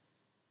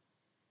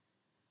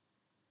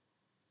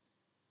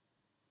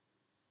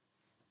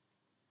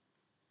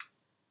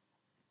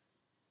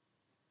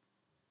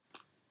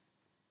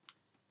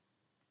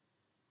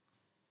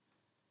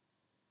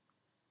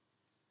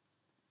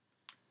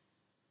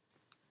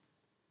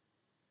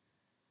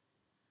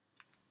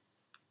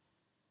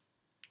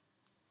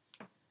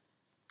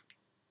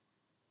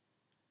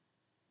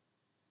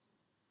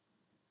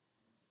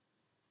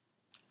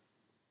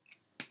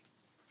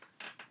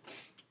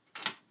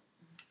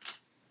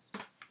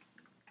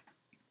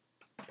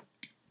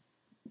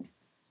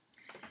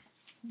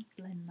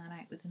 Blend that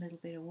out with a little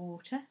bit of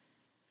water.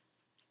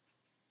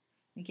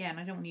 Again,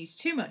 I don't want to use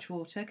too much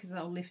water because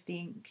that'll lift the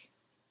ink.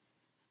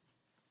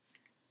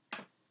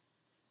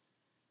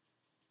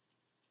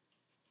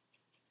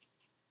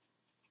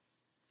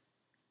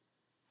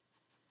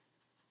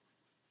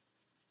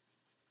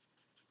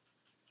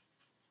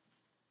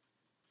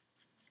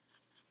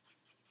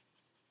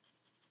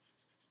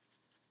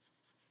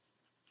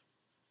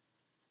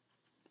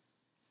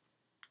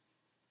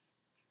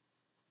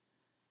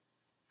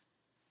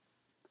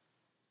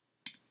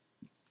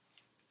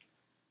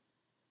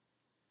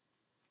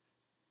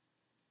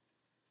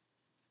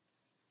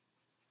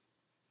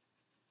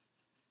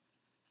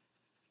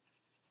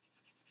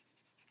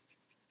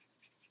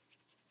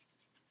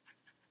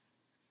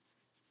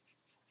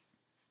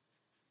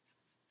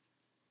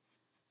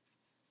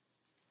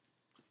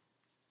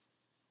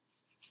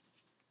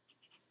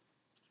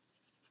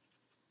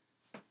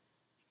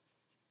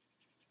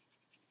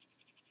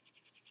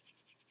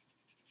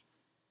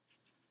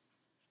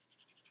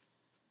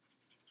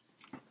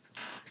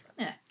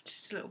 Yeah,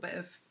 just a little bit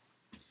of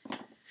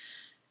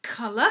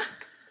colour.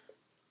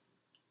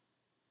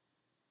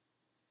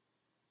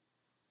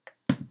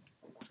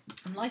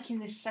 I'm liking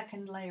this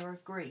second layer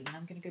of green.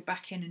 I'm going to go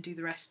back in and do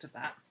the rest of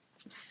that.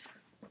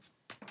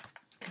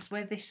 Because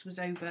where this was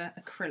over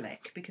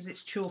acrylic, because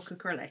it's chalk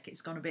acrylic,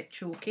 it's gone a bit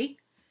chalky.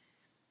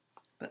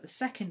 But the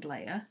second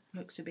layer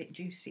looks a bit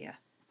juicier.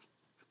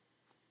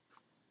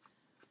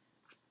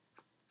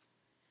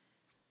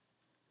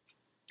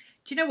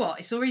 Do you know what?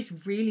 It's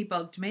always really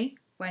bugged me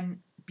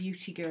when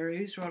beauty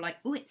gurus are all like,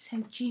 oh, it's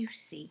so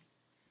juicy.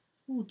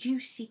 Oh,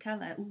 juicy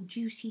colour. Oh,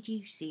 juicy,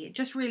 juicy. It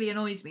just really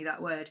annoys me,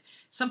 that word.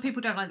 Some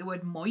people don't like the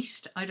word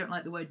moist. I don't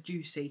like the word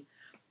juicy.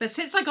 But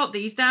since I got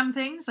these damn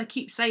things, I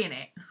keep saying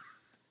it.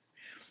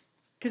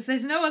 Because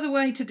there's no other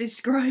way to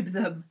describe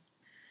them.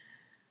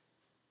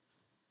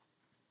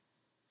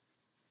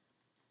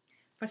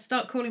 If I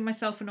start calling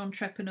myself an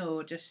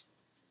entrepreneur, just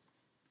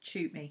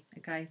shoot me,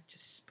 okay?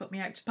 Just put me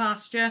out to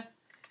pasture.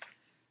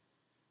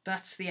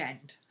 That's the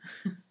end.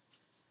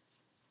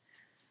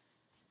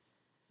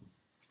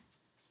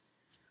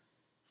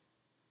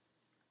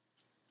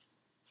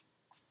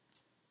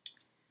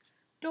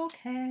 Dog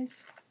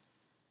hairs.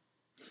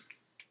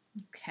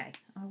 Okay,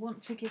 I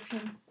want to give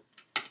him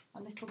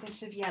a little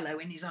bit of yellow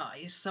in his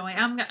eyes, so I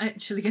am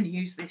actually going to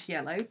use this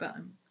yellow, but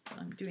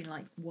I'm doing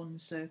like one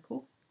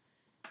circle,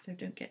 so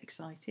don't get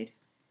excited.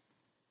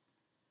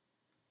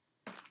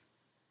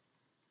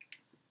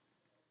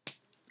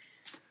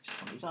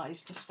 Just want his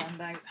eyes to stand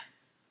out.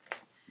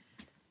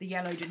 The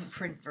yellow didn't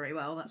print very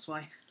well, that's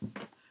why.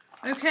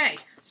 Okay,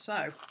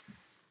 so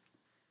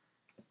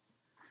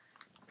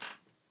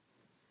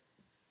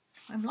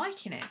I'm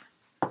liking it.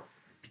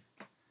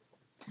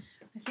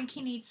 I think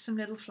he needs some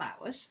little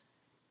flowers.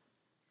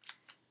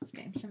 Let's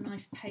get him some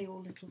nice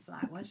pale little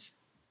flowers.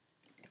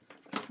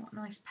 What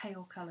nice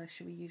pale colour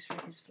should we use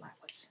for his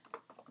flowers?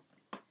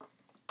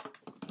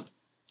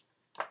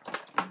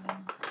 I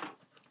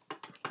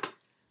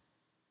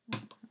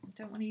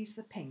don't want to use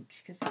the pink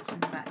because that's in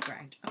the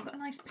background. I've got a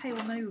nice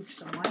pale mauve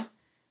somewhere.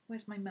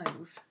 Where's my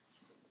mauve?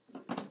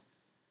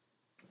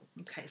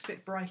 Okay, it's a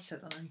bit brighter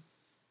than I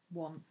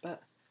want,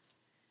 but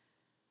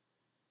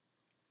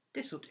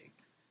this will do.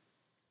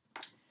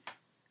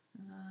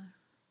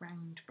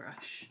 Round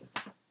brush.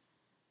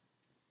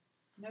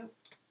 Nope.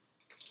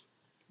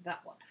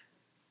 That one.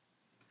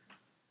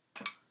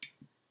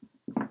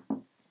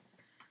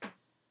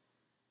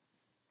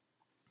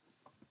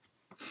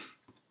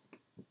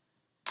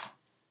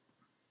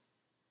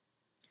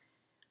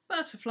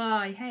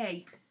 Butterfly,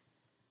 hey.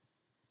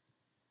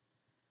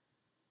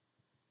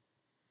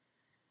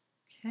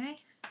 Okay.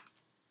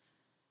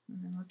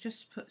 And then I'll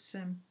just put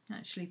some,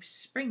 actually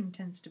spring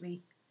tends to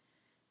be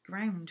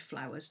ground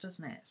flowers,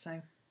 doesn't it?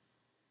 So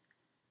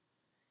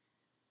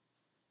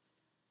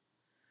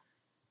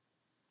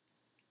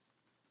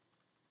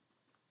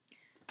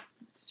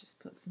let's just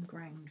put some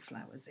ground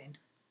flowers in.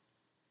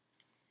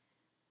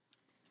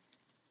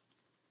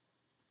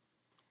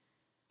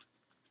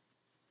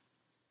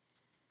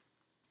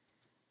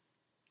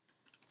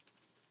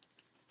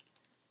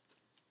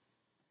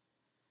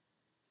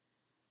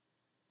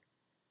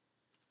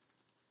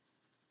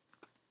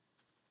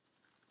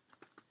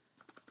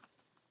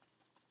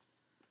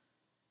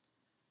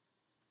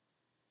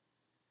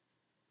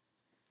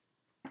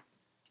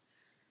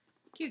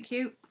 Cute,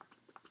 cute.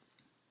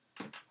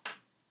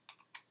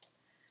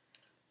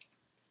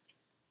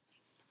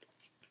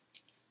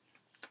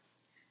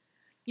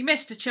 You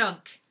missed a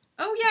chunk.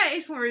 Oh yeah, it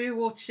is Warrior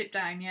Watership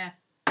Down, yeah.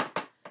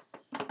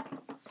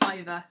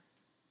 $5.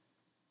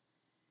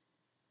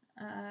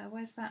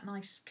 Where's that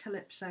nice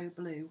Calypso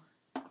blue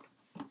I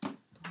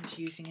was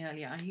using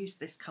earlier? I used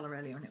this colour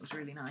earlier and it was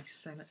really nice,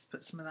 so let's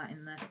put some of that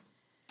in there.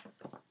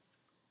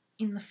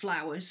 In the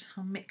flowers,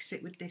 I'll mix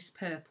it with this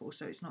purple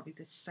so it's not with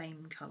the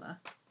same colour.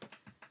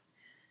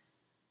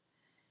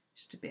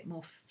 Just a bit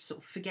more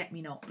sort of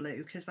forget-me-not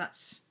blue, because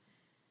that's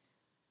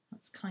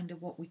kind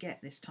of what we get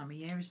this time of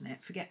year, isn't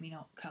it?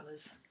 Forget-me-not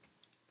colours.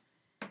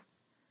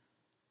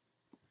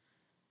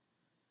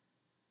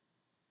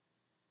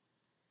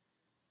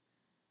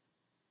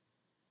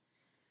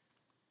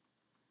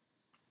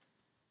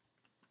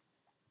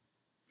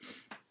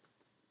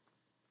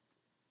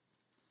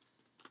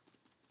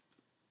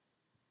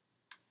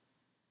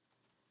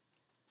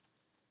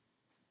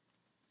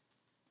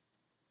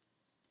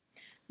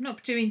 I'm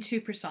not doing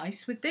too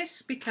precise with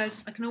this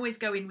because I can always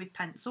go in with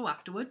pencil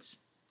afterwards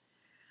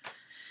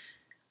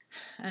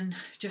and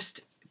just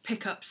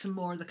pick up some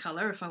more of the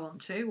colour if I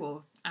want to,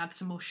 or add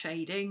some more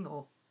shading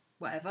or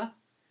whatever.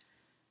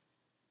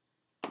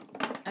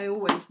 I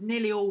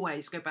nearly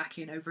always go back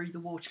in over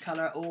either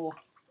watercolour or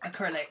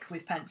acrylic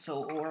with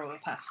pencil or oil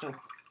pastel.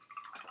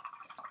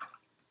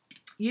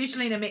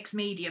 Usually in a mixed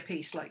media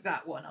piece like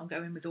that one, I'll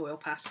go in with oil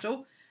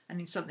pastel, and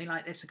in something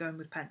like this I go in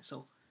with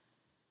pencil.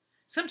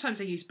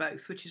 Sometimes I use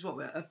both, which is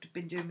what I've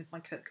been doing with my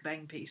Kurt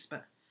Cobain piece,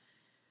 but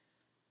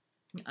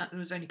it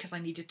was only because I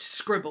needed to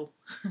scribble.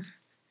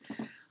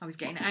 I was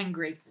getting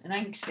angry and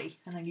angsty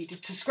and I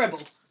needed to scribble,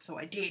 so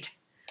I did.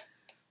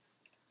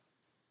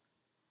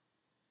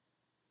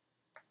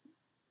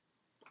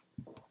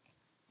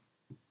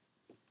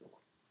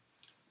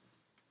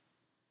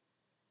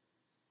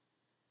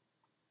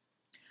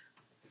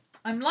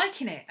 I'm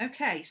liking it.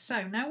 Okay,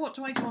 so now what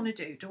do I want to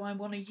do? Do I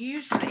want to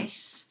use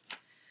this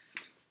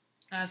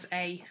as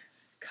a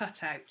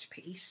cutout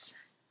piece?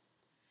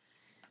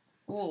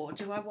 Or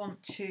do I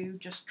want to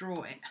just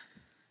draw it?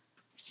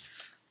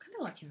 I'm kind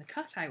of liking the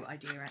cutout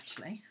idea,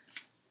 actually.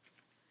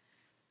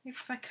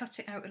 If I cut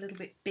it out a little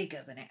bit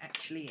bigger than it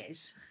actually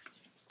is.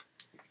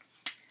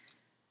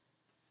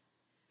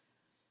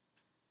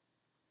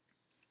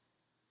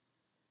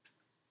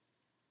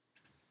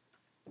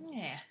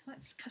 Yeah,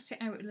 let's cut it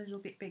out a little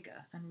bit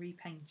bigger and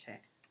repaint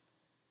it.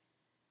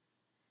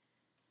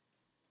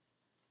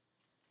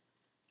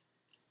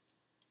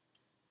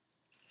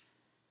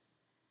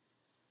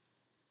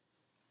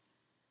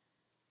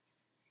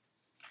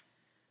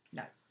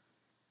 No,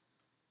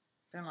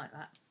 don't like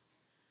that.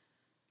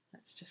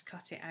 Let's just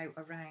cut it out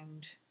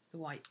around the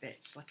white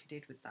bits like I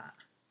did with that,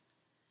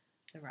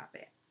 the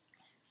rabbit.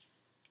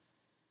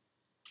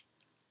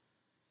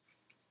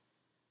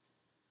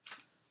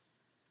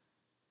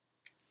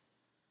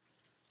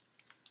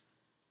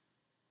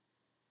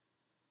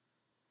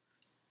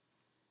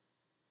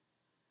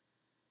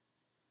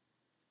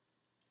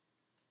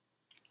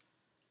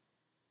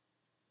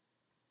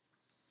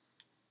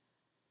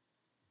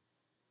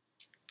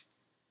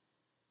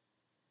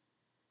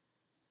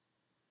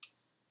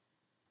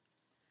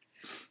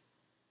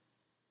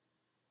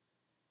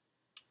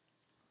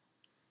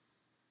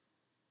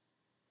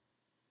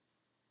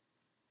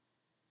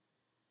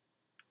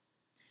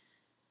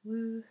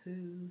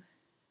 Woohoo.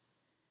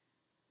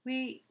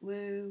 Wee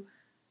woo.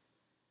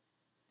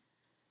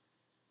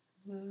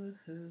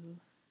 Woohoo.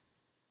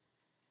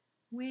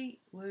 Wee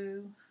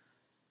woo.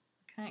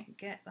 Can't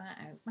get that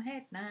out my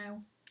head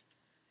now.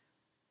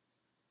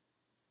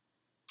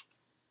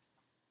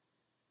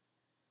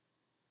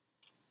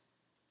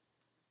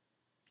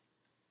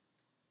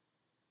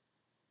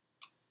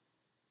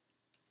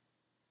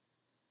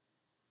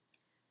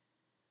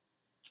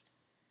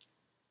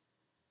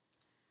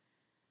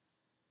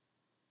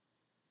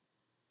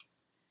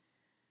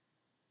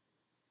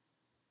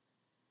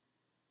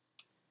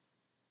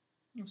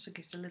 Also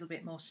gives a little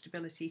bit more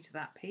stability to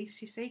that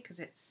piece, you see, because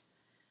it's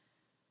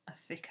a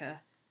thicker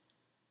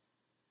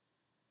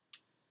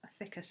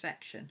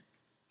section.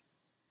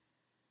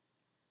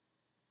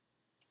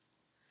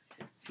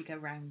 If you go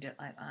round it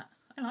like that.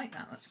 I like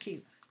that, that's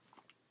cute.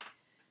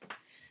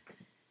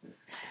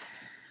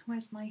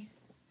 Where's my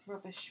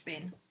rubbish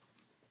bin?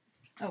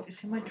 Oh,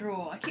 it's in my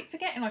drawer. I keep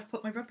forgetting I've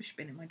put my rubbish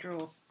bin in my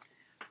drawer.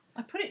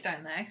 I put it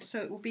down there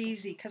so it will be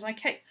easy because I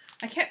kept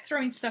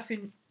throwing stuff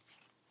in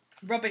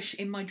rubbish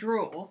in my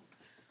drawer.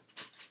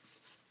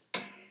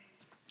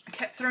 I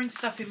kept throwing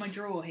stuff in my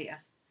drawer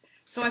here.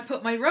 So I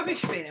put my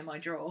rubbish bin in my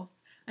drawer,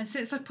 and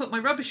since I put my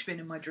rubbish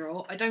bin in my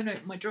drawer, I don't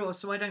open my drawer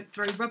so I don't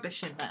throw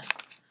rubbish in there.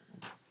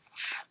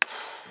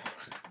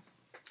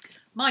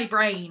 My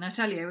brain, I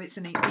tell you, it's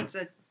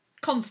a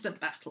constant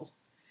battle.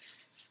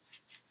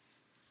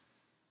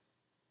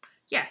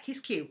 Yeah, he's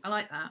cute. I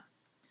like that.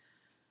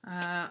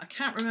 I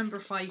can't remember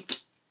if I've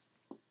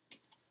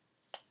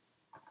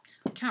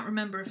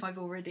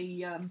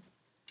already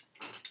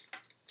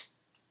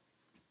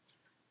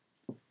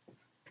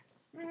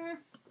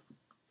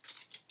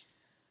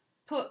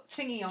put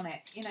thingy on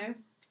it, you know.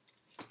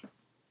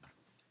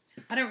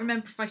 I don't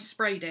remember if I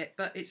sprayed it,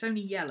 but it's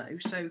only yellow,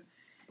 so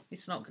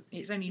it's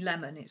only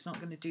lemon. It's not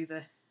going to be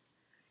the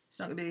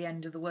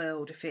end of the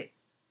world if it.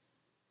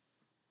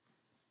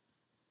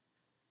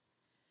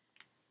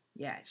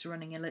 Yeah, it's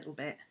running a little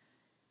bit.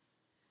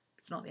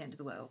 It's not the end of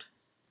the world.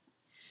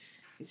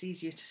 It's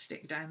easier to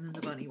stick down than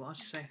the bunny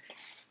was, so.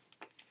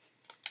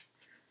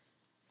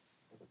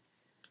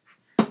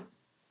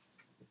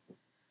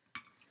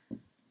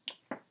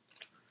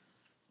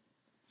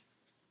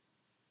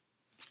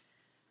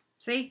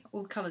 See,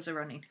 all the colours are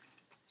running.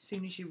 As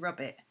soon as you rub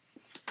it,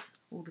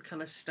 all the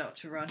colours start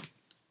to run.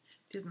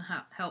 Didn't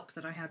help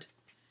that I had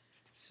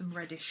some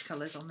reddish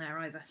colours on there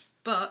either.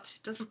 But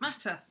it doesn't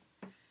matter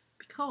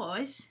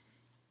because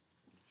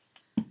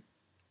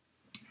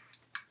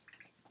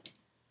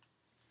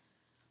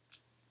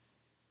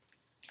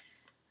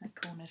that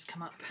corner's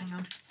come up. Hang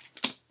on.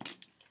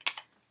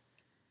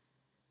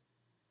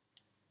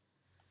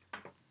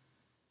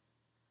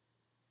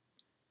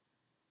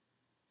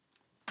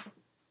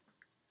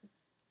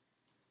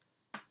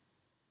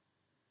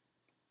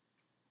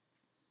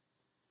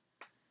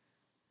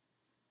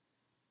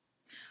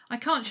 I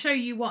can't show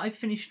you what I've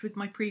finished with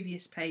my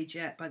previous page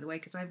yet, by the way,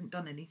 because I haven't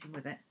done anything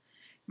with it.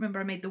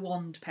 Remember, I made the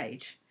wand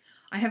page.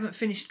 I haven't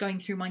finished going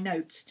through my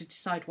notes to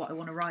decide what I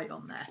want to write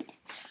on there.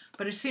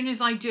 But as soon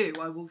as I do,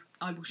 I will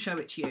show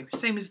it to you.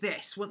 Same as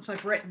this. Once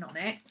I've written on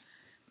it,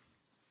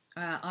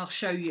 I'll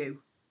show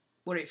you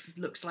what it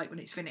looks like when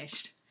it's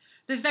finished.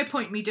 There's no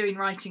point in me doing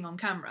writing on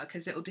camera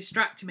because it'll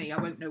distract me. I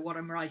won't know what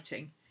I'm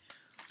writing.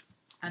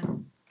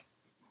 And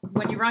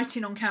when you're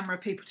writing on camera,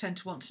 people tend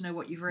to want to know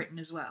what you've written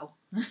as well.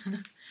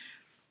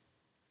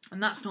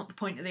 And that's not the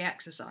point of the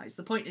exercise.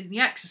 The point of the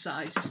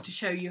exercise is to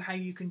show you how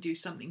you can do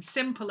something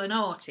simple and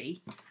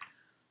arty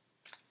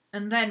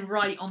and then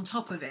write on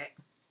top of it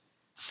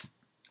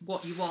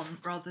what you want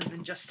rather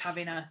than just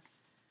having a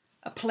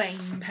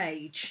plain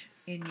page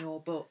in your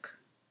book.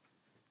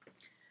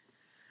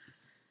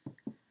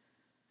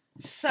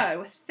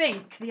 So I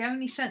think the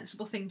only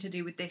sensible thing to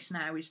do with this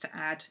now is to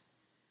add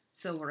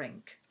silver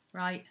ink,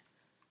 right?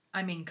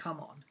 I mean, come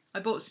on.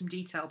 I bought some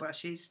detail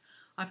brushes.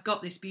 I've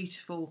got this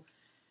beautiful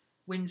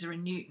Winsor &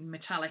 Newton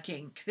metallic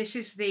ink. This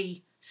is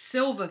the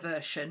silver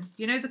version.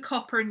 You know the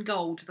copper and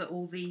gold that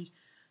all the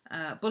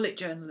bullet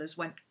journalers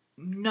went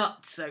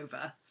nuts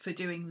over for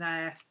doing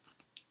their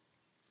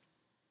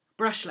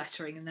brush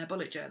lettering in their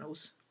bullet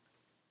journals?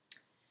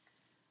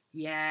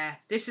 Yeah,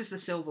 this is the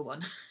silver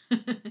one.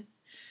 Look,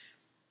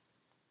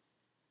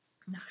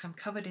 I'm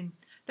covered in...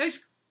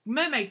 Those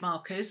mermaid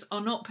markers are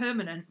not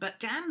permanent, but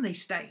damn, they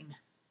stain.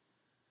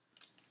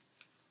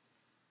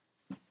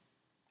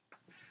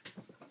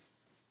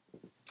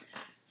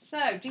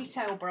 So,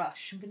 detail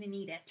brush. I'm going to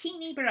need a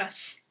teeny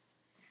brush.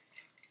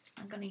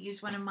 I'm going to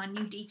use one of my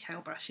new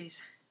detail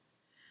brushes.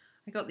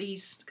 I got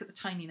these, look at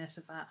the tininess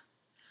of that.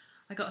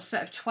 I got a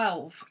set of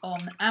 12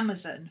 on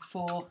Amazon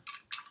for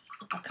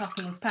a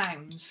couple of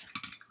pounds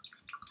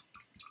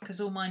because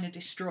all mine are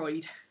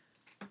destroyed.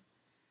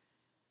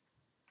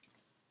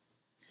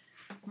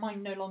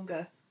 Mine no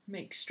longer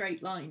make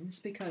straight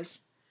lines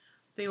because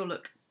they all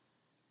look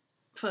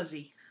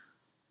fuzzy.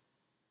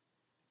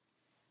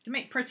 They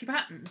make pretty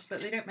patterns,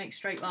 but they don't make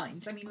straight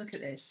lines. I mean, look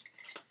at this.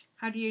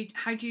 How do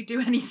you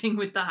do anything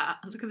with that?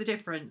 Look at the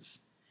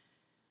difference.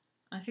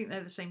 I think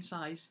they're the same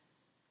size.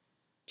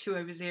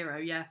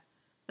 2/0, yeah.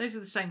 Those are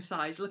the same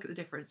size. Look at the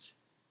difference.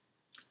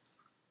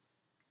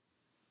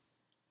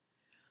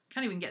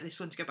 Can't even get this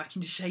one to go back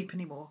into shape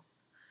anymore.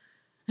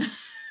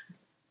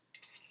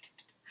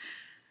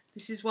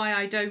 This is why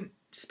I don't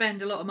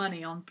spend a lot of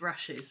money on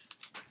brushes.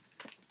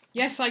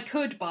 Yes, I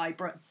could buy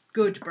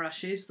good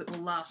brushes that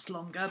will last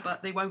longer,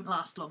 but they won't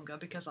last longer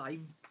because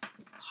I'm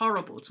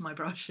horrible to my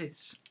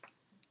brushes.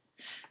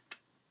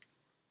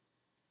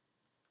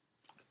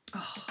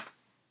 Oh.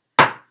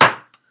 There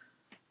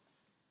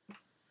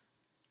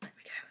we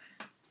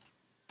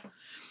go.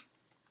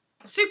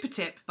 Super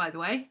tip, by the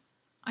way.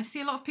 I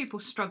see a lot of people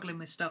struggling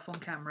with stuff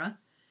on camera.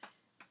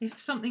 If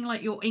something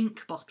like your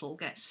ink bottle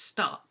gets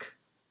stuck,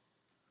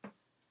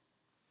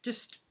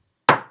 just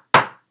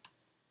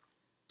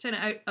turn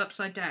it out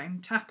upside down,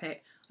 tap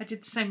it. I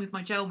did the same with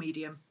my gel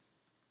medium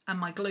and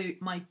my glue,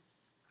 my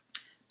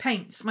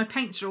paints. My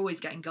paints are always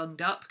getting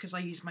gunged up because I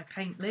use my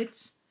paint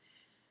lids.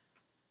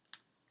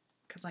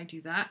 Because I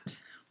do that.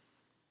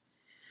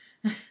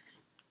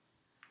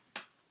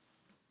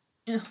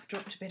 Oh,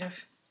 dropped a bit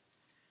of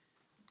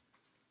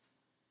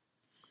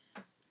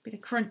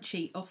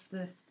crunchy off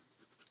the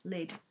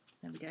lid.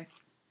 There we go.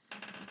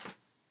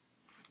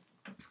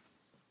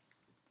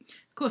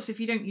 Of course, if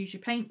you don't use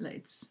your paint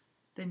lids,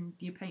 then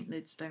your paint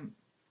lids don't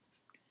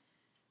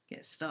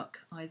get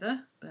stuck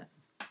either, but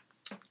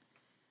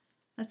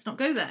let's not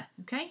go there,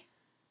 okay?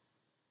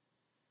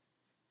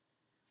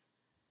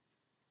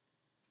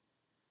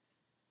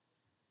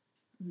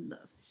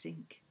 Love this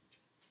ink.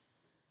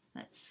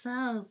 That's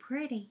so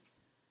pretty.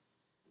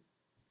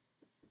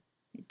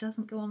 It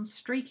doesn't go on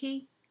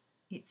streaky.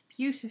 It's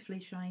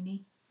beautifully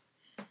shiny.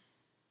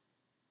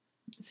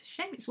 It's a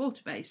shame it's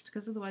water-based,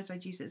 because otherwise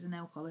I'd use it as a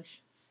nail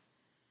polish.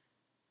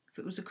 If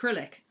it was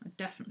acrylic, I'd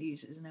definitely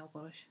use it as a nail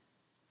polish.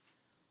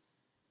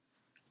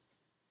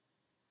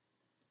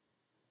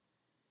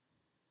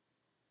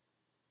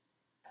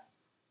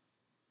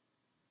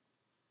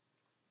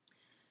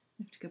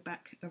 I have to go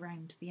back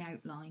around the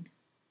outline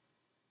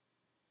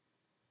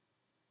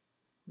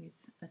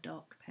with a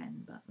dark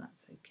pen, but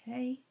that's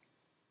okay.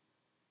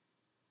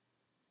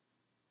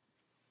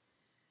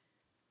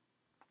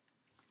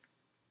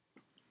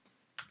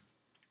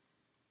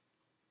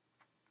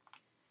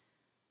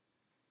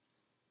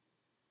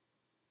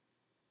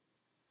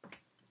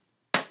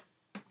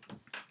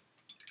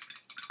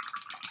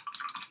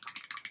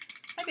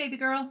 Hi, baby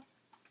girl.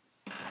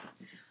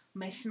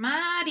 Miss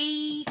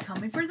Maddie,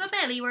 coming for the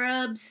belly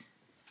rubs.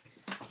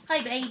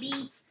 Hi, baby.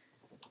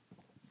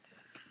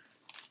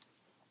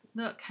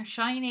 Look how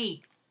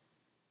shiny.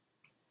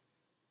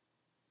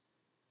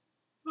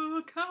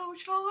 Look how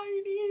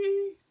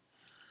shiny.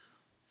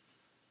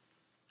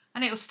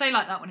 And it'll stay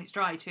like that when it's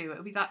dry too.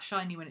 It'll be that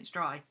shiny when it's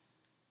dry.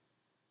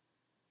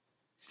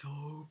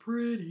 So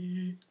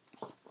pretty.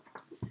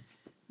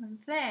 And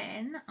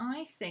then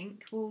I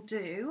think we'll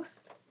do...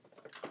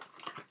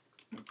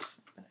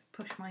 Oops,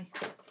 push my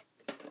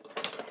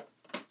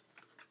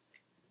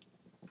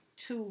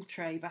tool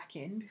tray back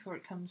in before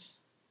it comes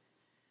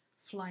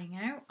flying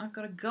out. I've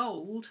got a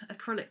gold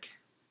acrylic,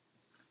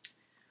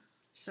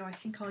 so I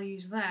think I'll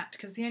use that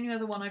because the only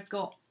other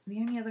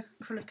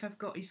acrylic I've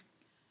got is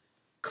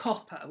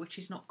copper, which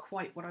is not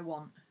quite what I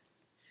want.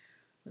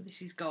 But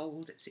this is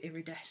gold, it's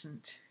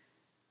iridescent.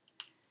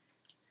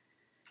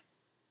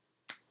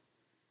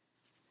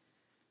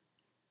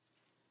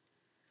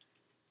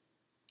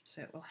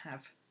 So it will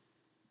have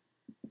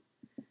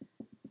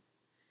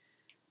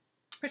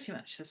pretty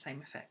much the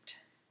same effect.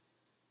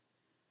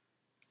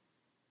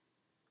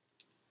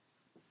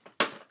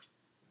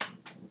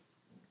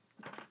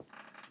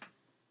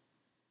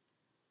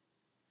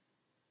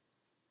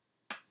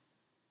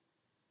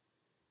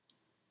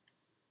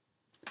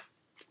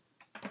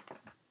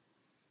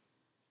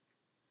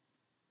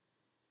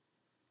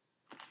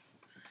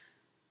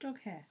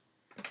 dog hair.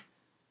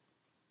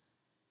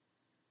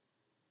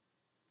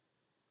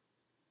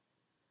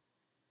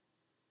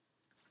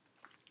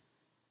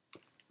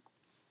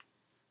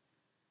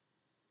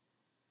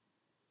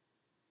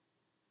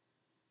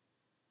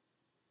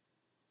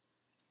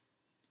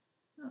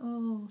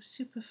 Oh,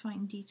 super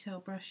fine detail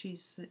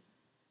brushes that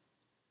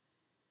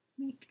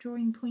make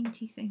drawing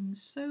pointy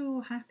things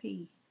so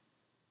happy.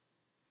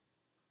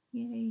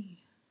 Yay.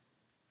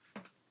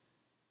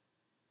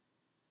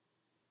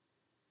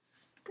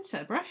 Good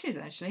set of brushes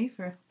actually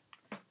for,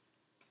 I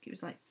think it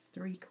was like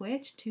 £3,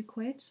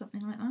 £2,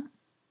 something like that.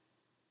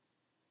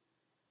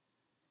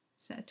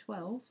 Set of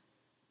 12.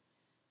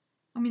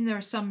 I mean, there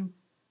are some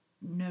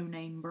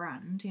no-name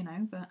brand, you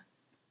know, but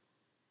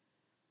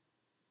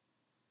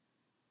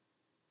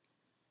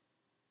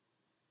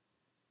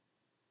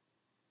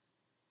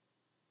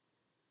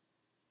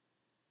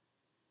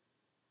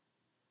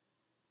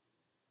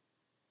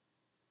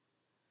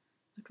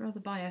I'd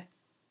rather buy a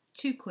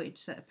 £2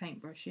 set of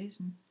paintbrushes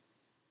and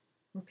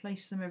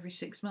replace them every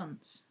 6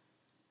 months.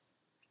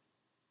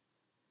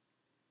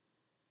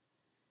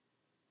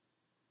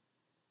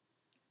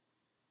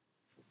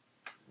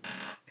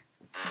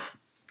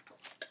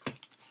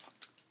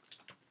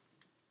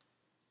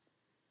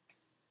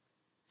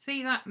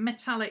 See, that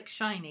metallic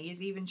shiny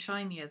is even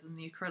shinier than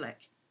the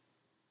acrylic.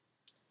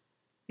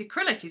 The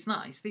acrylic is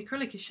nice, the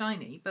acrylic is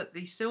shiny, but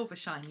the silver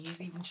shiny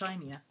is even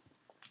shinier.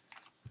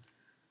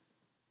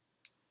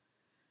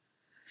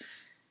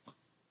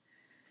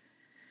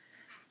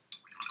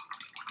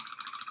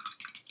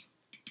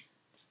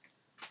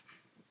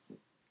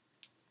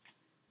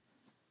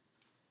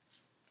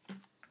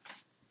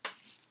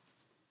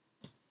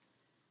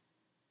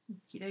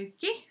 Okie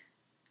dokie.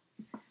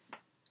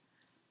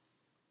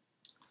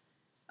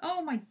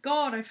 Oh my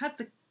god, I've had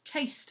the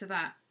case to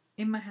that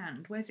in my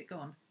hand. Where's it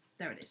gone?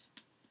 There it is.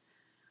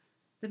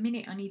 The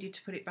minute I needed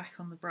to put it back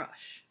on the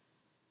brush,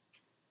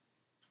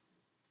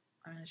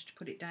 I managed to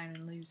put it down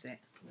and lose it.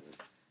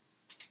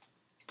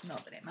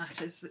 Not that it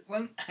matters, it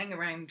won't hang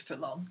around for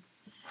long.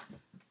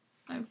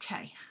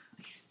 Okay,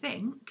 I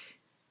think,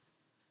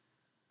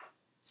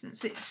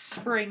 since it's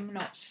spring,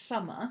 not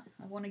summer,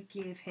 I want to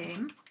give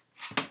him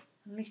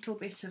a little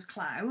bit of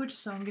cloud,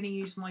 so I'm going to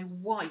use my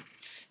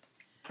white,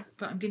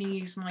 but I'm going to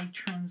use my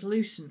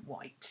translucent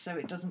white so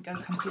it doesn't go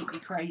completely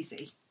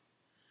crazy.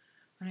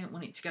 I don't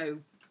want it to go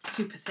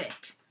super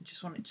thick, I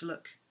just want it to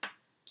look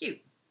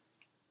cute.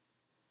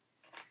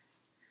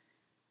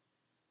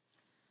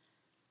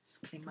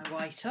 Just clean my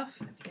white off,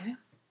 there we go.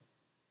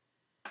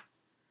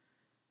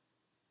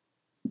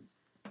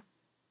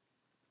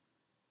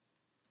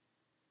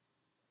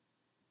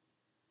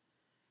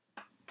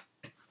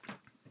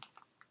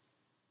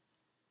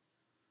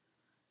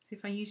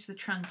 If I use the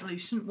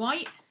translucent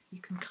white, you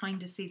can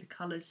kind of see the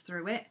colours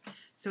through it,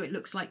 so it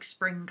looks like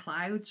spring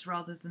clouds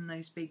rather than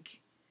those big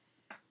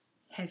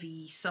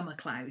heavy summer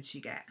clouds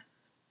you get.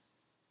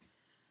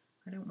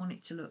 I don't want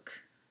it to look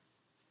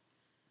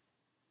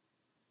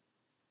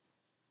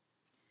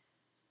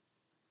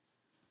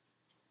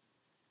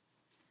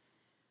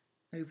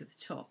over the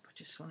top, I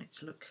just want it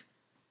to look,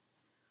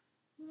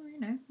 well, you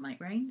know, might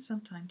rain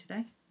sometime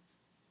today.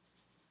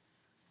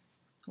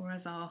 Or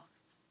as our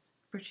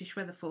British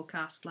weather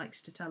forecast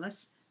likes to tell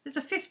us, there's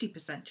a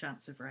 50%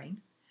 chance of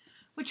rain,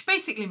 which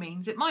basically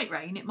means it might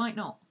rain, it might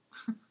not.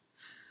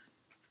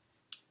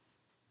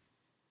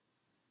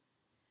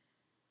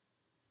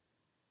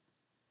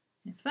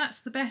 If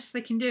that's the best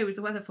they can do as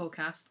a weather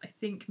forecast, I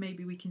think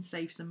maybe we can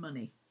save some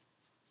money.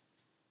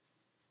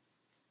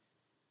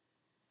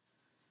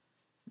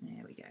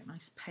 There we go,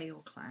 nice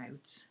pale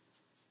clouds.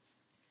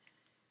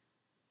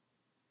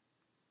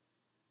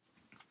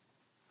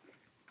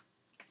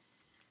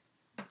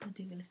 I'll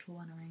do a little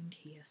one around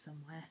here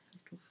somewhere, a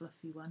little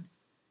fluffy one.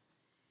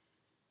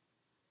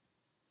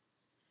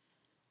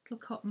 Little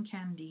cotton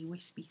candy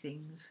wispy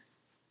things.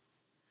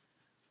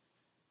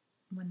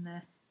 When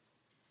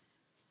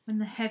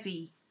the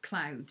heavy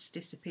clouds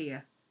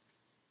disappear,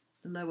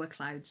 the lower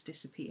clouds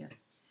disappear,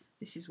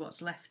 this is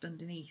what's left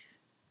underneath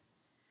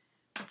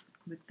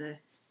with the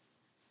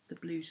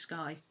blue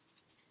sky.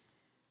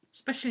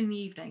 Especially in the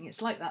evening,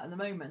 it's like that at the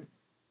moment.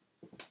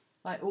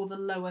 Like all the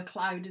lower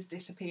cloud has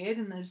disappeared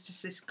and there's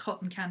just this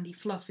cotton candy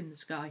fluff in the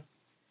sky.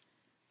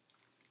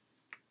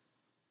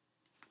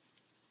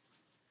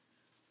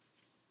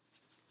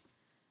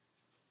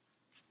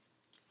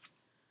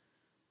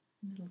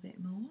 A little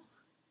bit more.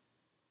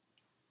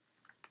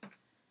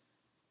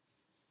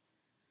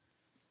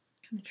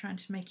 Kind of trying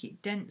to make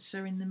it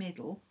denser in the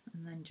middle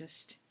and then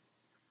just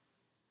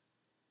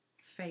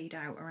fade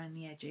out around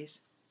the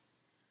edges.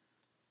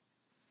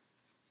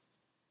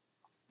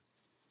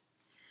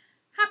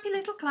 Happy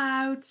little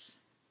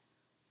clouds.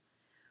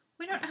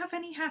 We don't have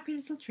any happy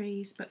little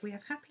trees, but we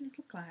have happy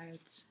little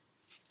clouds.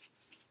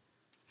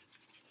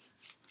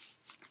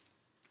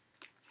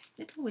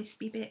 Little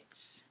wispy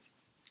bits.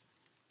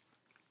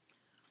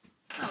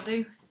 That'll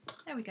do.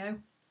 There we go.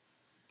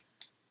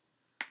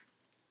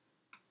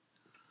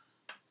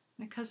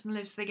 My cousin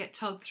lives, they get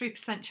told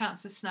 3%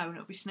 chance of snow and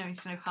it'll be snowing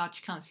so hard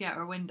she can't see out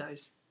her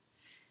windows.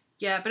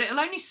 Yeah, but it'll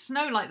only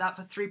snow like that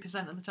for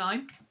 3% of the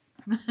time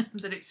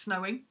that it's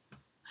snowing.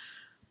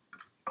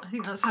 I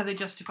think that's how they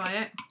justify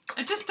it.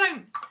 It just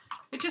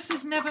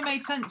has never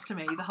made sense to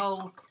me, the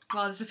whole,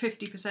 well, there's a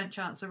 50%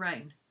 chance of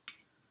rain.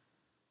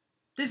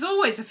 There's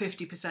always a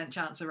 50%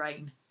 chance of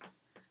rain.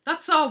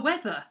 That's our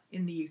weather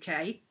in the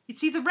UK.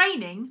 It's either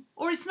raining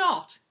or it's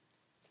not.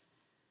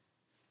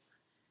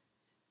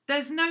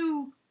 There's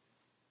no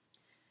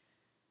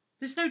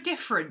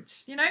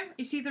difference, you know?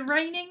 It's either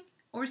raining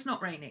or it's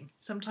not raining.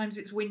 Sometimes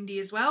it's windy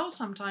as well.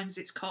 Sometimes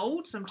it's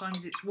cold.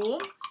 Sometimes it's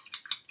warm.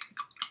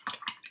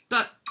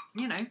 But,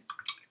 you know,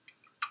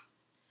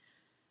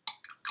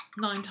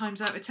 9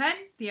 times out of 10,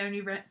 the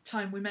only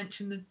time we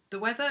mention the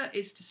weather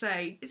is to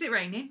say, is it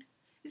raining?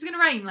 Is it going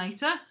to rain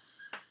later?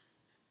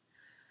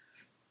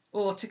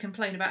 Or to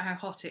complain about how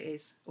hot it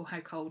is or how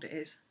cold it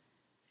is.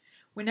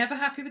 We're never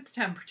happy with the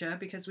temperature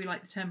because we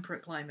like the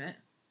temperate climate.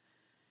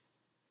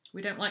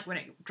 We don't like when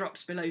it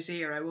drops below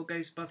 0 or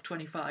goes above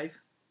 25.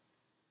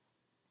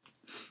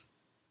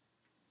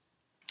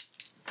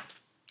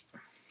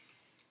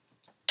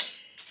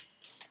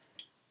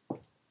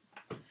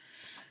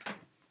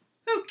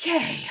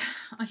 Okay,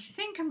 I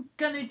think I'm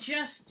going to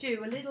just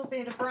do a little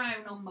bit of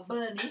brown on my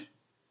bunny.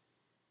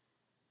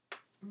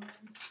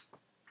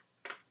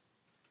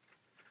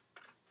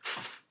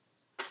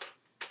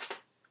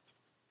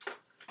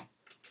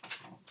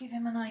 Give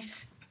him a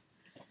nice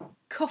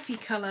coffee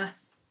colour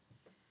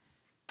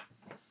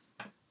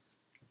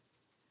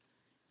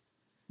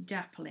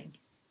dappling.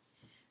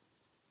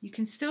 You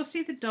can still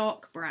see the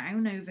dark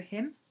brown over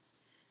him,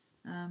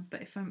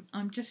 but if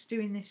I'm just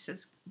doing this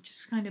as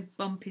just kind of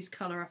bump his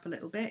colour up a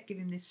little bit, give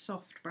him this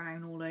soft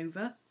brown all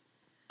over.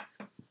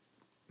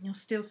 You'll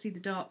still see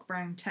the dark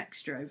brown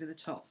texture over the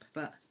top,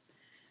 but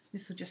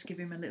this will just give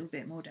him a little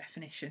bit more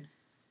definition.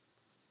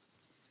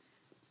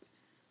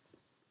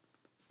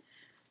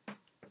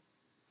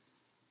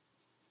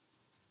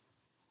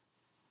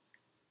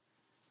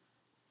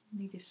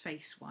 Leave his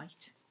face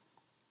white.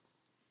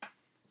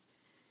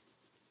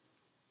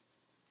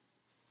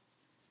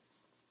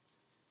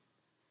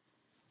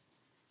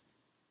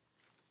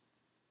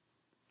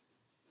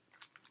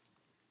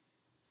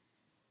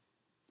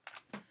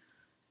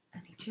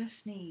 And he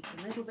just needs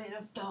a little bit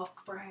of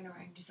dark brown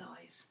around his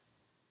eyes.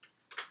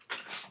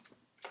 There's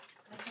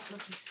that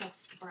lovely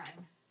soft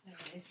brown. There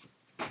it is.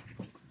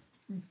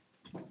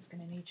 That's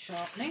going to need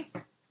sharpening.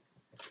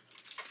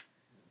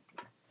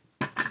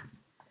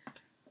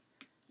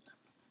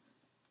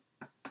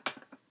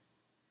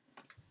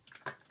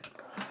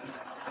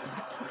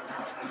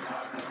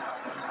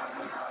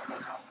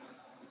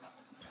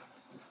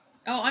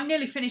 Oh, I'm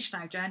nearly finished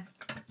now, Jen.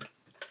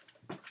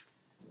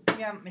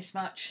 You haven't missed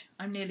much.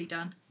 I'm nearly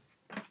done.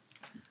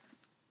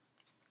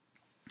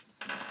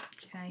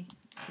 Okay,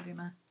 let's give him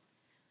a...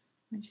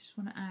 I just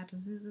want to add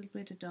a little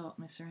bit of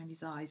darkness around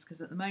his eyes,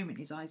 because at the moment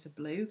his eyes are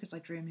blue, because I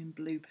drew him in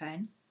blue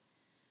pen.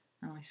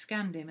 And I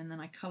scanned him and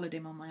then I coloured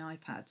him on my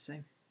iPad,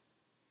 so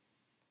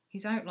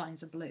his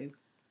outlines are blue.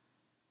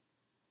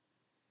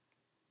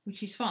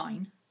 Which is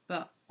fine,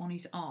 but on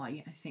his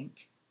eye, I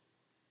think,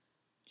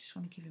 just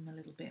want to give him a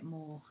little bit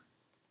more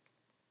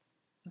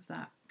of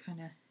that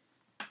kind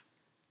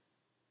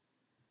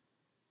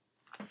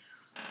of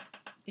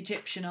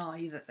Egyptian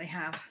eye that they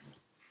have.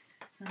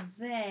 And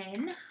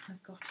then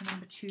I've got a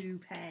number 2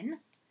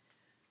 pen.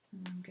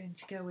 And I'm going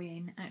to go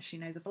in, actually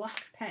no, the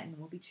black pen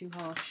will be too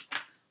harsh.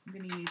 I'm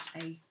going to use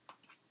a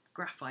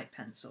graphite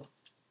pencil.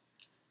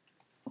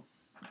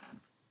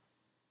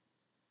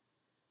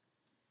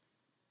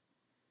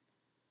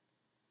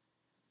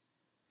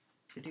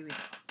 To do his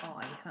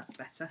eye, that's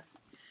better.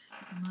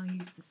 And I'll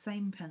use the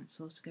same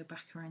pencil to go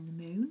back around the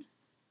moon.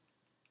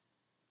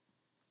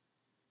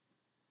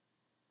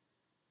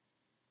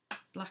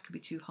 Black will be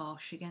too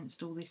harsh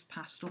against all this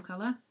pastel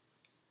colour,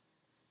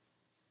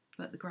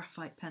 but the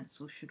graphite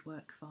pencil should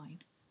work fine.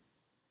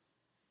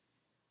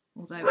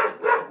 Although,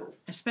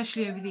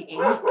 especially over the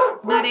ink.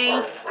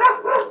 Maddie!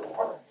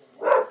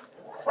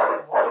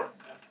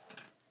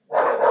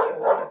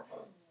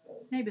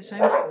 Neighbour's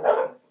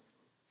home.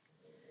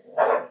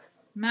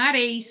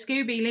 Maddie,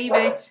 Scooby, leave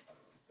it.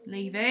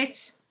 Leave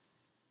it.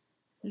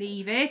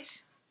 Leave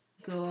it.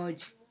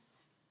 Good.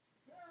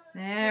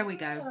 There we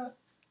go.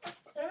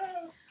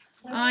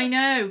 I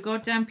know,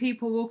 goddamn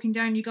people walking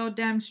down your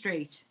goddamn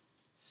street.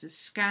 It's a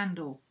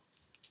scandal.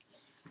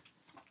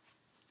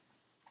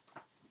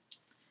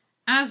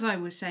 As I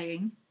was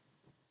saying,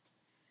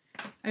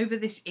 over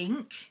this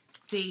ink,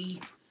 the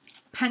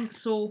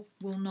pencil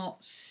will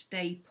not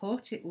stay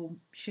put, it will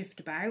shift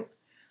about.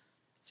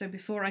 So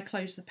before I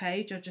close the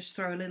page, I'll just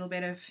throw a little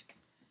bit of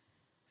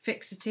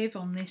fixative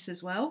on this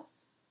as well.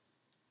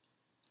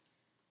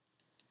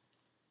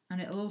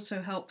 And it'll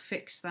also help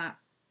fix that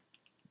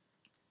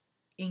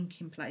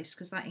ink in place,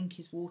 because that ink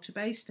is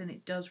water-based and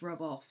it does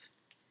rub off.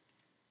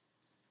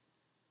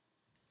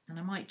 And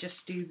I might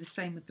just do the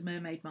same with the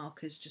mermaid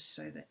markers, just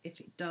so that if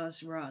it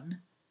does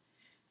run,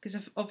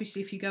 because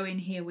obviously if you go in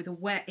here with a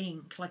wet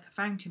ink, like a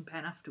fountain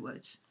pen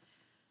afterwards,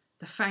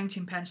 the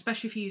fountain pen,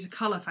 especially if you use a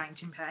colour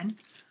fountain pen,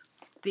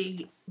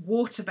 the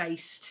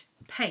water-based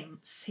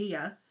paints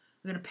here are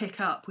going to pick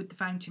up with the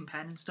fountain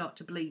pen and start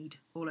to bleed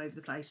all over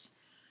the place.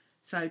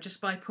 So just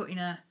by putting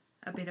a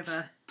bit of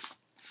a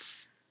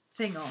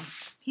thing on.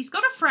 He's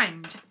got a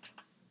friend.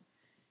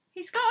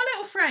 He's got a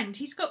little friend.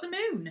 He's got the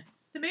moon.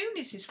 The moon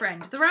is his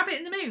friend. The rabbit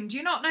in the moon. Do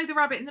you not know the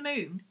rabbit in the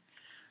moon?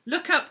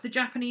 Look up the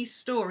Japanese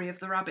story of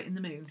the rabbit in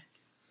the moon.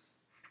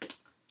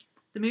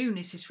 The moon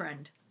is his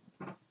friend.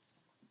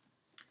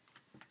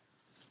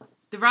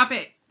 The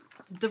rabbit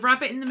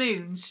in the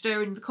moon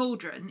stirring the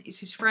cauldron is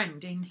his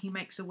friend, and he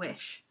makes a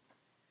wish.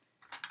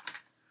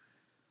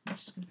 I'm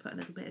just going to put a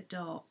little bit of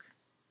dark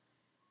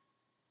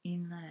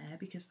in there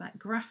because that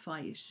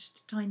graphite is just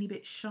a tiny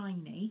bit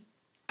shiny.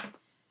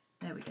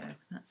 There we go,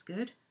 that's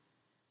good.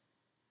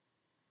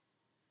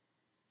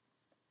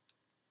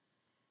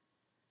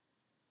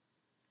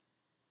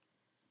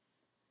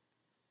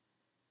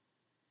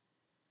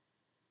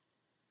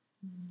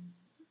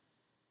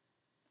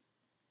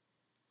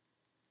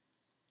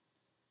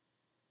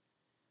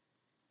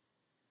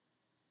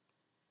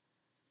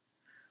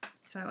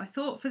 So I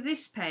thought for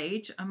this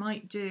page I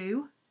might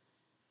do,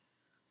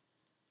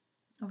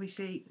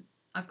 obviously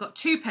I've got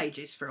 2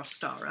 pages for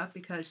Ostara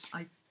because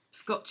I've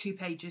got 2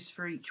 pages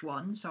for each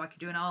one, so I could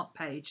do an art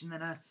page and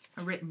then a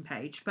written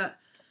page. But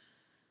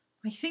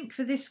I think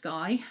for this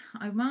guy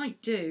I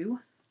might do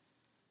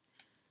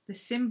the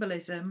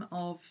symbolism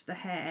of the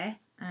hare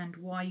and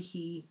why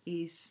he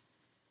is,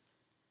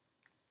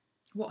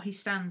 what he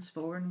stands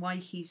for and why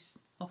he's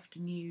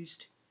often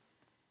used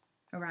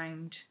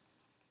around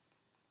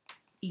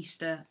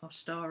Easter,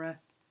 Ostara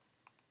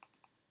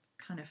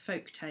kind of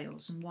folk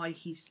tales, and why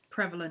he's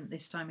prevalent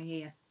this time of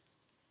year.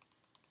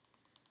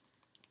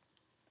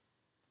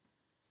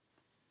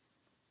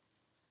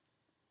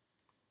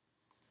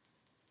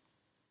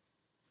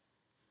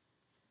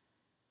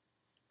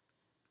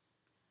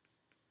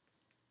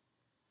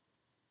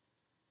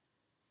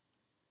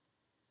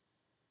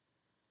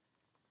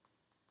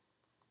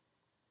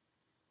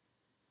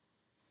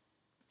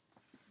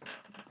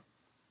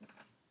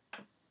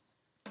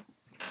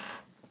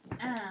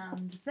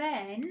 And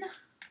then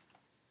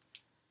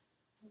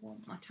I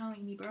want my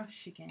tiny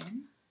brush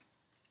again.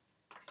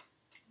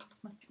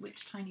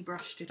 Which tiny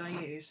brush did I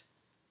use?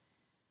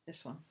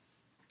 This one.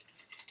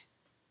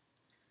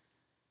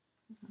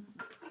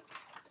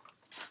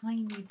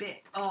 Tiny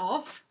bit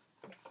of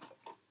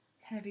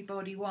heavy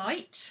body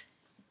white.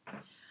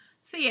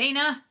 See you,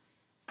 Ina.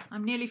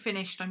 I'm nearly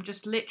finished. I'm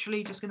just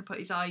literally just going to put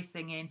his eye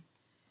thing in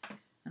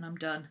and I'm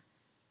done.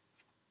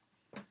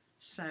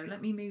 So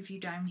let me move you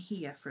down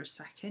here for a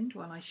second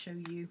while I show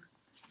you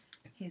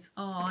his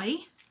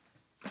eye.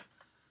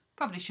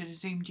 Probably should have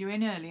zoomed you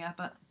in earlier,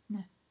 but no.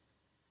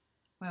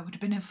 Where would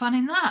have been no fun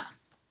in that?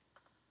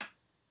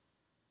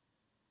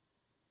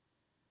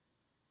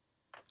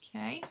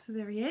 Okay, so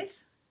there he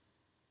is.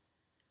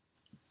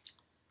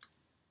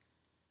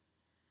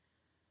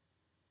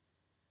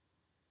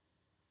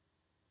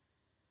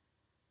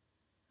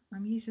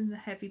 I'm using the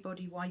heavy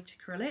body white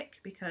acrylic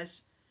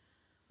because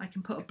I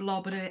can put a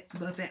blob of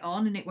it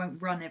on and it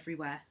won't run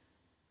everywhere.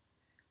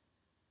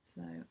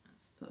 So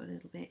let's put a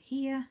little bit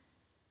here.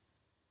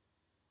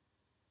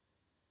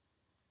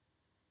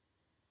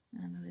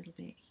 And a little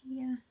bit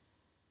here.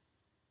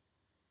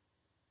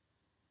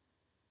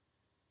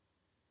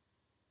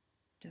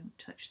 Don't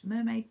touch the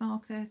mermaid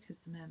marker because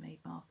the mermaid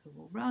marker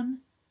will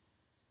run.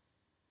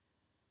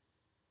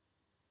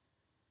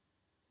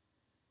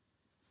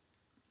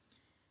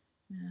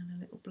 And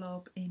a little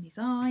blob in his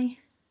eye.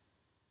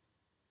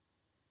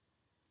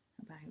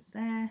 About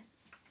there.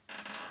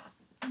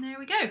 And there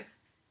we go.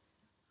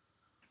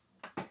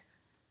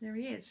 There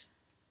he is.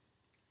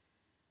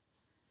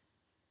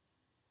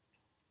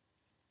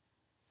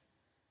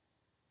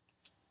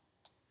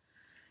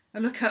 A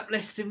look up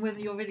listing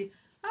whether you're really...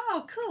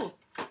 Oh, cool.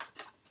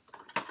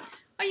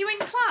 Are you in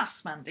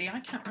class, Mandy? I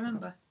can't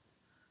remember.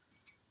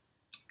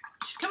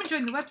 You should come and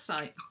join the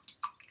website.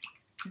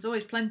 There's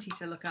always plenty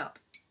to look up.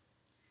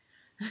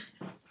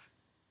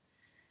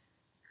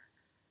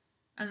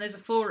 And there's a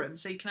forum,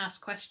 so you can ask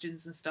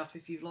questions and stuff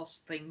if you've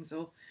lost things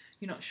or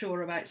you're not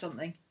sure about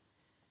something.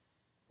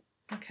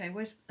 Okay,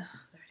 where's... Oh,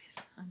 there it is.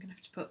 I'm going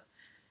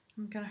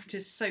to have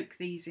to soak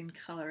these in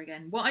colour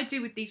again. What I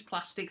do with these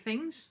plastic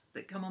things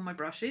that come on my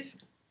brushes,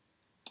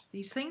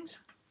 these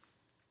things,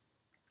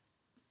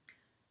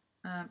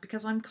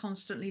 because I'm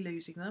constantly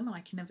losing them and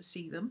I can never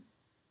see them,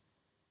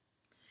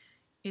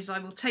 is I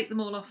will take them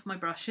all off my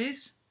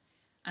brushes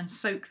and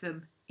soak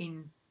them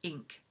in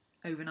ink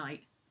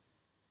overnight.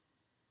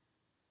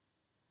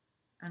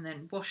 And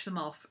then wash them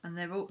off, and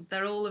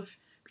they're all of,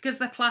 because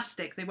they're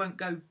plastic, they won't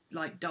go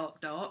like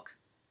dark.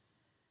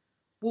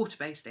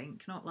 Water-based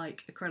ink, not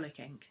like acrylic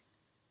ink,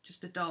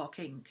 just a dark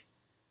ink,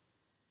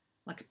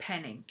 like a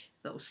pen ink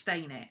that will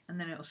stain it, and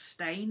then it'll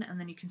stain, and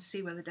then you can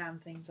see where the damn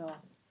things are.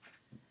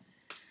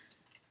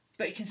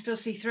 But you can still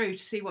see through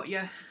to see what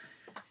your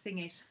thing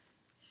is.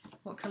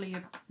 what colour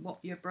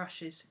your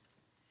brush is.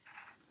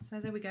 So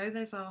there we go,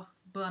 there's our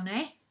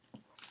bunny.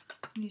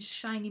 And his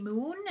shiny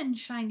moon and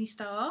shiny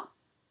star.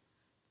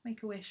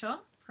 Make a wish on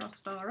for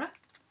Ostara.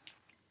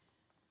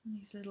 And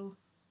these little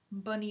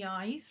bunny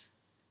eyes.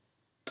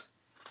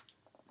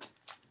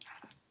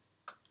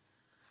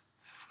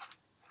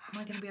 Am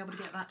I going to be able to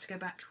get that to go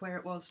back where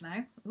it was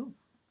now? Ooh,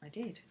 I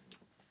did.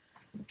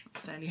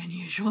 That's fairly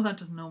unusual, that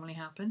doesn't normally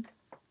happen.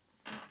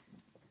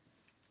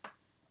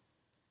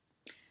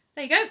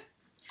 There you go.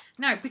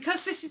 Now,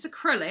 because this is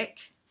acrylic,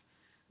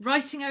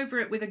 writing over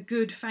it with a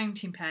good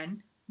fountain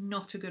pen,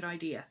 not a good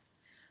idea.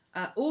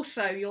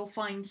 Also, you'll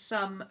find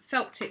some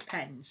felt tip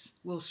pens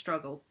will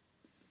struggle.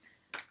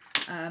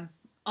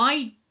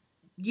 I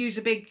use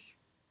a big,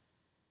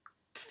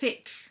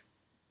 thick,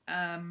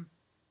 not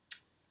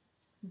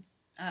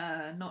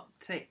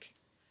thick,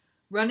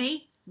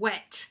 runny,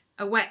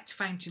 a wet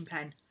fountain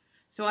pen.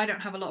 So I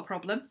don't have a lot of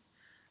problem.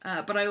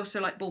 But I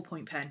also like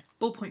ballpoint pen.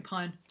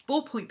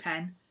 Ballpoint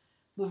pen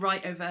will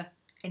write over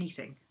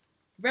anything.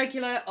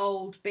 Regular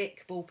old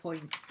Bic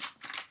ballpoint.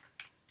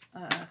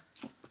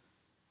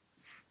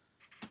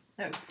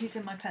 Oh, he's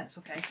in my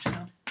pencil case. Hang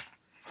on.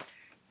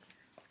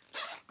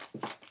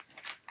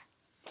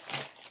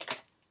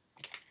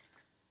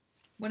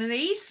 One of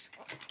these.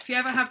 If you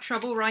ever have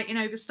trouble writing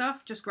over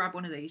stuff, just grab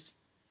one of these.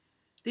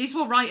 These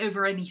will write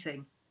over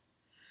anything.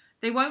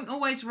 They won't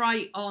always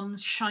write on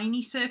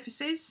shiny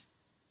surfaces,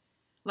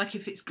 like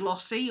if it's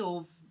glossy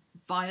or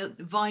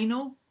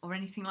vinyl or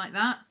anything like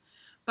that.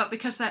 But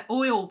because they're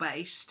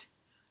oil-based,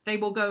 they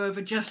will go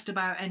over just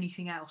about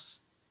anything else,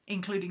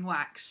 including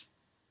wax.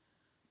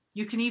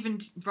 You can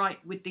even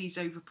write with these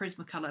over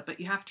Prismacolor, but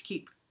you have to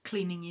keep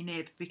cleaning your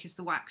nib because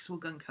the wax will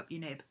gunk up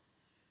your nib.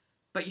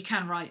 But you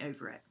can write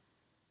over it.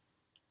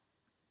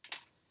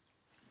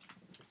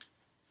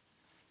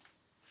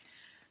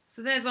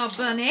 So there's our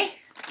bunny.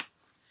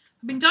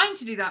 I've been dying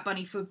to do that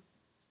bunny for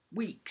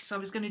weeks. I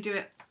was going to do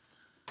it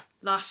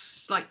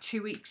last, like 3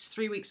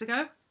 weeks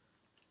ago.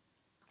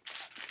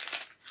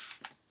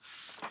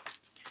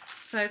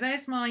 So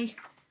there's my,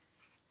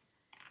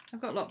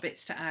 I've got a lot of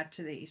bits to add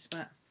to these,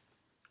 but.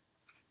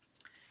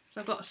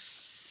 So I've got a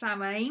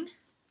Samain.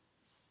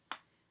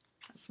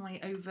 That's my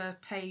over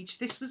page.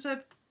 This was I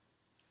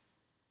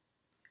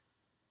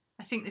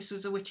think this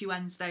was a Witchy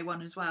Wednesday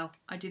one as well.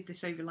 I did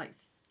this over like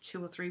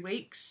 2 or 3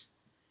 weeks.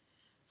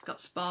 It's got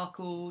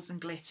sparkles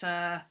and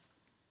glitter,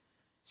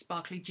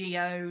 sparkly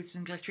geodes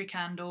and glittery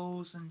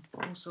candles and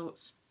all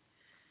sorts.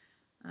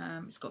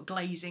 It's got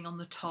glazing on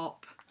the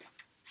top.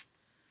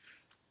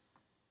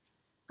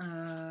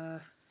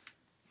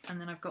 And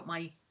then I've got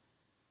my,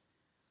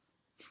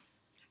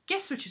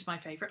 guess which is my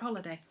favourite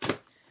holiday.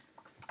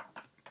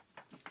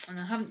 And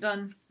I haven't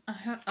done,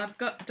 I've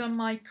done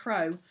my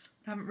crow,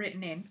 I haven't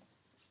written in.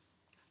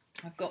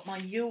 I've got my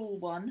Yule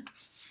one,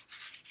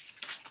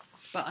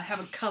 but I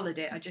haven't coloured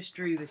it, I just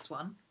drew this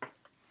one.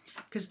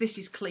 Because this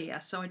is clear,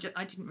 so I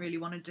didn't really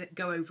want to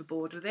go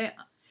overboard with it.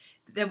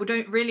 There would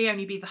really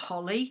only be the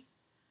holly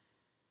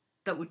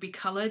that would be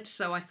coloured,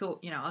 so I thought,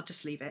 you know, I'll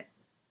just leave it.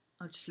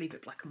 I'll just leave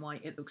it black and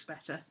white, it looks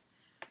better.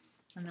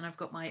 And then I've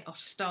got my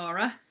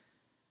Ostara.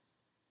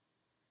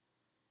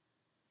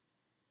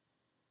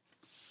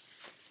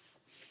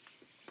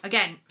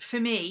 Again, for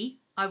me,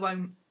 I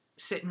won't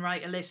sit and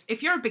write a list.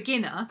 If you're a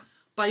beginner,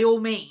 by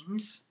all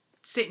means,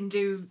 sit and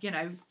do, you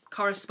know,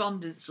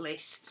 correspondence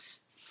lists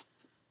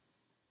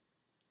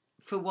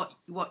for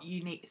what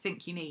you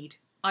think you need.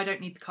 I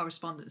don't need the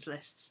correspondence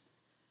lists.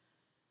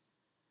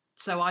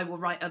 So I will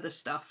write other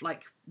stuff,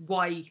 like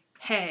why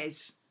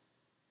hares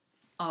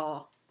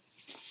are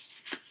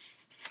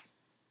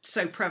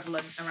so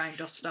prevalent around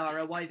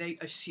Ostara, why they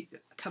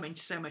come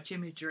into so much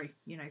imagery,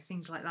 you know,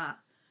 things like that.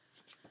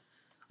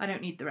 I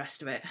don't need the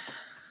rest of it.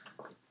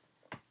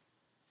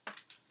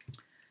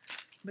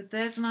 But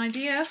there's an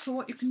idea for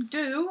what you can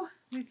do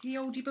with the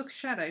oldie book of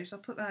shadows. I'll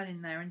put that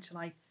in there until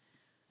I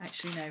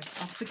actually know.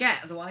 I'll forget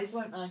otherwise,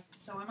 won't I?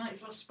 So I might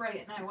as well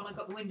spray it now while I've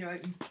got the window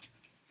open.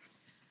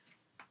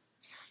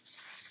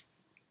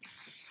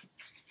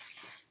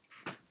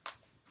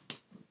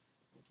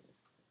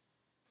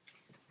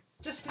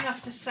 Just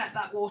enough to set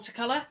that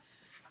watercolour.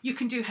 You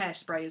can do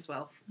hairspray as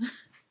well.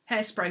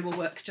 Hairspray will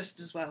work just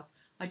as well.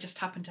 I just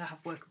happen to have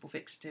workable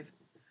fixative.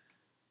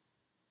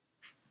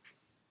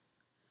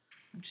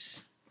 I'm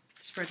just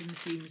spreading the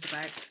fumes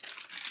about.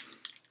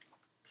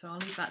 So I'll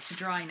leave that to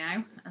dry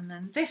now. And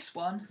then this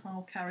one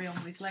I'll carry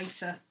on with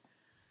later.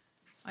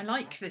 I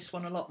like this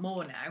one a lot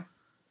more now.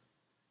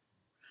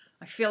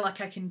 I feel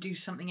like I can do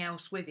something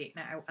else with it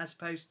now as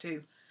opposed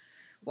to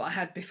what I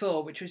had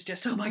before, which was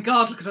just, oh my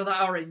god, look at all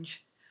that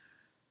orange.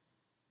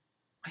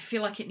 I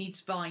feel like it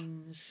needs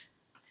vines.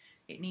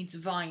 It needs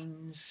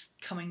vines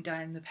coming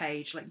down the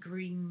page, like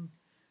green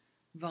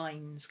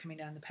vines coming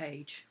down the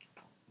page.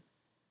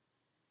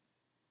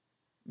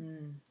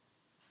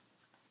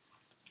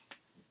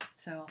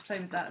 So I'll play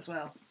with that as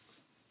well.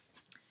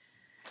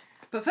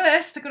 But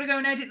first, I've got to go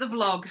and edit the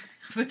vlog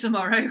for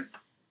tomorrow.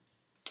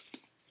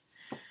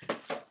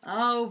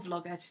 Oh,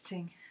 vlog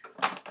editing.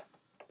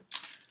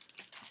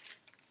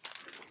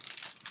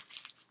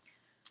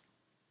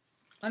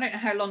 I don't know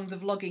how long the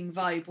vlogging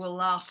vibe will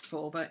last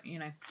for, but, you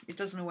know, it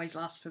doesn't always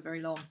last for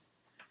very long.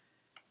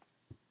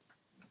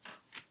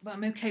 But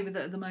I'm okay with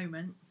it at the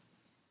moment.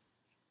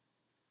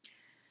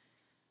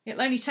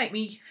 It'll only take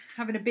me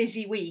having a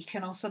busy week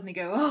and I'll suddenly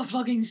go, oh,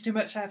 vlogging's too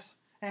much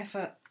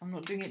effort. I'm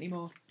not doing it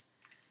anymore.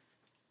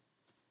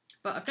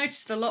 But I've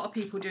noticed a lot of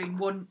people doing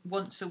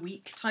once a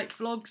week type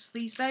vlogs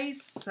these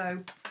days,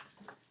 so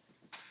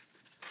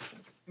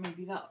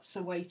maybe that's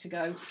a way to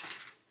go.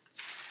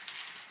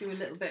 Do a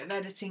little bit of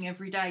editing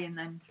every day and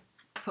then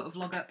put a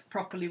vlog up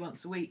properly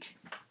once a week.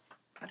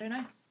 I don't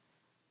know.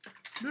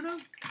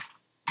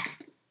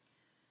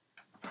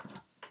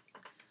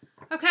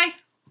 Okay,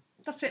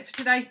 that's it for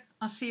today.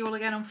 I'll see you all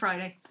again on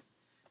Friday.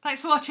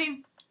 Thanks for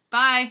watching.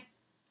 Bye.